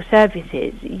sexual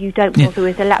services, you don't bother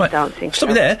with a lap dancing. Stop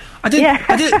me there. I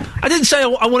didn't say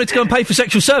I wanted to go and pay for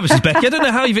sexual services, Becky. I don't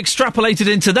know how you've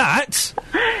extrapolated into that.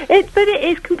 But it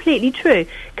is completely true.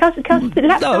 No,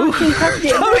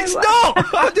 it's not.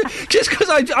 Just because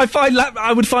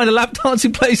I would find a lap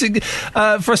dancing place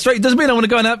frustrating doesn't mean I want to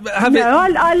go and have it. No,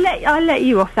 I'll let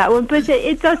you off that one. But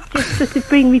it does just sort of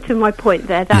bring me to my point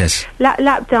there that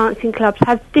lap dancing clubs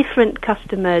have different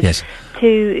customers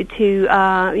to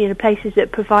places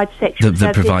that provide sexual services.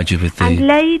 That provide you with the... And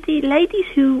ladies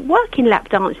who work in lap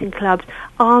dancing clubs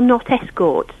are not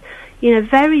escorts.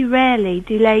 Very rarely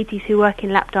do ladies who work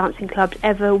in lap dancing clubs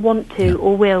ever want to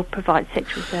or will provide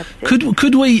sexual services.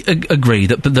 Could we agree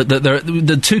that there are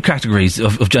the two categories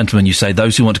of gentlemen, you say,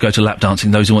 those who want to go to lap dancing,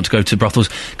 those who want to go to brothels?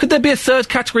 Could there be a third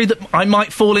category that I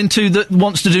might fall into that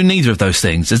wants to do neither of those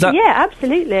things? Is that... Yeah,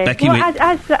 absolutely. Becky,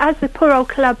 as the poor old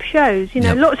club shows,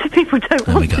 lots of people don't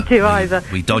want to do either.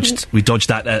 We dodged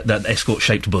that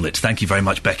escort-shaped bullet. Thank you very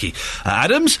much, Becky.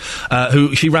 Adams,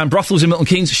 she ran brothels in Milton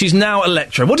Keynes. She's now a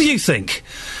lecturer. What do you think?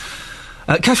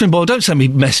 Catherine Boyle, don't send me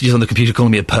messages on the computer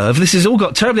calling me a perv. This has all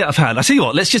got terribly out of hand. I tell you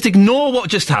what, let's just ignore what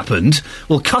just happened.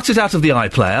 We'll cut it out of the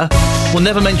iPlayer. We'll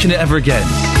never mention it ever again.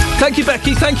 Thank you,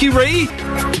 Becky. Thank you, Ree.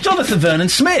 Jonathan Vernon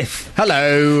Smith.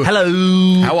 Hello.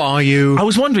 Hello. How are you? I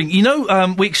was wondering,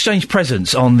 we exchanged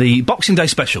presents on the Boxing Day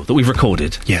special that we've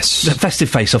recorded. Yes. The festive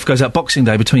face-off goes out Boxing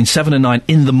Day between 7 and 9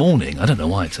 in the morning. I don't know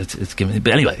why it's given...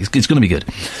 But anyway, it's going to be good.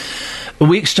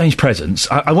 We exchanged presents.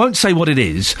 I won't say what it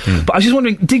is, but I was just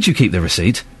wondering, did you keep the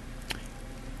receipt?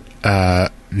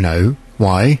 No.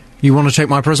 Why? You want to take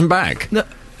my present back?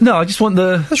 No, I just want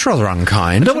the... That's rather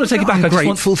unkind. I don't want to take it back.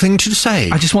 Ungrateful thing to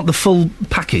say. I just want the full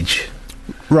package.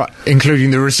 Right, including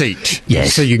the receipt?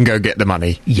 Yes. So you can go get the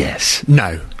money? Yes.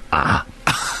 No.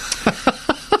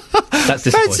 That's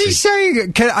disappointing. Fancy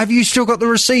saying, have you still got the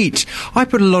receipt? I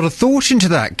put a lot of thought into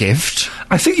that gift.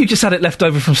 I think you just had it left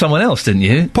over from someone else, didn't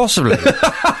you? Possibly.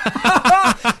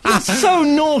 You're so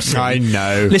naughty. I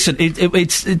know. Listen,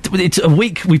 it's a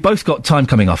week. We've both got time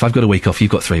coming off. I've got a week off.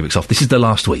 You've got 3 weeks off. This is the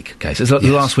last week. Okay, so it's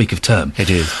the last week of term.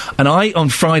 It is. And on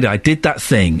Friday, I did that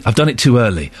thing. I've done it too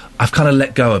early. I've kind of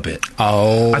let go a bit.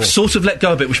 Oh. I've sort of let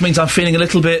go a bit, which means I'm feeling a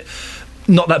little bit...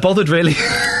 not that bothered, really.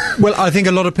 Well, I think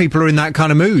a lot of people are in that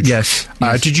kind of mood. Yes.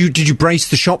 Did you brace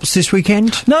the shops this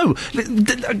weekend? No.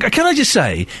 Can I just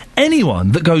say,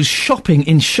 anyone that goes shopping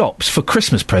in shops for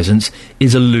Christmas presents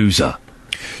is a loser.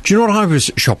 Do you know what I was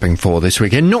shopping for this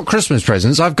weekend? Not Christmas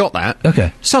presents, I've got that.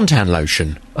 Okay. Suntan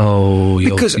lotion. Oh,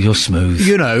 you're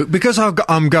smooth. Because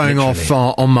I'm going off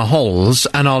on my holes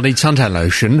and I'll need suntan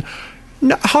lotion...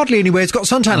 No, hardly anywhere's got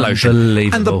suntan lotion.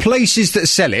 Unbelievable. And the places that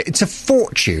sell it, it's a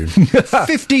fortune.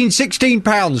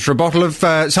 £15-16 for a bottle of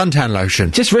suntan lotion.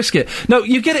 Just risk it. No,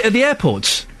 you get it at the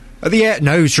airports.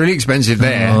 No, it's really expensive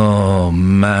there. Oh,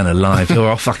 man alive. You're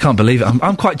off. I can't believe it.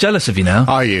 I'm quite jealous of you now.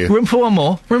 Are you? Room for one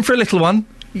more? Room for a little one?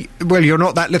 Well, you're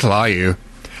not that little, are you?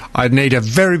 I'd need a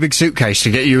very big suitcase to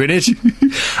get you in it.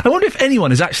 I wonder if anyone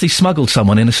has actually smuggled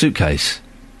someone in a suitcase.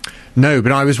 No,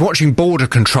 but I was watching Border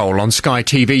Control on Sky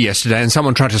TV yesterday and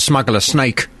someone tried to smuggle a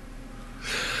snake.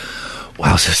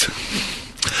 Wowzers.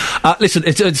 Listen,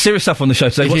 it's serious stuff on the show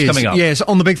today. What's coming up? Yes,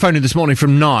 on the big phone in this morning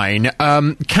from 9.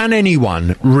 Can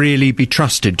anyone really be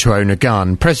trusted to own a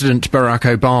gun? President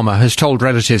Barack Obama has told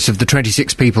relatives of the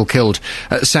 26 people killed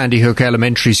at Sandy Hook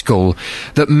Elementary School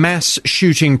that mass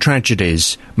shooting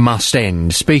tragedies must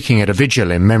end. Speaking at a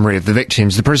vigil in memory of the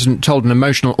victims, the president told an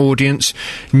emotional audience,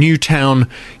 "Newtown,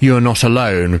 you're not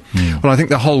alone." Well, I think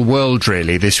the whole world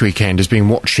really this weekend has been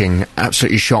watching,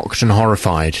 absolutely shocked and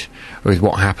horrified with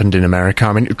what happened in America.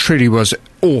 I mean, it truly was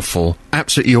awful,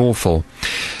 absolutely awful.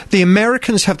 The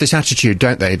Americans have this attitude,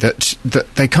 don't they, that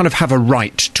they kind of have a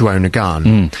right to own a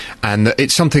gun, and that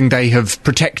it's something they have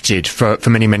protected for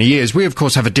many, many years. We, of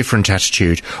course, have a different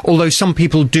attitude, although some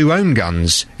people do own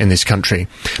guns in this country.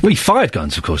 We fired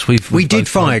guns, of course. We did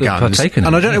fire guns,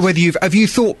 and I don't know whether have you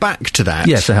thought back to that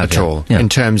yes, I have, at all, in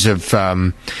terms of...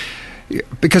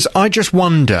 because I just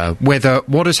wonder whether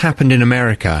what has happened in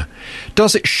America,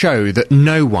 does it show that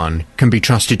no one can be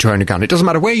trusted to own a gun? It doesn't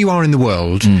matter where you are in the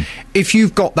world. If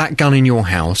you've got that gun in your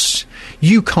house,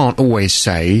 you can't always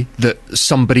say that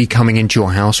somebody coming into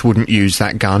your house wouldn't use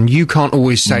that gun. You can't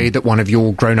always say that one of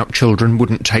your grown-up children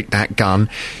wouldn't take that gun.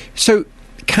 So,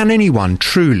 can anyone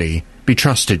truly be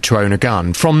trusted to own a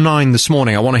gun? From 9 this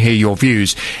morning, I want to hear your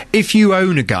views. If you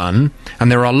own a gun,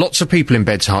 and there are lots of people in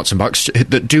Beds, Hearts and Bucks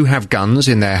that do have guns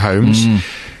in their homes,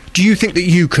 do you think that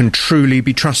you can truly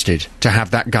be trusted to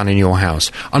have that gun in your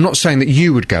house? I'm not saying that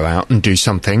you would go out and do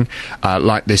something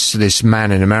like this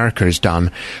man in America has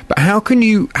done, but how can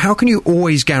you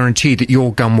always guarantee that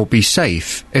your gun will be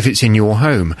safe if it's in your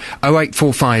home?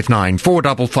 08459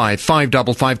 455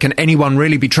 555. Can anyone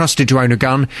really be trusted to own a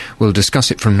gun? We'll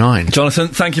discuss it from 9. Jonathan,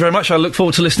 thank you very much. I look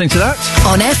forward to listening to that.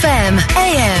 On FM,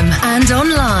 AM and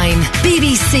online.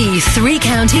 BBC Three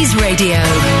Counties Radio.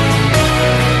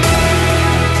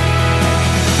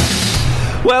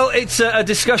 Well, it's a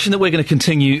discussion that we're going to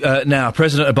continue now.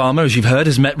 President Obama, as you've heard,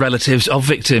 has met relatives of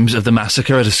victims of the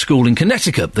massacre at a school in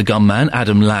Connecticut. The gunman,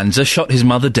 Adam Lanza, shot his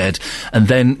mother dead and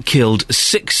then killed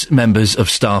 6 members of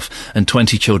staff and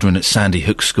 20 children at Sandy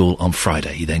Hook School on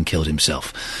Friday. He then killed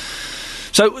himself.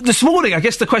 So this morning, I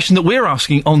guess the question that we're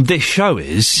asking on this show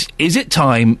is it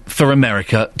time for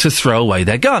America to throw away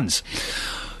their guns?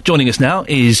 Joining us now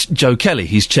is Joe Kelly.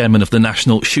 He's chairman of the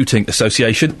National Shooting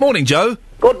Association. Morning, Joe.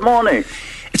 Good morning.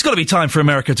 It's got to be time for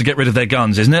America to get rid of their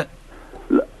guns, isn't it?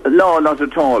 No, not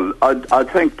at all. I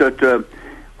think that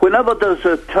whenever there's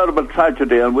a terrible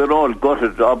tragedy, and we're all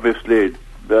gutted, obviously,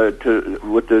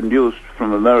 with the news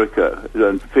from America,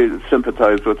 and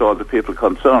sympathise with all the people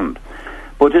concerned,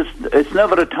 but it's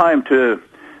never a time to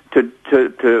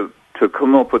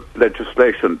come up with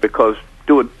legislation, because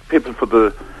people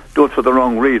do it for the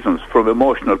wrong reasons, from an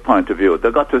emotional point of view.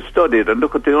 They've got to study it and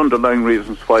look at the underlying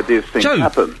reasons why these things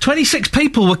happen. 26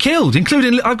 people were killed,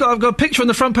 including... I've got a picture on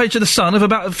the front page of The Sun of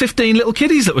about 15 little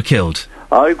kiddies that were killed.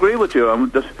 I agree with you.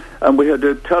 And we had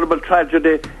a terrible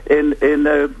tragedy in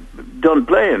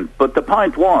Dunblane. But the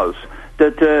point was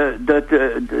that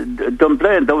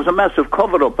Dunblane, there was a massive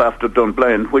cover-up after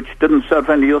Dunblane, which didn't serve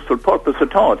any useful purpose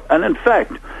at all. And in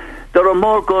fact, there are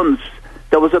more guns...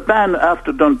 There was a ban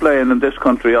after Dunblane in this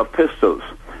country of pistols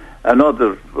and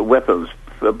other weapons,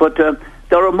 but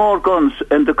there are more guns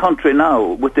in the country now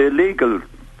with illegal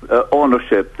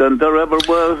ownership than there ever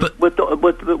were with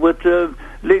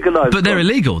legalised. But they're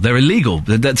illegal. They're illegal.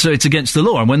 So it's against the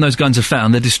law. And when those guns are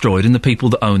found, they're destroyed, and the people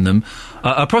that own them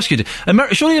are prosecuted.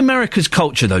 Surely America's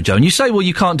culture, though, Joe, and you say, well,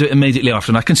 you can't do it immediately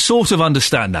after, and I can sort of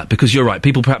understand that, because you're right.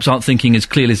 People perhaps aren't thinking as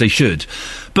clearly as they should.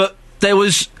 But there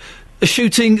was... a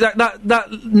shooting, that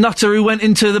nutter who went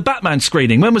into the Batman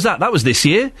screening. When was that? That was this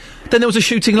year. Then there was a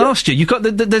shooting last year.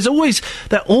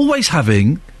 They're always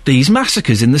having these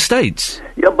massacres in the States.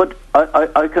 Yeah, but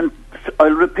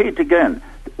I'll repeat again.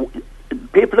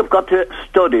 People have got to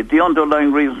study the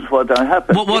underlying reasons why that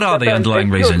happened. What are the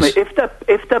underlying reasons? If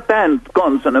they ban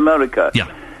guns in America,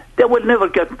 they will never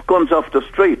get guns off the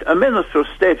street. A minister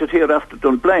stated here after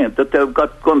Dunblane that they've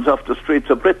got guns off the streets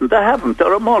of Britain. They haven't.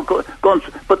 There are more guns,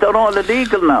 but they're all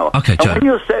illegal now. Okay, Joe. And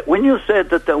when you say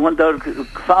that when they're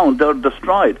found, they're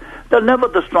destroyed, they'll never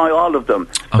destroy all of them.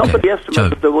 Okay, somebody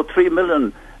estimated there were 3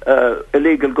 million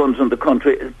illegal guns in the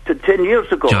country 10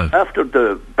 years ago, after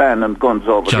the ban on guns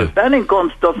over here. Banning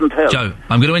guns doesn't help. Joe,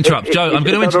 I'm going to interrupt. Joe,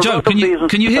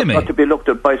 can you hear me? Got to be looked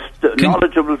at by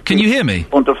knowledgeable people. Can you hear me?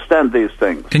 Understand these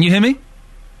things. Can you hear me?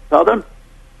 Pardon?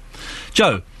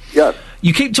 Joe. Yes.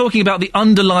 You keep talking about the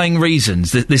underlying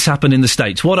reasons that this happened in the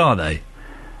States. What are they?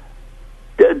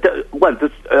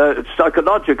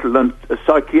 psychological and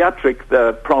psychiatric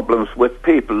problems with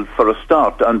people for a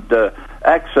start, and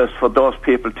access for those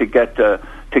people to get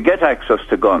access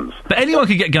to guns. But anyone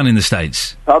can get a gun in the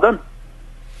States. Pardon?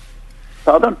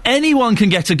 Anyone can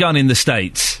get a gun in the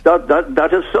States. That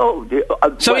is so.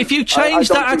 So if you change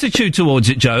that attitude towards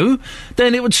it, Joe,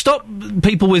 then it would stop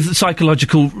people with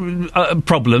psychological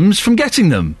problems from getting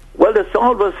them. Well, it's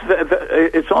always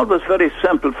very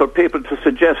simple for people to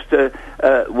suggest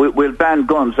we'll ban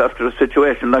guns after a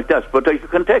situation like that. But you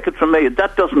can take it from me,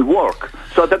 that doesn't work.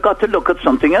 So they've got to look at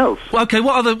something else. Well, okay,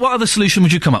 what other solution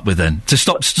would you come up with then to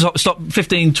stop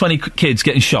 15, 20 kids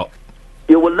getting shot?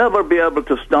 You will never be able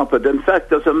to stop it. In fact,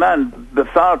 there's a man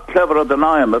far cleverer than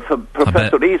I am,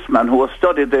 Professor Eastman, who has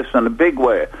studied this in a big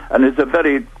way and is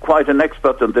quite an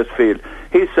expert in this field.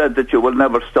 He said that you will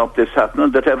never stop this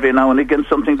happening, that every now and again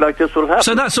something like this will happen.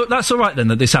 So that's all right then,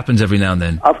 that this happens every now and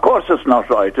then? Of course it's not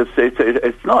right.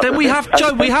 It's not. Then we have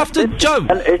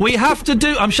to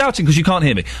do... I'm shouting because you can't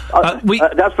hear me.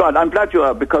 That's right. I'm glad you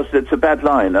are, because it's a bad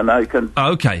line and I can...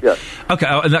 Okay. Yes.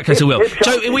 Okay, in that case I will.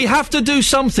 Joe, we have to do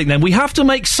something then. We have to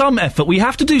make some effort. We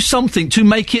have to do something to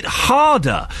make it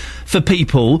harder for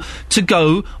people to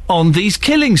go on these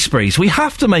killing sprees. We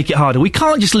have to make it harder. We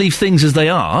can't just leave things as they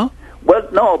are. Well,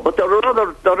 no, but there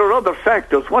are other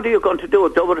factors. What are you going to do?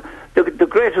 The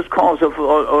greatest cause of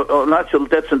natural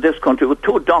deaths in this country were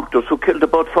 2 doctors who killed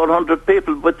about 400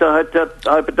 people with the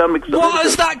epidemic. What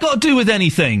has that got to do with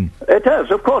anything? It has,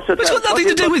 of course it has. It's got nothing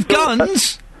to do with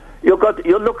guns. You're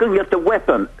looking at the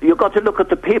weapon. You've got to look at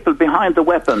the people behind the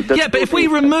weapon. Yeah, but if we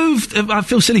remove... I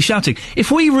feel silly shouting. If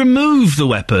we remove the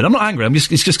weapon... I'm not angry, it's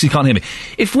just because you can't hear me.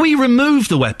 If we remove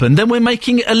the weapon, then we're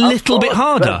making it a little bit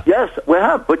harder. Yes, we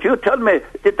have. But you tell me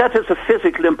that is a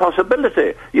physical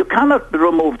impossibility. You cannot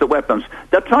remove the weapons.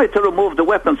 They tried to remove the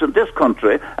weapons in this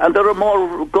country, and there are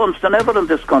more guns than ever in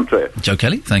this country. Joe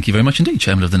Kelly, thank you very much indeed,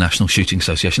 Chairman of the National Shooting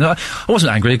Association. No, I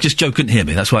wasn't angry, just Joe couldn't hear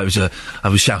me. That's why I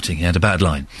was shouting. He had a bad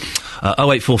line.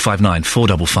 08459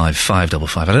 455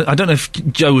 555. I don't know if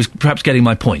Joe was perhaps getting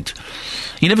my point.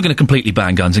 You're never going to completely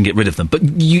ban guns and get rid of them, but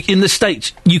in the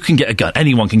States, you can get a gun.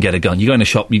 Anyone can get a gun. You go in a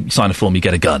shop, you sign a form, you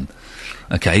get a gun.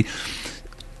 Okay?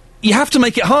 You have to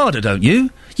make it harder, don't you?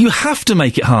 You have to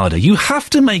make it harder. You have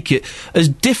to make it as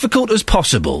difficult as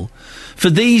possible for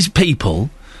these people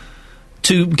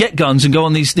to get guns and go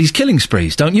on these killing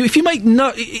sprees, don't you? If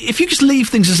you just leave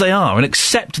things as they are and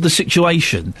accept the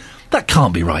situation, that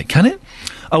can't be right, can it?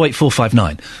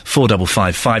 08459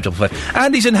 455 555.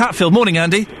 Andy's in Hatfield. Morning,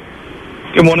 Andy.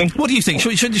 Good morning. What do you think?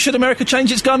 Should America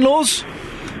change its gun laws?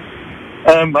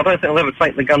 I don't think they'll ever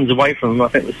take the guns away from them. I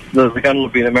think the gun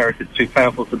lobby in America is too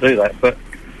powerful to do that, but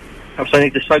perhaps they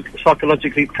need to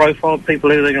psychologically profile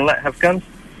people who they're going to let have guns.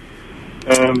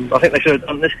 I think they should have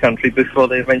done this country before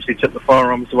they eventually took the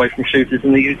firearms away from shooters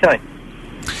in the UK.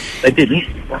 They didn't.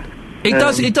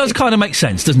 It does kind of make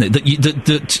sense, doesn't it?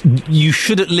 That you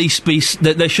should at least be...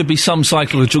 that there should be some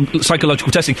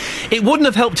psychological testing. It wouldn't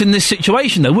have helped in this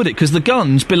situation, though, would it? Because the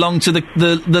guns belong to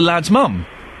the lad's mum.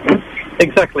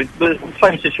 Exactly. The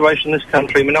same situation in this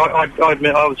country. I mean, I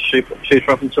admit I was a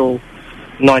shooter up until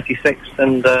 96,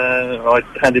 and I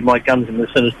handed my guns in as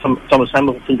soon as Thomas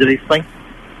Hamilton did his thing.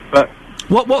 But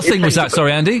what thing was that?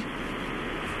 Sorry, Andy.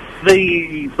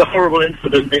 The horrible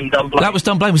incident in Dunblane. That was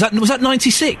Dunblane. Was that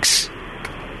 96?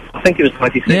 I think it was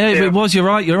 96. Yeah, it was. You're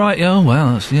right. Oh,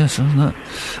 well, yes, wasn't that?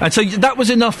 And so that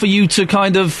was enough for you to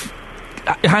kind of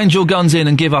hand your guns in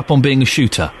and give up on being a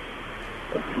shooter.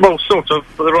 Well, sort of.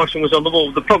 But the writing was on the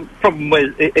wall. The problem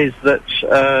is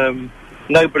that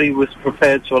nobody was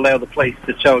prepared to allow the police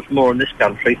to charge more in this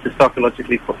country to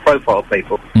psychologically profile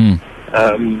people.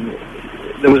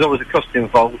 There was always a cost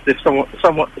involved. If someone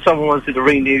wanted to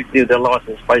renew their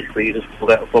licence, basically you just pulled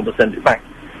out a form and sent it back.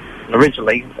 And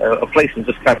originally, a policeman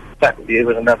just came back with you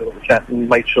and had a little chat and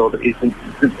made sure that he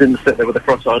didn't sit there with a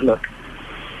cross-eyed look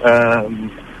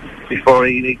before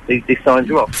he signed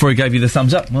you off. Before he gave you the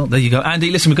thumbs up. Well, there you go.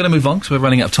 Andy, listen, we're going to move on because we're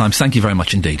running out of time. Thank you very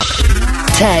much indeed.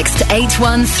 Text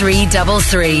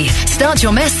 81333. Start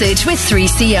your message with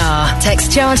 3CR.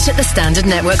 Text charged at the standard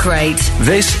network rate.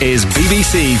 This is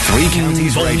BBC Three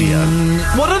Counties Radio.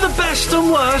 What are the best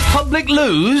and worst public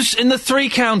loos in the 3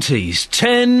 counties?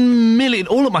 10 million...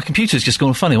 All of my computer's just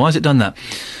gone funny. Why has it done that?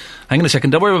 Hang on a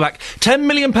second. Don't worry, we're back. £10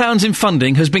 million in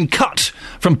funding has been cut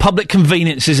from public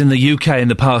conveniences in the UK in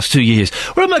the past 2 years.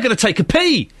 Where am I going to take a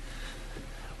pee?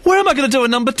 Where am I going to do a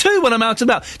number 2 when I'm out and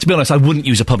about? To be honest, I wouldn't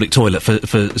use a public toilet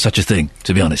for such a thing,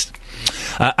 to be honest.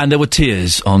 And there were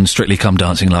tears on Strictly Come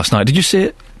Dancing last night. Did you see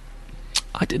it?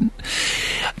 I didn't.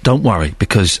 don't worry,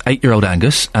 because 8-year-old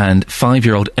Angus and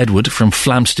 5-year-old Edward from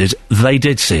Flamstead, they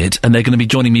did see it, and they're going to be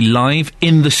joining me live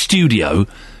in the studio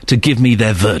to give me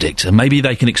their verdict, and maybe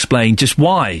they can explain just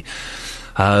why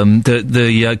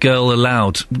the girl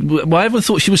allowed. Well, everyone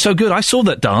thought she was so good. I saw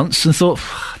that dance and thought,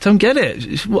 I don't get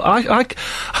it. I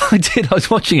did. I was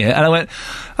watching it and I went,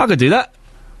 I could do that.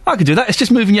 It's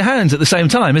just moving your hands at the same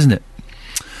time, isn't it?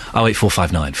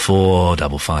 08459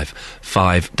 455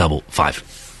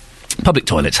 555. Public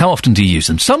toilets. How often do you use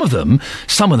them? Some of them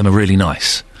are really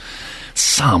nice.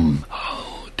 Some,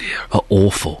 oh dear, are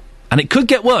awful. And it could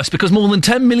get worse because more than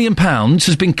 £10 million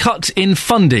has been cut in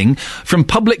funding from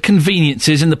public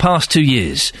conveniences in the past 2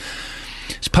 years.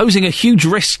 It's posing a huge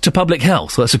risk to public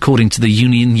health. That's according to the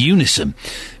union Unison.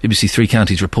 BBC Three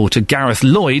Counties reporter Gareth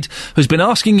Lloyd has been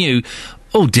asking you,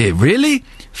 oh dear, really?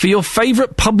 For your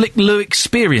favourite public loo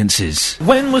experiences.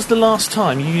 When was the last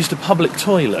time you used a public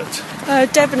toilet?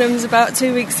 Debenhams about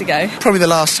 2 weeks ago. Probably the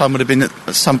last time would have been at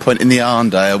some point in the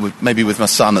Arndale, maybe with my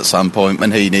son at some point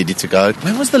when he needed to go.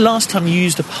 When was the last time you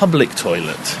used a public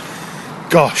toilet?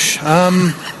 Gosh,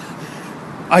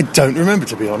 I don't remember,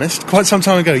 to be honest. Quite some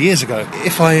time ago, years ago.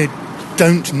 If I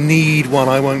don't need one,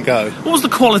 I won't go. What was the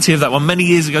quality of that one many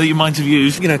years ago that you might have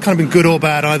used? You know, kind of been good or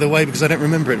bad either way, because I don't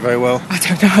remember it very well. I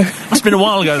don't know. Must have been a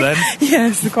while ago then.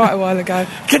 Yes, quite a while ago.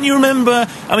 Can you remember,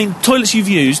 toilets you've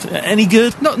used, any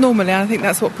good? Not normally, I think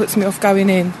that's what puts me off going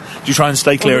in. Do you try and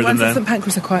stay clear of them then? The ones at St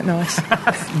Pancras are quite nice.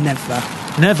 Never.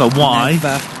 Never? Why?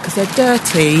 Never. Because they're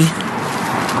dirty.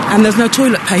 And there's no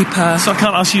toilet paper. So I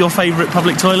can't ask you your favourite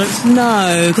public toilets?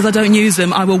 No, because I don't use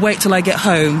them. I will wait till I get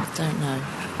home. Don't know.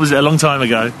 Was it a long time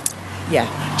ago? Yeah.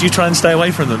 Do you try and stay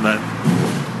away from them then?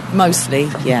 Mostly,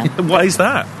 yeah. Why is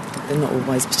that? They're not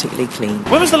always particularly clean.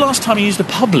 When was the last time you used a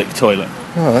public toilet?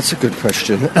 Oh, that's a good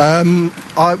question. In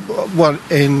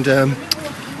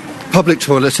public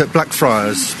toilet at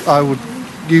Blackfriars. I would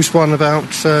use one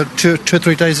about 2 or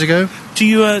 3 days ago. Do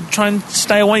you try and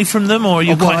stay away from them, or are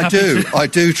you quite happy? I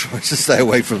do try to stay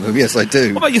away from them, yes, I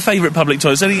do. What about your favourite public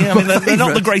toilets? They're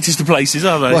not the greatest of places,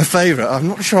 are they? My favourite? I'm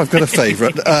not sure I've got a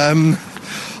favourite. I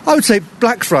would say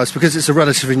Blackfriars, because it's a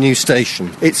relatively new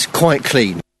station. It's quite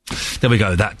clean. There we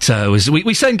go. That was...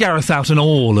 We send Gareth out on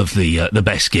all of the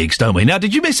best gigs, don't we? Now,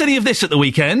 did you miss any of this at the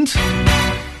weekend?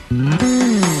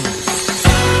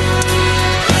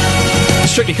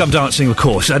 Strictly Come Dancing, of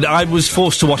course, and I was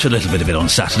forced to watch a little bit of it on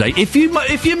Saturday. If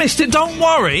you missed it, don't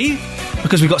worry,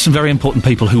 because we've got some very important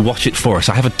people who watch it for us.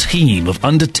 I have a team of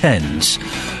under-10s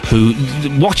who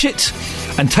watch it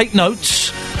and take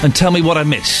notes and tell me what I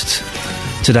missed.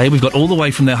 Today we've got all the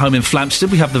way from their home in Flamstead,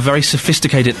 we have the very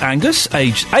sophisticated Angus,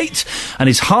 aged 8, and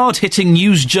his hard-hitting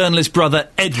news journalist brother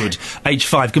Edward, aged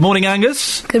 5. Good morning,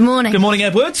 Angus. Good morning. Good morning,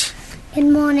 Edward. Good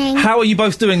morning. How are you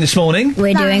both doing this morning?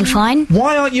 We're doing fine.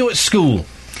 Why aren't you at school?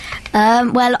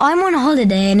 Well, I'm on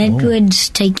holiday and Edward's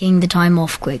taking the time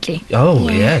off quickly. Oh,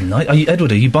 yeah.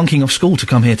 Edward, are you bunking off school to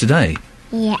come here today?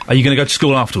 Yeah. Are you going to go to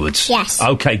school afterwards? Yes.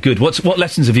 OK, good. What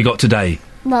lessons have you got today?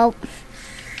 Well,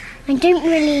 I don't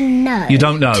really know. You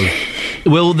don't know?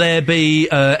 Will there be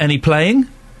any playing?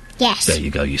 Yes. There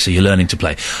you go. You see, you're learning to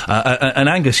play. And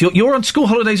Angus, you're on school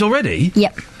holidays already?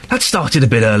 Yep. That started a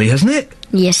bit early, hasn't it?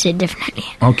 Yes, it definitely.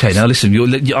 OK, now listen,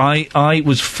 I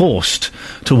was forced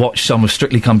to watch some of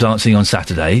Strictly Come Dancing on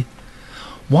Saturday.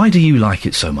 Why do you like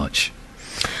it so much?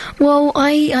 Well,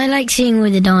 I like seeing all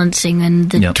the dancing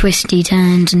and the twisty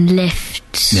turns and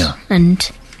lifts. Yeah. And...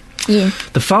 yeah.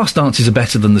 The fast dances are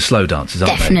better than the slow dances,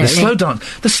 aren't Definitely. they?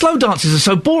 The slow dances are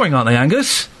so boring, aren't they,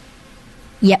 Angus?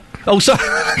 Yep. Oh, sorry.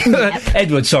 Yep.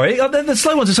 Edward, sorry. The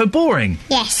slow ones are so boring.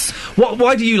 Yes.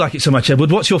 Why do you like it so much,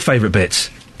 Edward? What's your favourite bit?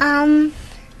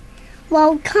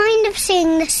 Well, kind of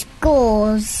seeing the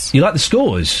scores. You like the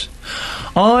scores?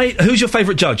 Who's your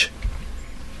favourite judge?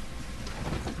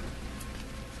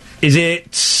 Is it...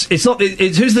 It's not...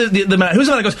 who's the man... Who's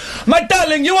the man that goes, my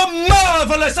darling, you are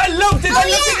marvellous! I loved it! I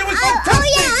loved it! It was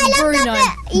fantastic! I loved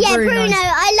that bit. Yeah, Bruno.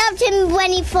 I loved him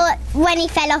when he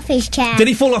fell off his chair. Did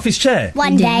he fall off his chair?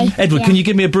 One day. Edward, can you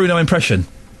give me a Bruno impression?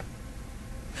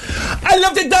 I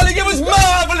loved it, darling! It was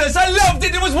marvellous! I loved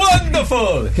it! It was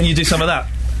wonderful! Can you do some of that?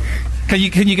 Can you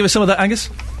give us some of that, Angus?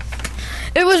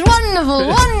 It was wonderful,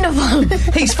 wonderful.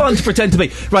 He's fun to pretend to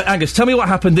be. Right, Angus, tell me what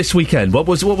happened this weekend. What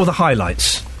were the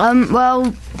highlights?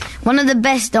 Well, one of the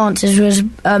best dances was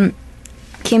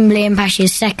Kimberly and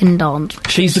Pasha's second dance.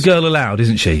 She's the Girl Aloud,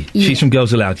 isn't she? Yeah. She's from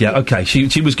Girls Aloud. Yeah, okay.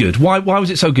 She was good. Why was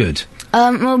it so good?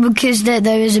 Well, because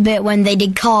there was a bit when they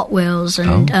did cartwheels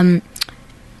and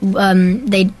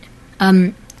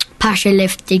Pasha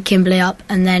lifted Kimberly up,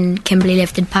 and then Kimberly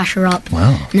lifted Pasha up.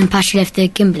 Wow. And then Pasha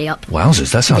lifted Kimberly up.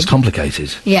 Wowzers, that sounds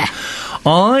complicated. Yeah.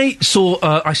 I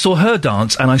saw her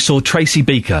dance, and I saw Tracy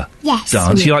Beaker Yes.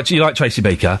 dance. Yeah. You like Tracy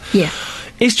Beaker? Yeah.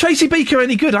 Is Tracy Beaker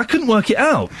any good? I couldn't work it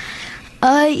out.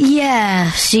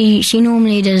 Yeah. She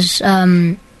normally does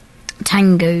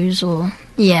tangos or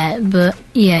but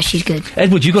yeah, she's good.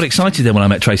 Edward, you got excited then when I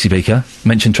met Tracy Beaker.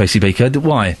 Mentioned Tracy Beaker.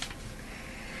 Why?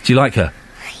 Do you like her?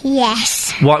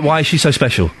 Yes. Why is she so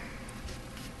special?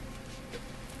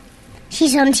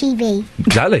 She's on TV.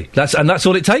 Exactly. That's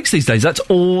all it takes these days. That's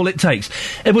all it takes.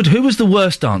 Edward, who was the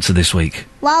worst dancer this week?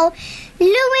 Well,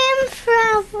 Louis and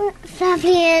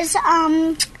Flavier's,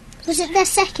 was it their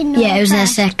second? Yeah, it was their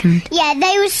second. Yeah,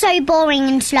 they were so boring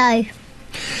and slow.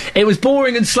 It was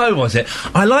boring and slow, was it?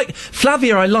 I like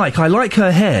Flavia. I like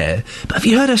her hair. But have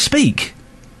you heard her speak?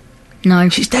 No.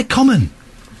 She's dead common.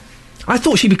 I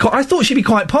thought she'd be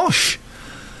quite posh,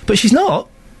 but she's not.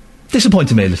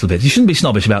 Disappointed me a little bit. You shouldn't be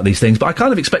snobbish about these things, but I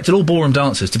kind of expected all ballroom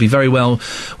dancers to be very well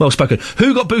spoken.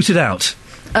 Who got booted out?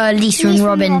 Lisa and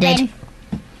Robin did.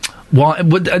 Why?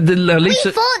 Lisa? We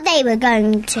thought they were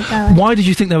going to go. Why did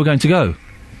you think they were going to go?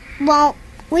 Well,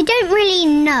 we don't really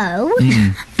know.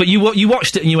 But you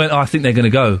watched it and you went, I think they're going to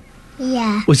go.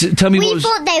 Yeah. Tell me we what was...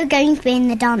 thought they were going to be in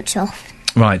the dance-off.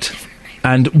 Right.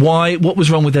 And why? What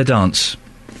was wrong with their dance?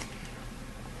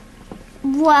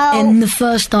 Well... In the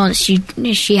first dance,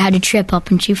 she had a trip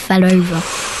up and she fell over.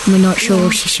 We're not sure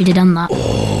if she should have done that.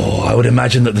 Oh, I would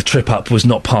imagine that the trip up was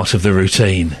not part of the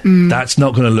routine. That's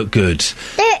not going to look good.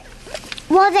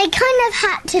 They kind of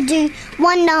had to do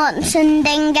one dance and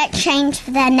then get changed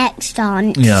for their next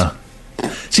dance. Yeah.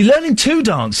 See, learning two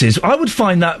dances, I would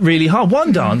find that really hard.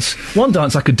 One dance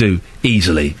I could do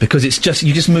easily, because it's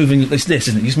just moving, it's this,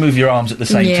 isn't it? You just move your arms at the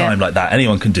same time like that.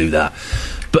 Anyone can do that.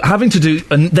 But having to do,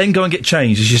 and then go and get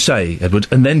changed, as you say, Edward,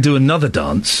 and then do another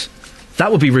dance,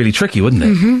 that would be really tricky, wouldn't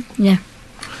it? Mm-hmm, yeah.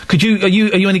 Could you, are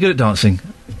you any good at dancing?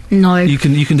 No. You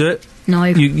can do it? No.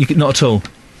 You can, not at all?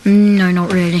 No,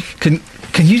 not really.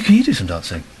 Can you do some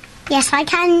dancing? Yes, I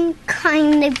can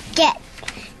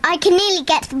I can nearly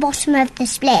get to the bottom of the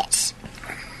splits.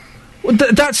 Well,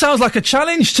 that sounds like a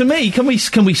challenge to me. Can we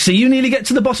see you nearly get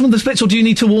to the bottom of the splits, or do you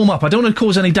need to warm up? I don't want to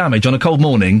cause any damage on a cold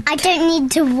morning. I don't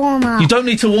need to warm up. You don't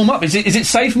need to warm up. Is it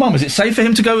safe, Mum? Is it safe for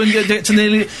him to go and get to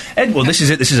nearly... Edward, this is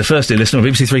it. This is a first-year listener of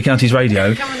BBC Three Counties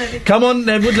Radio. Come on,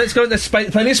 Edward, let's go. There's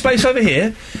plenty of space over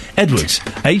here. Edward,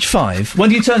 age 5. When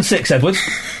do you turn 6, Edward?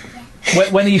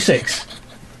 When are you 6?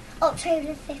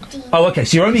 October 15th. Oh, OK,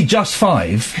 so you're only just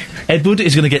 5. Edward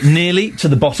is going to get nearly to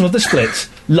the bottom of the split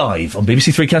live on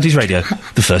BBC Three Counties Radio,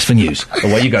 the first for news.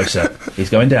 Away you go, sir.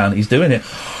 He's going down. He's doing it.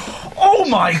 Oh,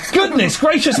 my goodness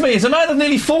gracious me. As a man of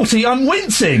nearly 40, I'm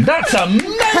wincing. That's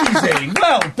amazing.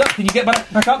 Well done. Can you get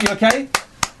back up? You OK?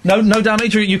 No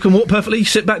damage? You can walk perfectly?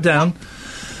 Sit back down.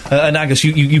 And Angus,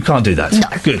 you can't do that. No.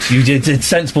 Good. It's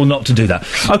sensible not to do that.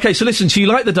 OK, so listen, so you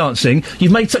like the dancing.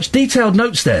 You've made such detailed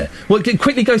notes there. Well,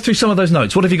 quickly go through some of those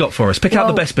notes. What have you got for us? Pick out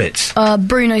the best bits.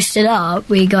 Bruno stood up.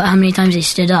 We got how many times he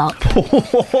stood up.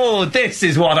 Oh, this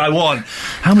is what I want.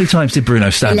 How many times did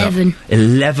Bruno stand 11. up?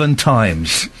 11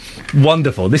 times.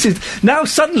 Wonderful. This is... Now,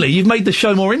 suddenly, you've made the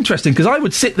show more interesting, because I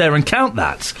would sit there and count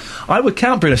that. I would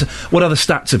count Bruno. What other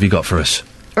stats have you got for us?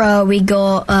 We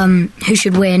got who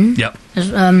should win. Yep.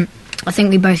 I think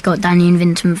we both got Danny and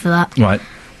Vincent for that. Right.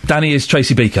 Danny is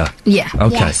Tracy Beaker. Yeah.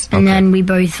 Okay. Yes. And then we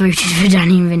both voted for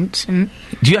Danny and Vincent.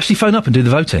 Do you actually phone up and do the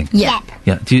voting? Yeah.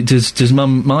 Yeah. Does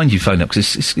Mum mind you phone up?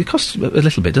 Because it costs a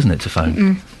little bit, doesn't it, to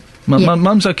phone?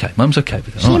 Mum's okay. Mum's okay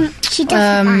with it. All right. She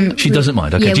doesn't mind. She doesn't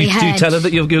mind. Okay. Yeah, do you tell her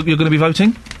that you're going to be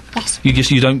voting? Yes.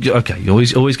 You don't. Okay. You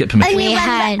always get permission.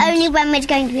 Only when we're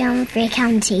going to be on Three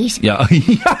Counties. Yeah.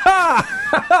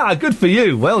 Good for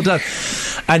you. Well done.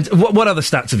 And what other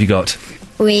stats have you got?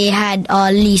 We had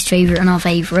our least favourite and our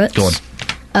favourites. Go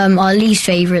on. Our least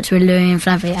favourites were Louis and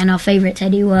Flavia, and our favourites,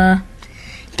 Eddie, were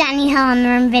Danny,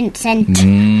 Hannah and Vincent.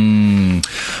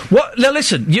 What? Now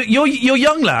listen, you're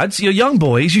young lads, you're young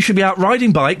boys. You should be out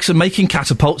riding bikes and making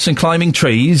catapults and climbing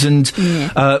trees and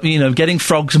getting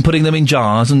frogs and putting them in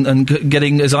jars and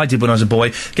getting, as I did when I was a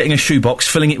boy, getting a shoebox,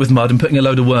 filling it with mud and putting a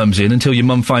load of worms in until your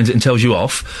mum finds it and tells you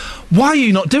off. Why are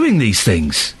you not doing these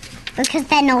things? Because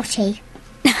they're naughty.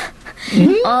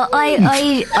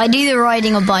 I do the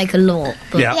riding a bike a lot.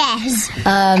 But Yes.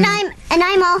 And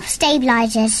I'm off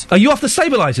stabilisers. Are you off the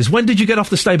stabilisers? When did you get off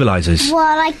the stabilisers?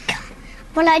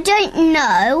 Well, I don't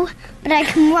know, but I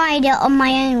can ride it on my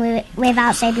own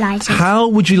without stabilisers. How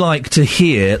would you like to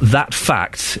hear that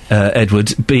fact,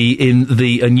 Edward, be in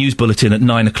the news bulletin at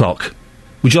 9 o'clock?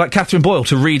 Would you like Catherine Boyle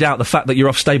to read out the fact that you're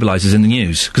off stabilisers in the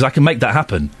news? Because I can make that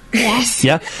happen. Yes.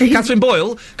 Yeah? Catherine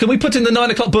Boyle, can we put in the 9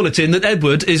 o'clock bulletin that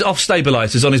Edward is off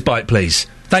stabilisers on his bike, please?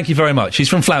 Thank you very much. He's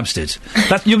from Flamstead.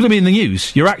 You're going to be in the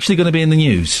news. You're actually going to be in the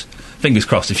news. Fingers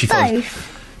crossed if she follows.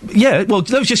 Yeah, well,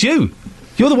 that was just you.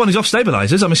 You're the one who's off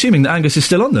stabilisers. I'm assuming that Angus is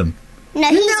still on them. No,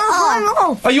 he's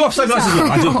off. Are you off stabilisers?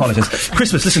 I do apologise.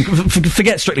 Christmas, listen,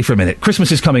 forget Strictly for a minute.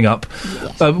 Christmas is coming up.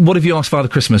 Yes. What have you asked Father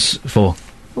Christmas for?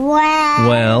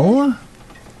 Well,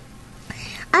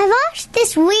 I've asked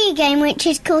this Wii game which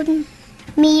is called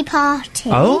Me Party.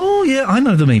 Oh, yeah, I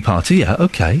know the Me Party, yeah,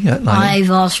 okay. Yeah, I've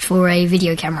asked for a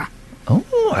video camera.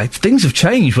 Oh, things have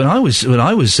changed. When I was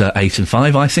 8 and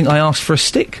 5, I think I asked for a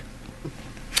stick.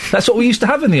 That's what we used to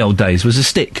have in the old days, was a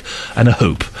stick and a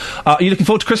hoop. Are you looking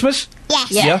forward to Christmas?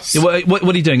 Yes. Yeah? What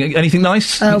are you doing? Anything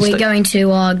nice? We're going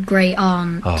to our great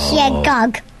aunt. Oh. Yeah,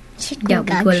 Gug. We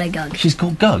call her Gug. She's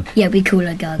called Gug? Yeah, we call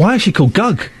her Gug. Why is she called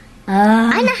Gug?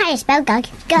 I know how you spell Gug.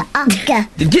 Gug.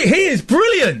 He is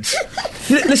brilliant!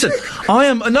 Listen,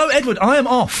 Edward, I am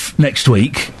off next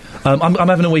week. I'm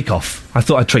having a week off. I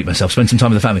thought I'd treat myself, spend some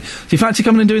time with the family. Do you fancy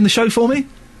coming and doing the show for me?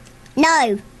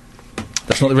 No.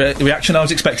 That's not the reaction I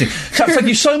was expecting. Chaps, thank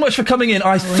you so much for coming in.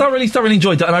 I thoroughly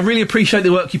enjoyed that, and I really appreciate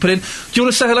the work you put in. Do you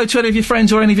want to say hello to any of your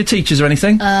friends or any of your teachers or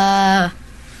anything?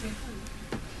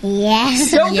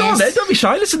 Yes. Go on then, don't be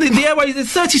shy. Listen, the airwaves, the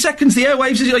 30 seconds, the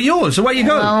airwaves are yours, away you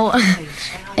go. Well,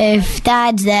 if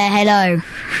Dad's there, hello.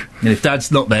 And if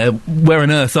Dad's not there, where on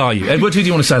earth are you? Edward, who do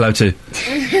you want to say hello to?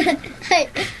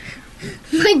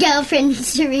 My girlfriend,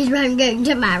 Cerise, who I'm going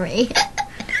to marry.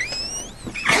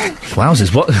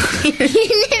 Wowzers, what?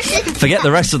 Forget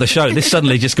the rest of the show. This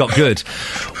suddenly just got good.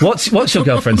 What's your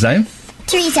girlfriend's name?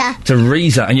 Teresa.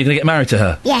 And you're going to get married to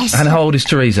her? Yes. And how old is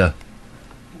Teresa?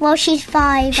 Well, she's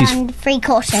 5 and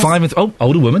 3/4. 5 and...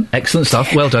 older woman. Excellent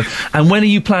stuff. Well done. And when are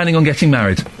you planning on getting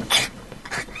married?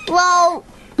 Well,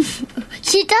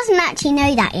 she doesn't actually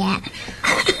know that yet.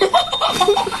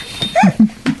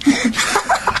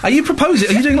 Are you proposing?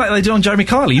 Are you doing like they do on Jeremy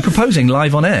Kyle? Are you proposing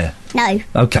live on air? No.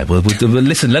 OK, well,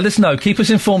 listen, let us know. Keep us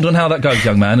informed on how that goes,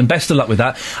 young man, and best of luck with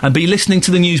that. And be listening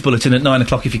to the news bulletin at 9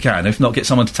 o'clock if you can. If not, get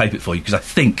someone to tape it for you, because I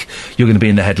think you're going to be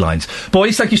in the headlines.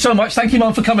 Boys, thank you so much. Thank you,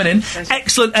 Mum, for coming in.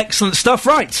 Excellent stuff.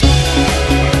 Right.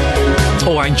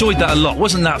 Oh, I enjoyed that a lot.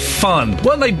 Wasn't that fun?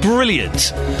 Weren't they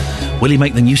brilliant? Will he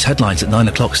make the news headlines at 9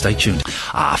 o'clock? Stay tuned.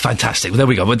 Fantastic. Well, there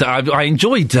we go. I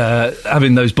enjoyed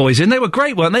having those boys in. They were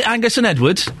great, weren't they? Angus and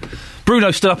Edward.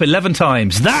 Bruno stood up 11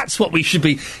 times. That's what we should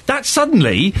be... That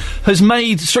suddenly has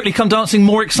made Strictly Come Dancing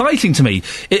more exciting to me.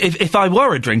 If I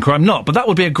were a drinker, I'm not, but that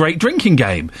would be a great drinking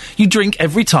game. You drink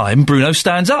every time Bruno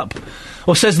stands up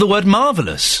or says the word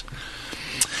marvellous.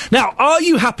 Now, are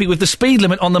you happy with the speed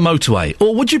limit on the motorway,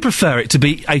 or would you prefer it to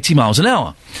be 80 miles an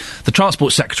hour? The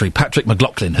Transport Secretary, Patrick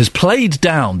McLaughlin, has played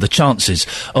down the chances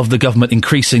of the government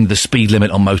increasing the speed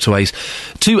limit on motorways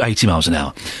to 80 miles an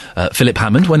hour. Philip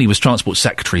Hammond, when he was Transport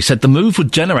Secretary, said the move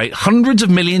would generate hundreds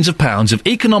of millions of pounds of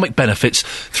economic benefits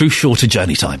through shorter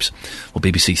journey times. Well,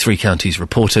 BBC Three Counties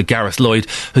reporter Gareth Lloyd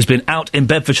has been out in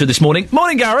Bedfordshire this morning.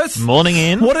 Morning, Gareth! Morning,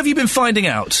 Ian. What have you been finding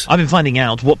out? I've been finding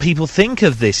out what people think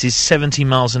of this. Is 70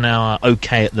 miles an hour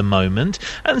okay at the moment?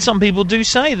 And some people do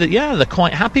say that, yeah, they're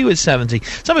quite happy with 70.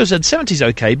 Some people said 70's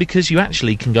okay because you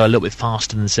actually can go a little bit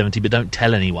faster than 70 but don't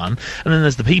tell anyone. And then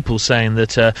there's the people saying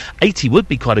that 80 would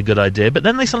be quite a good idea, but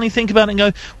then they suddenly think about it and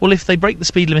go, well, if they break the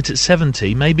speed limit at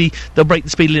 70, maybe they'll break the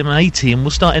speed limit at 80 and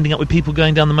we'll start ending up with people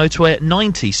going down the motorway at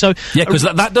 90. So yeah, because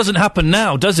that doesn't happen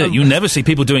now, does it? You never see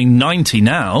people doing 90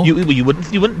 now. You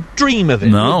wouldn't dream of it,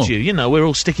 no. Would you? You know, we're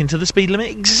all sticking to the speed limit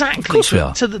exactly. Of course we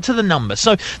are. To the number.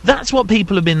 So that's what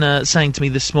people have been saying to me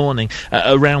this morning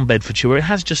around Bedfordshire, where it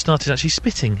has just started actually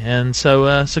spitting. And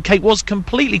so Kate was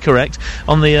completely correct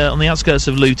on the outskirts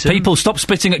of Luton. People, stop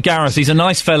spitting at Gareth. He's a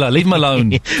nice fella. Leave him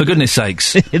alone, for goodness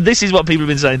sakes. This is what people have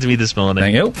been saying to me this morning.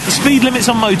 Thank you. The speed limits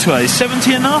on motorways,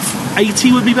 70 enough?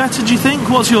 80 would be better, do you think?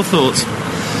 What's your thoughts?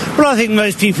 Well, I think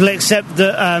most people accept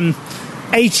that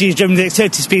 80 is generally the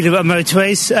accepted speed limit on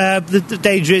motorways. The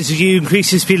danger is if you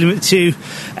increase the speed limit to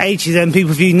 80, then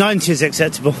people view 90 as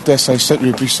acceptable. Dare say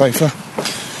 70 would be safer.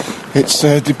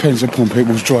 It depends upon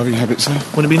people's driving habits, though.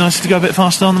 Wouldn't it be nicer to go a bit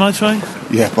faster on the motorway?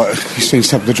 Yeah, but you seem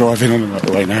to have the driving on the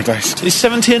motorway nowadays. Is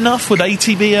 70 enough? Would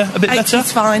 80 be a bit better?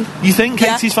 80's fine. You think?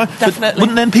 Yeah, 80's fine? definitely. But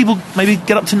wouldn't then people maybe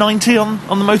get up to 90 on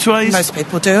the motorways? Most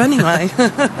people do anyway.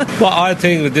 Well, I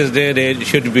think this day and age it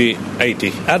should be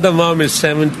 80. At the moment,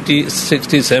 70,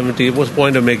 60, 70. What's the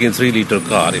point of making a 3-litre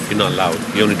car if you're not loud?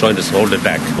 You're only trying to hold it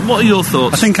back. What are your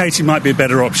thoughts? I think 80 might be a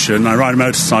better option. I ride a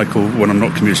motorcycle when I'm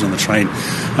not commuting on the train.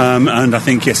 And I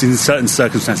think, yes, in certain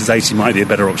circumstances, 80 might be a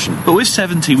better option. But with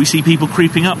 70, we see people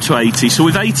creeping up to 80. So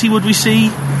with 80, would we see?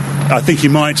 I think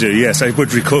you might do, yes. It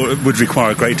would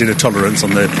require a great deal of tolerance on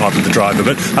the part of the driver,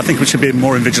 but I think we should be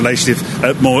more invigilation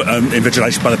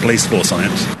by the police force on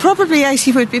it. Probably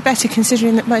 80 would be better,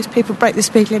 considering that most people break the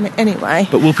speed limit anyway.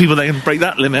 But will people then break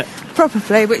that limit?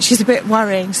 Probably, which is a bit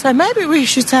worrying. So maybe we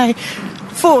should say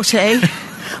 40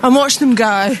 and watch them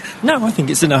go. No, I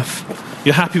think it's enough.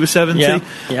 You're happy with 70? Yeah.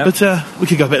 But we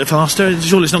could go a bit faster.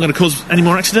 Surely it's not going to cause any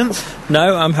more accidents?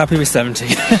 No, I'm happy with 70.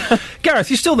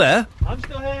 Gareth, you still there? I'm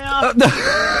still here.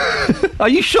 Are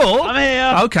you sure? I'm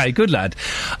here. Okay, good lad.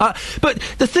 But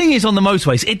the thing is, on the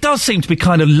motorways, it does seem to be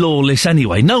kind of lawless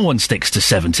anyway. No one sticks to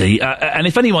 70, and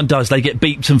if anyone does, they get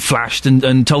beeped and flashed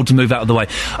and told to move out of the way.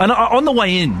 And on the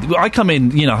way in, I come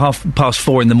in,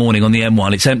 4:30 in the morning on the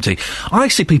M1, it's empty. I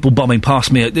see people bombing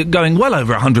past me going well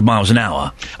over 100 miles an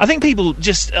hour. I think people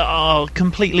just are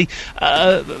completely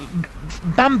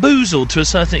bamboozled to a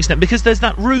certain extent, because there's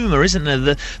that rumour, isn't there,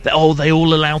 that they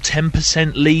all allow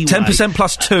 10% leeway. 10%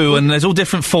 plus 2, and there's all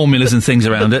different formulas and things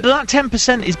around it. That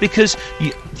 10% is because...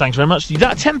 thanks very much.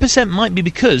 That 10% might be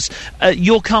because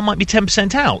your car might be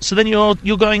 10% out, so then you're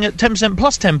going at 10%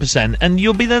 plus 10%, and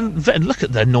you'll be then... Look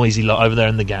at the noisy lot over there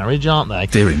in the garage, aren't they?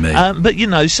 Dearie me. But,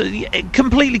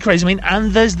 completely crazy. I mean,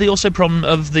 and there's the also problem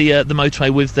of the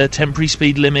motorway with their temporary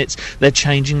speed limits. They're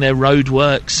changing their road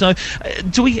work. So,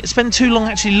 do we spend too long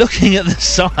actually looking at the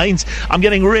signs? I'm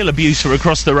getting real abuse for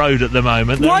across the road at the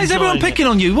moment. Why is everyone picking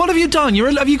on you? What have you done?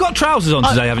 Have you got trousers on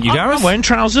today, haven't you, Gareth? I'm wearing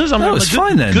trousers. I'm wearing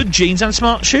fine then. Good jeans and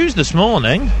smart shoes this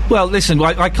morning. Well, listen,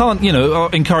 I can't,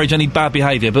 encourage any bad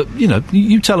behaviour, but,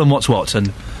 you tell them what's what,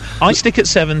 and... I stick at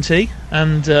 70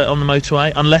 and on the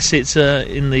motorway, unless it's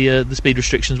in the speed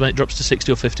restrictions when it drops to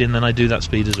 60 or 50, and then I do that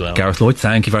speed as well. Gareth Lloyd,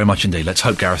 thank you very much indeed. Let's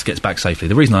hope Gareth gets back safely.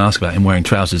 The reason I ask about him wearing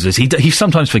trousers is he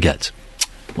sometimes forgets.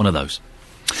 One of those.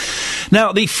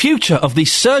 Now, the future of the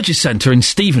Surgery Centre in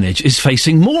Stevenage is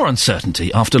facing more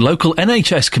uncertainty after local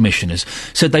NHS commissioners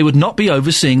said they would not be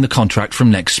overseeing the contract from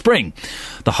next spring.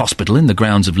 The hospital in the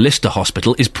grounds of Lister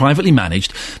Hospital is privately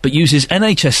managed, but uses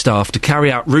NHS staff to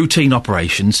carry out routine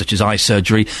operations such as eye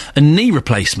surgery and knee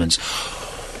replacements.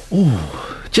 Ooh,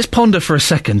 just ponder for a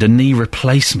second a knee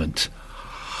replacement.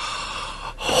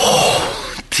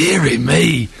 Oh, dearie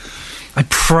me. I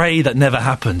pray that never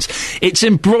happens. It's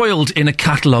embroiled in a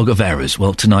catalogue of errors.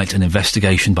 Well, tonight an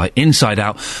investigation by Inside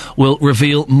Out will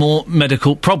reveal more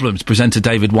medical problems. Presenter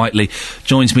David Whiteley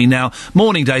joins me now.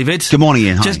 Morning, David. Good morning,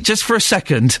 Ian. Hi. Just for a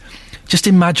second, just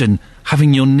imagine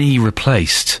having your knee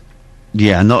replaced.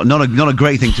 Yeah, not a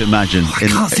great thing to imagine. I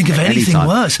can't think of anything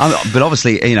worse. But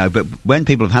obviously, but when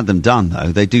people have had them done,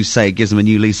 though, they do say it gives them a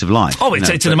new lease of life. Oh,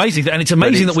 it's an amazing thing, and it's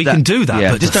amazing that we can do that.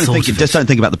 Yeah, but just don't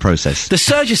think about the process. The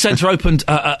Surgery Centre opened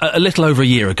a little over a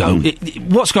year ago.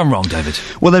 What's gone wrong, David?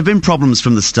 Well, there have been problems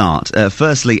from the start.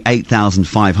 Firstly,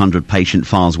 8,500 patient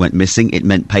files went missing. It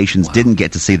meant patients didn't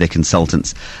get to see their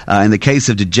consultants. In the case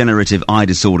of degenerative eye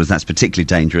disorders, that's particularly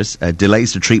dangerous.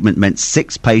 Delays to treatment meant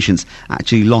 6 patients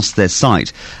actually lost their sight.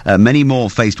 Many more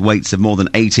faced waits of more than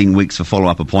 18 weeks for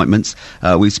follow-up appointments.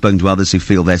 We've spoken to others who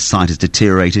feel their sight has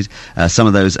deteriorated. Some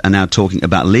of those are now talking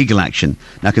about legal action.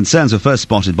 Now, concerns were first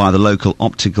spotted by the local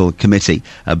optical committee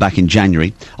back in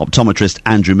January. Optometrist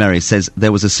Andrew Merry says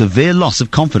there was a severe loss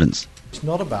of confidence. It's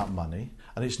not about money,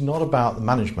 and it's not about the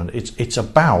management. It's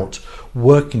about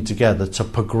working together to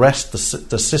progress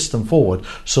the system forward,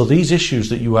 so these issues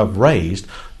that you have raised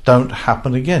don't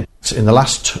happen again. In the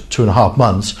last 2.5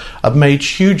 months, I've made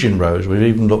huge inroads. We've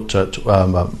even looked at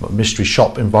mystery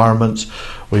shop environments.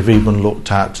 We've even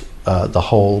looked at the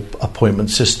whole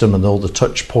appointment system and all the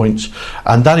touch points,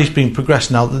 and that is being progressed.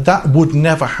 Now, that would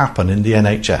never happen in the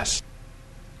NHS.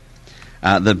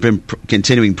 There have been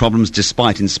continuing problems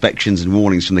despite inspections and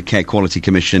warnings from the Care Quality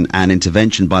Commission and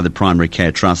intervention by the Primary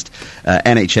Care Trust.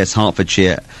 NHS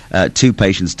Hertfordshire, 2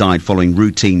 patients died following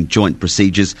routine joint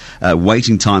procedures.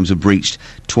 Waiting times were breached,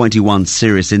 21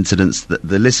 serious incidents.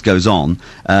 The list goes on.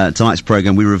 Tonight's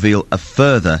programme, we reveal a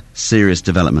further serious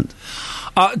development.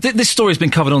 This story's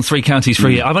been covered on 3 counties for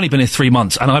a year. I've only been here 3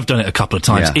 months, and I've done it a couple of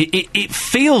times. Yeah. It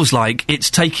feels like it's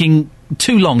taking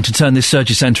too long to turn this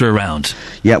surgery centre around.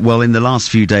 Yeah, well, in the last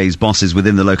few days, bosses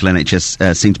within the local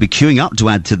NHS seem to be queuing up to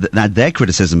add their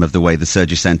criticism of the way the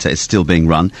surgery centre is still being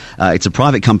run. It's a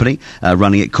private company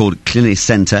running it called Clinic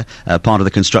Centre, part of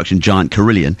the construction giant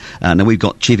Carillion. Now, we've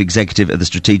got Chief Executive of the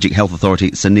Strategic Health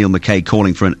Authority, Sir Neil McKay,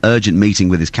 calling for an urgent meeting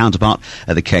with his counterpart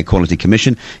at the Care Quality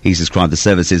Commission. He's described the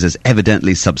services as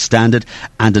evidently substandard.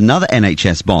 And another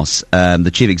NHS boss,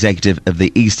 the Chief Executive of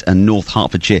the East and North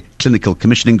Hertfordshire Clinical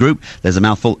Commissioning Group, There's a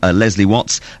mouthful. Leslie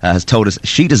Watts has told us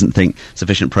she doesn't think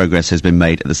sufficient progress has been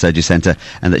made at the surgery centre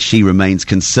and that she remains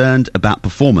concerned about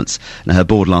performance. Now, her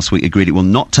board last week agreed it will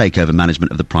not take over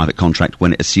management of the private contract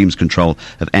when it assumes control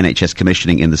of NHS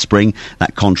commissioning in the spring.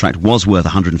 That contract was worth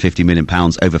 £150 million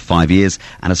over 5 years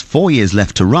and has 4 years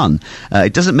left to run.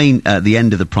 It doesn't mean the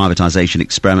end of the privatisation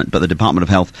experiment, but the Department of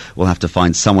Health will have to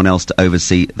find someone else to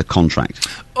oversee the contract.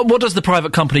 What does the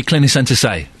private company Clinicentre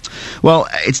say? Well,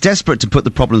 it's desperate to put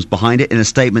the problems behind it. In a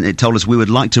statement, it told us we would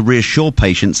like to reassure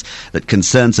patients that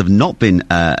concerns have not been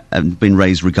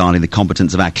raised regarding the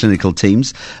competence of our clinical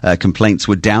teams. Complaints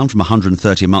were down from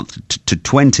 130 a month to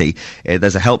 20.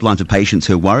 There's a helpline for patients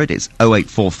who are worried. It's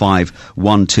 0845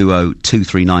 120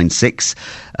 2396.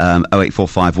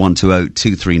 0845 120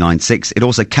 2396. It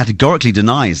also categorically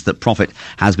denies that profit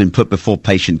has been put before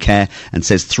patient care and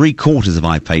says 3/4 of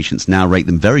eye patients now rate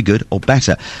them very good or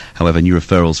better. However, new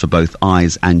referrals for both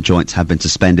eyes and joints have been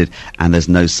suspended, and there's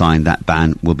no sign that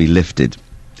ban will be lifted.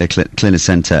 The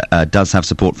Clinicentre does have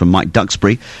support from Mike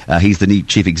Duxbury. He's the new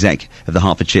chief exec of the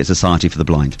Hertfordshire Society for the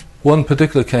Blind. One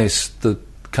particular case that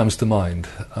comes to mind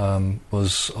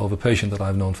was of a patient that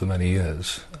I've known for many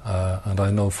years, and I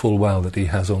know full well that he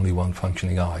has only one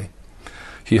functioning eye.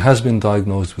 He has been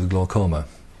diagnosed with glaucoma.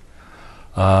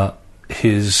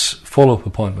 His follow-up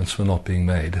appointments were not being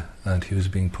made, and he was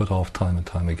being put off time and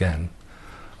time again.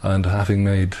 And having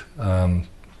made,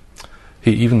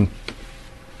 he even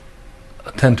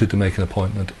attempted to make an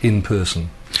appointment in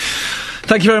person.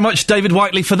 Thank you very much, David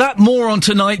Whiteley, for that. More on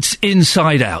tonight's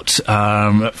Inside Out.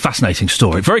 Fascinating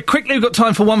story. Very quickly, we've got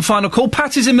time for one final call.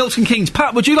 Pat is in Milton Keynes.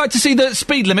 Pat, would you like to see the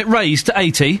speed limit raised to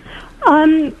 80?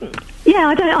 Yeah,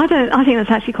 I think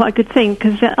that's actually quite a good thing,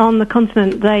 because on the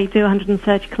continent they do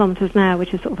 130 kilometres an hour,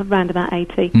 which is sort of around about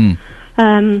 80.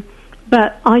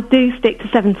 But I do stick to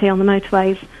 70 on the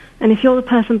motorways. And if you're the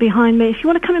person behind me, if you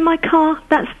want to come in my car,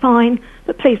 that's fine,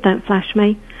 but please don't flash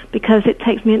me, because it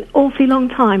takes me an awfully long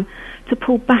time to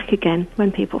pull back again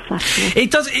when people flash me.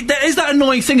 It does. There is that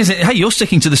annoying thing, isn't it? Hey, you're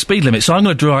sticking to the speed limit, so I'm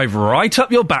going to drive right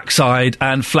up your backside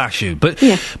and flash you. But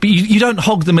you don't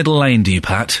hog the middle lane, do you,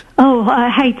 Pat? Oh, I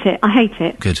hate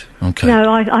it. Good. Okay.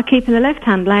 No, I keep in the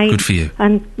left-hand lane. Good for you.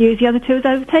 And use the other two as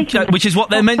overtaking. Which is what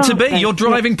they're meant to be. You're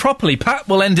driving properly. Pat,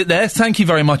 we'll end it there. Thank you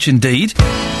very much indeed.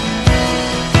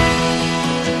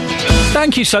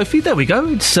 Thank you, Sophie. There we go.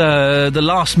 It's the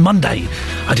last Monday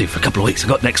I do for a couple of weeks. I've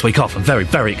got next week off. I'm very,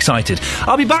 very excited.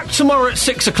 I'll be back tomorrow at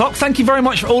 6 o'clock. Thank you very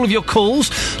much for all of your calls.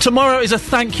 Tomorrow is a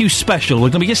thank you special. We're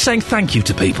going to be just saying thank you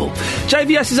to people.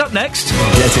 JVS is up next.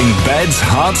 Getting beds,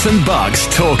 hearts and bugs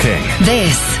talking.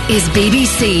 This is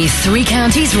BBC Three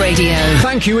Counties Radio.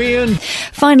 Thank you, Iain.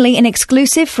 Finally, an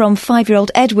exclusive from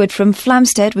 5-year-old Edward from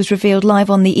Flamstead was revealed live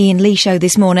on the Iain Lee Show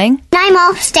this morning. No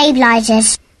more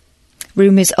stabilisers.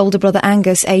 Rumours older brother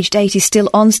Angus, aged 8, is still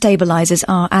on stabilisers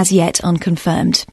are as yet unconfirmed.